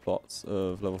burgage plots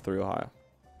of level 3 or higher.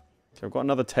 So I've got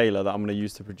another tailor that I'm going to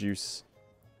use to produce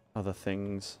other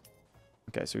things.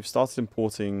 Okay, so we've started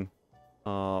importing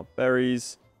our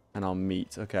berries and our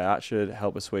meat. Okay, that should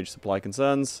help assuage supply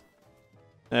concerns.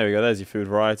 There we go, there's your food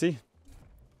variety.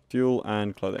 Fuel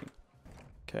and clothing.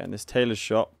 Okay, and this tailor's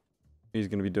shop, he's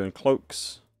going to be doing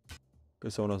cloaks.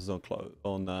 Because someone else is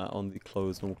on the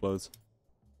clothes, normal clothes.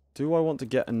 Do I want to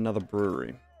get another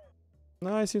brewery?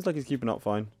 No, it seems like he's keeping up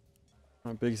fine.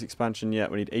 Our biggest expansion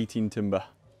yet, we need 18 timber.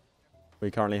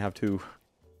 We currently have 2.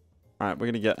 Alright, we're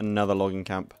going to get another logging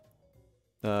camp.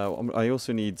 I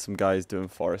also need some guys doing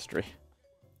forestry.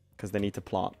 Because they need to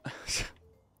plant.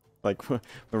 Like, we're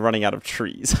running out of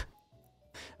trees.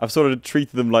 I've sort of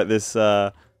treated them like this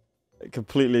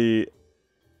completely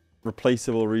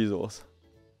replaceable resource.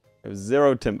 There's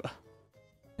 0 timber.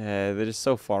 Yeah, they're just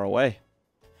so far away.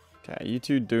 Okay, you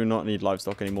two do not need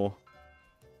livestock anymore.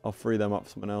 I'll free them up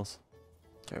for someone else.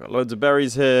 Okay, I've got loads of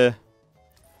berries here.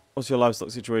 What's your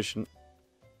livestock situation?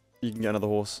 You can get another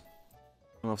horse.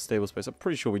 I don't have stable space. I'm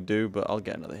pretty sure we do, but I'll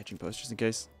get another hitching post just in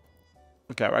case.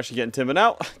 Okay, we're actually getting timber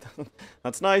now.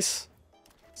 That's nice.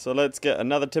 So let's get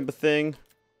another timber thing.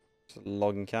 Just a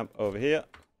logging camp over here.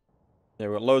 Yeah,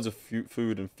 we've got loads of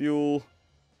food and fuel.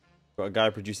 Got a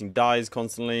guy producing dyes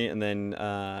constantly, and then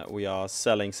we are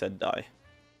selling said dye.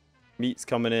 Meat's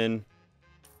coming in.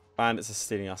 Bandits are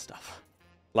stealing our stuff.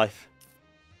 Life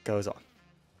goes on.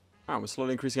 We're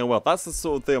slowly increasing our wealth. That's the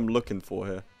sort of thing I'm looking for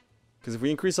here. Because if we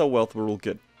increase our wealth, we're all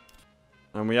good.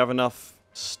 And we have enough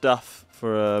stuff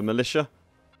for a militia.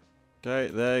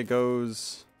 Okay, there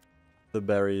goes the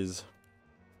berries.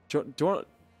 Do you want...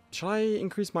 Shall I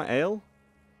increase my ale?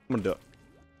 I'm gonna do it.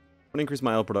 I'm gonna increase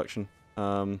my ale production.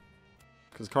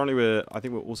 Because currently I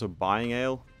think we're also buying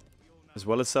ale. As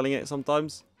well as selling it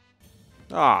sometimes.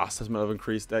 Ah, assessment level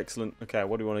increased. Excellent. Okay,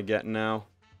 what do we want to get now?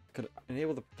 I could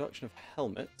enable the production of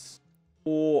helmets.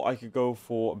 Or I could go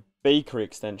for a bakery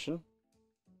extension.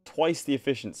 Twice the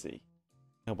efficiency.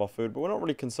 Help our food, but we're not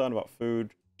really concerned about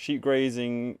food. Sheep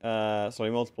grazing, slowly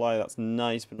multiply. That's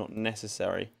nice, but not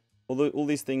necessary. Although all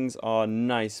these things are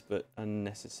nice, but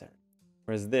unnecessary.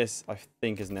 Whereas this, I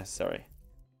think, is necessary.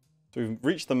 So we've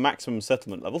reached the maximum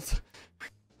settlement level.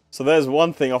 So there's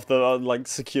one thing off the, like,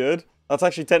 secured. That's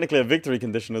actually technically a victory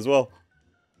condition as well.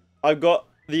 I've got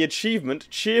the achievement,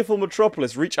 Cheerful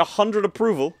Metropolis, reach 100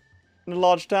 approval in a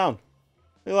large town.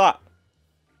 Look at that.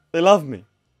 They love me.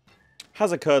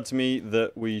 Has occurred to me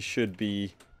that we should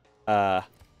be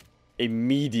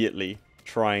immediately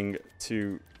trying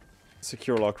to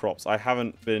secure all our crops. I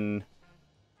haven't been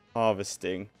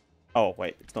harvesting. Oh,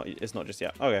 wait, it's not just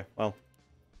yet. Okay, well,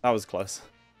 that was close.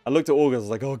 I looked at August, I was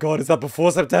like, oh god, is that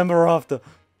before September or after?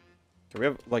 Okay, we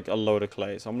have, like, a load of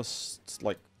clay, so I'm gonna,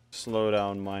 like, slow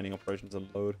down mining operations a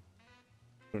load.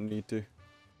 Don't need to.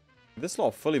 This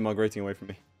lot fully migrating away from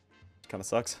me. Kinda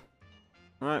sucks.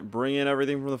 Alright, bring in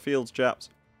everything from the fields, chaps.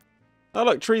 Oh,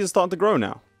 look, trees are starting to grow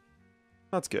now.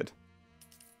 That's good.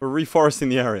 We're reforesting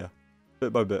the area,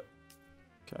 bit by bit.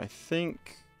 Okay, I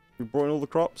think we brought in all the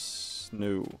crops.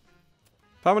 No.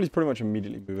 Family's pretty much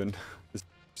immediately moving, which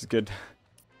is good.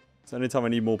 So anytime I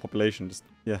need more population, just,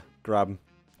 yeah, grab them.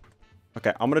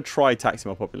 Okay, I'm going to try taxing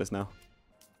my populace now.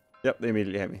 Yep, they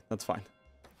immediately hit me. That's fine.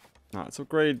 Alright, let's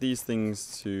upgrade these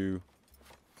things to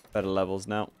better levels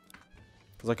now.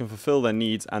 Because I can fulfill their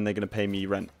needs and they're going to pay me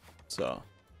rent. So,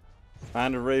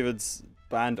 Band of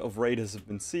Raiders have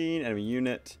been seen. Enemy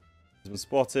unit has been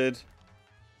spotted.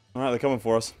 Alright, they're coming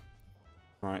for us.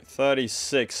 Alright,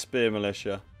 36 spear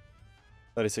militia.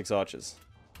 36 archers.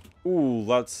 Ooh,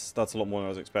 that's a lot more than I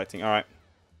was expecting. Alright.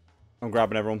 I'm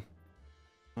grabbing everyone.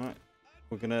 Alright.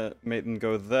 We're gonna make them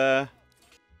go there.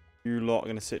 You lot are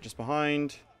gonna sit just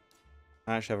behind.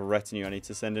 I actually have a retinue I need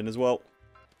to send in as well.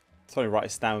 It's only right to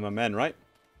stand with my men, right?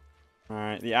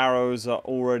 Alright, the arrows are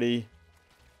already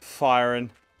firing.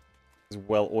 It's a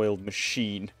well-oiled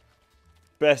machine.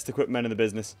 Best equipped men in the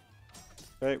business.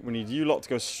 Okay, we need you lot to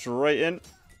go straight in.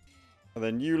 And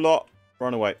then you lot,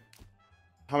 run away.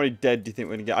 How many dead do you think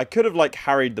we're going to get? I could have, like,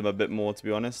 harried them a bit more, to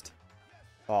be honest.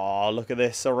 Oh, look at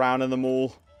this. Surrounding them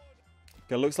all.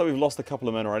 Okay, looks like we've lost a couple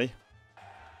of men already.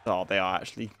 Oh, they are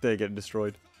actually. They're getting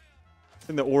destroyed. I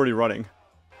think they're already running.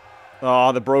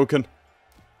 Oh, they're broken.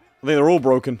 I think they're all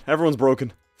broken. Everyone's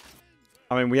broken.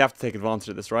 I mean, we have to take advantage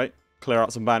of this, right? Clear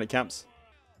out some bandit camps.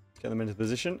 Get them into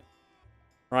position.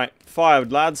 Right, fire,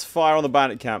 lads. Fire on the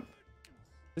bandit camp.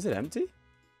 Is it empty?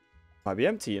 Might be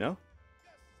empty, you know?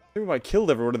 I think we might have killed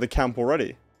everyone in the camp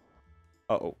already.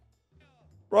 Uh-oh.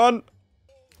 Run!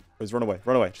 Please run away.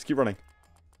 Run away. Just keep running.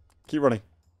 Keep running.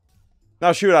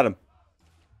 Now shoot at him.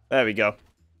 There we go.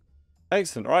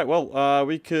 Excellent. Alright, well,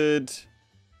 we could...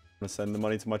 I'm going to send the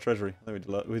money to my treasury. I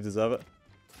think we deserve it.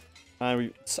 And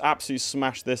we absolutely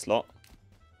smashed this lot.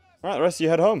 Alright, the rest of you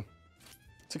head home.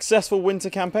 Successful winter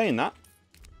campaign, that.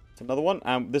 It's another one.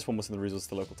 And this one was in the resource of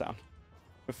the local town.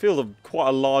 We feel quite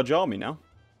a large army now.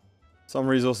 Some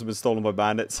resources have been stolen by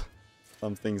bandits.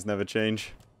 Some things never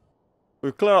change.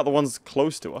 We've cleared out the ones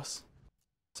close to us.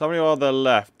 So how many are there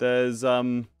left? There's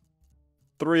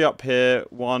 3 up here,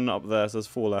 1 up there, so there's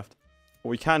 4 left.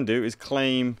 What we can do is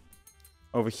claim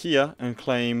over here and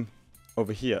claim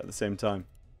over here at the same time.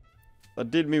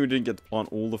 That did mean we didn't get to plant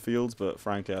all the fields, but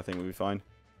frankly I think we'll be fine.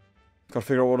 Gotta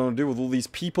figure out what I want to do with all these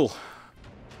people.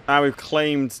 Now we've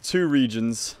claimed 2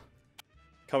 regions,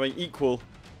 coming equal to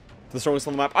the strongest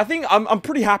on the map. I think I'm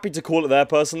pretty happy to call it there,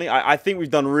 personally. I think we've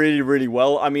done really, really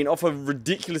well. I mean, off a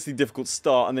ridiculously difficult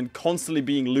start and then constantly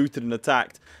being looted and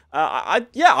attacked. I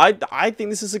think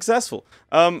this is successful.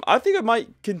 I think I might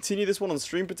continue this one on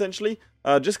stream, potentially.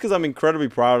 Just because I'm incredibly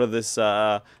proud of this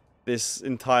this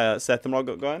entire set that I've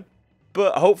got going.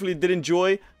 But hopefully you did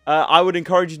enjoy. I would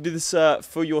encourage you to do this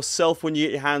for yourself when you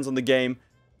get your hands on the game.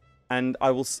 And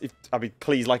I will,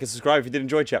 please like and subscribe if you did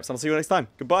enjoy, chaps. And I'll see you next time.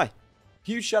 Goodbye.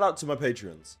 Huge shout out to my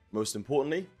Patreons. Most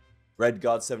importantly,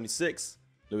 Redguard76,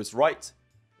 Lewis Wright,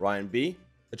 Ryan B,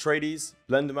 Atreides,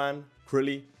 Blenderman,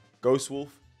 Crilly, Ghostwolf,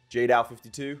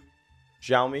 JadeOut52,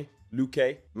 Sjalmi,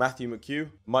 Luke, Matthew McHugh,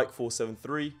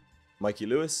 Mike473, Mikey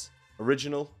Lewis,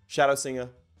 Original, ShadowSinger,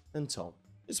 and Tom.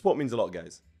 Your support means a lot,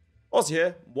 guys. Whilst you're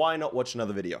here, why not watch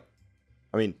another video?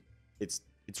 I mean, it's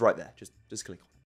right there. Just click on it.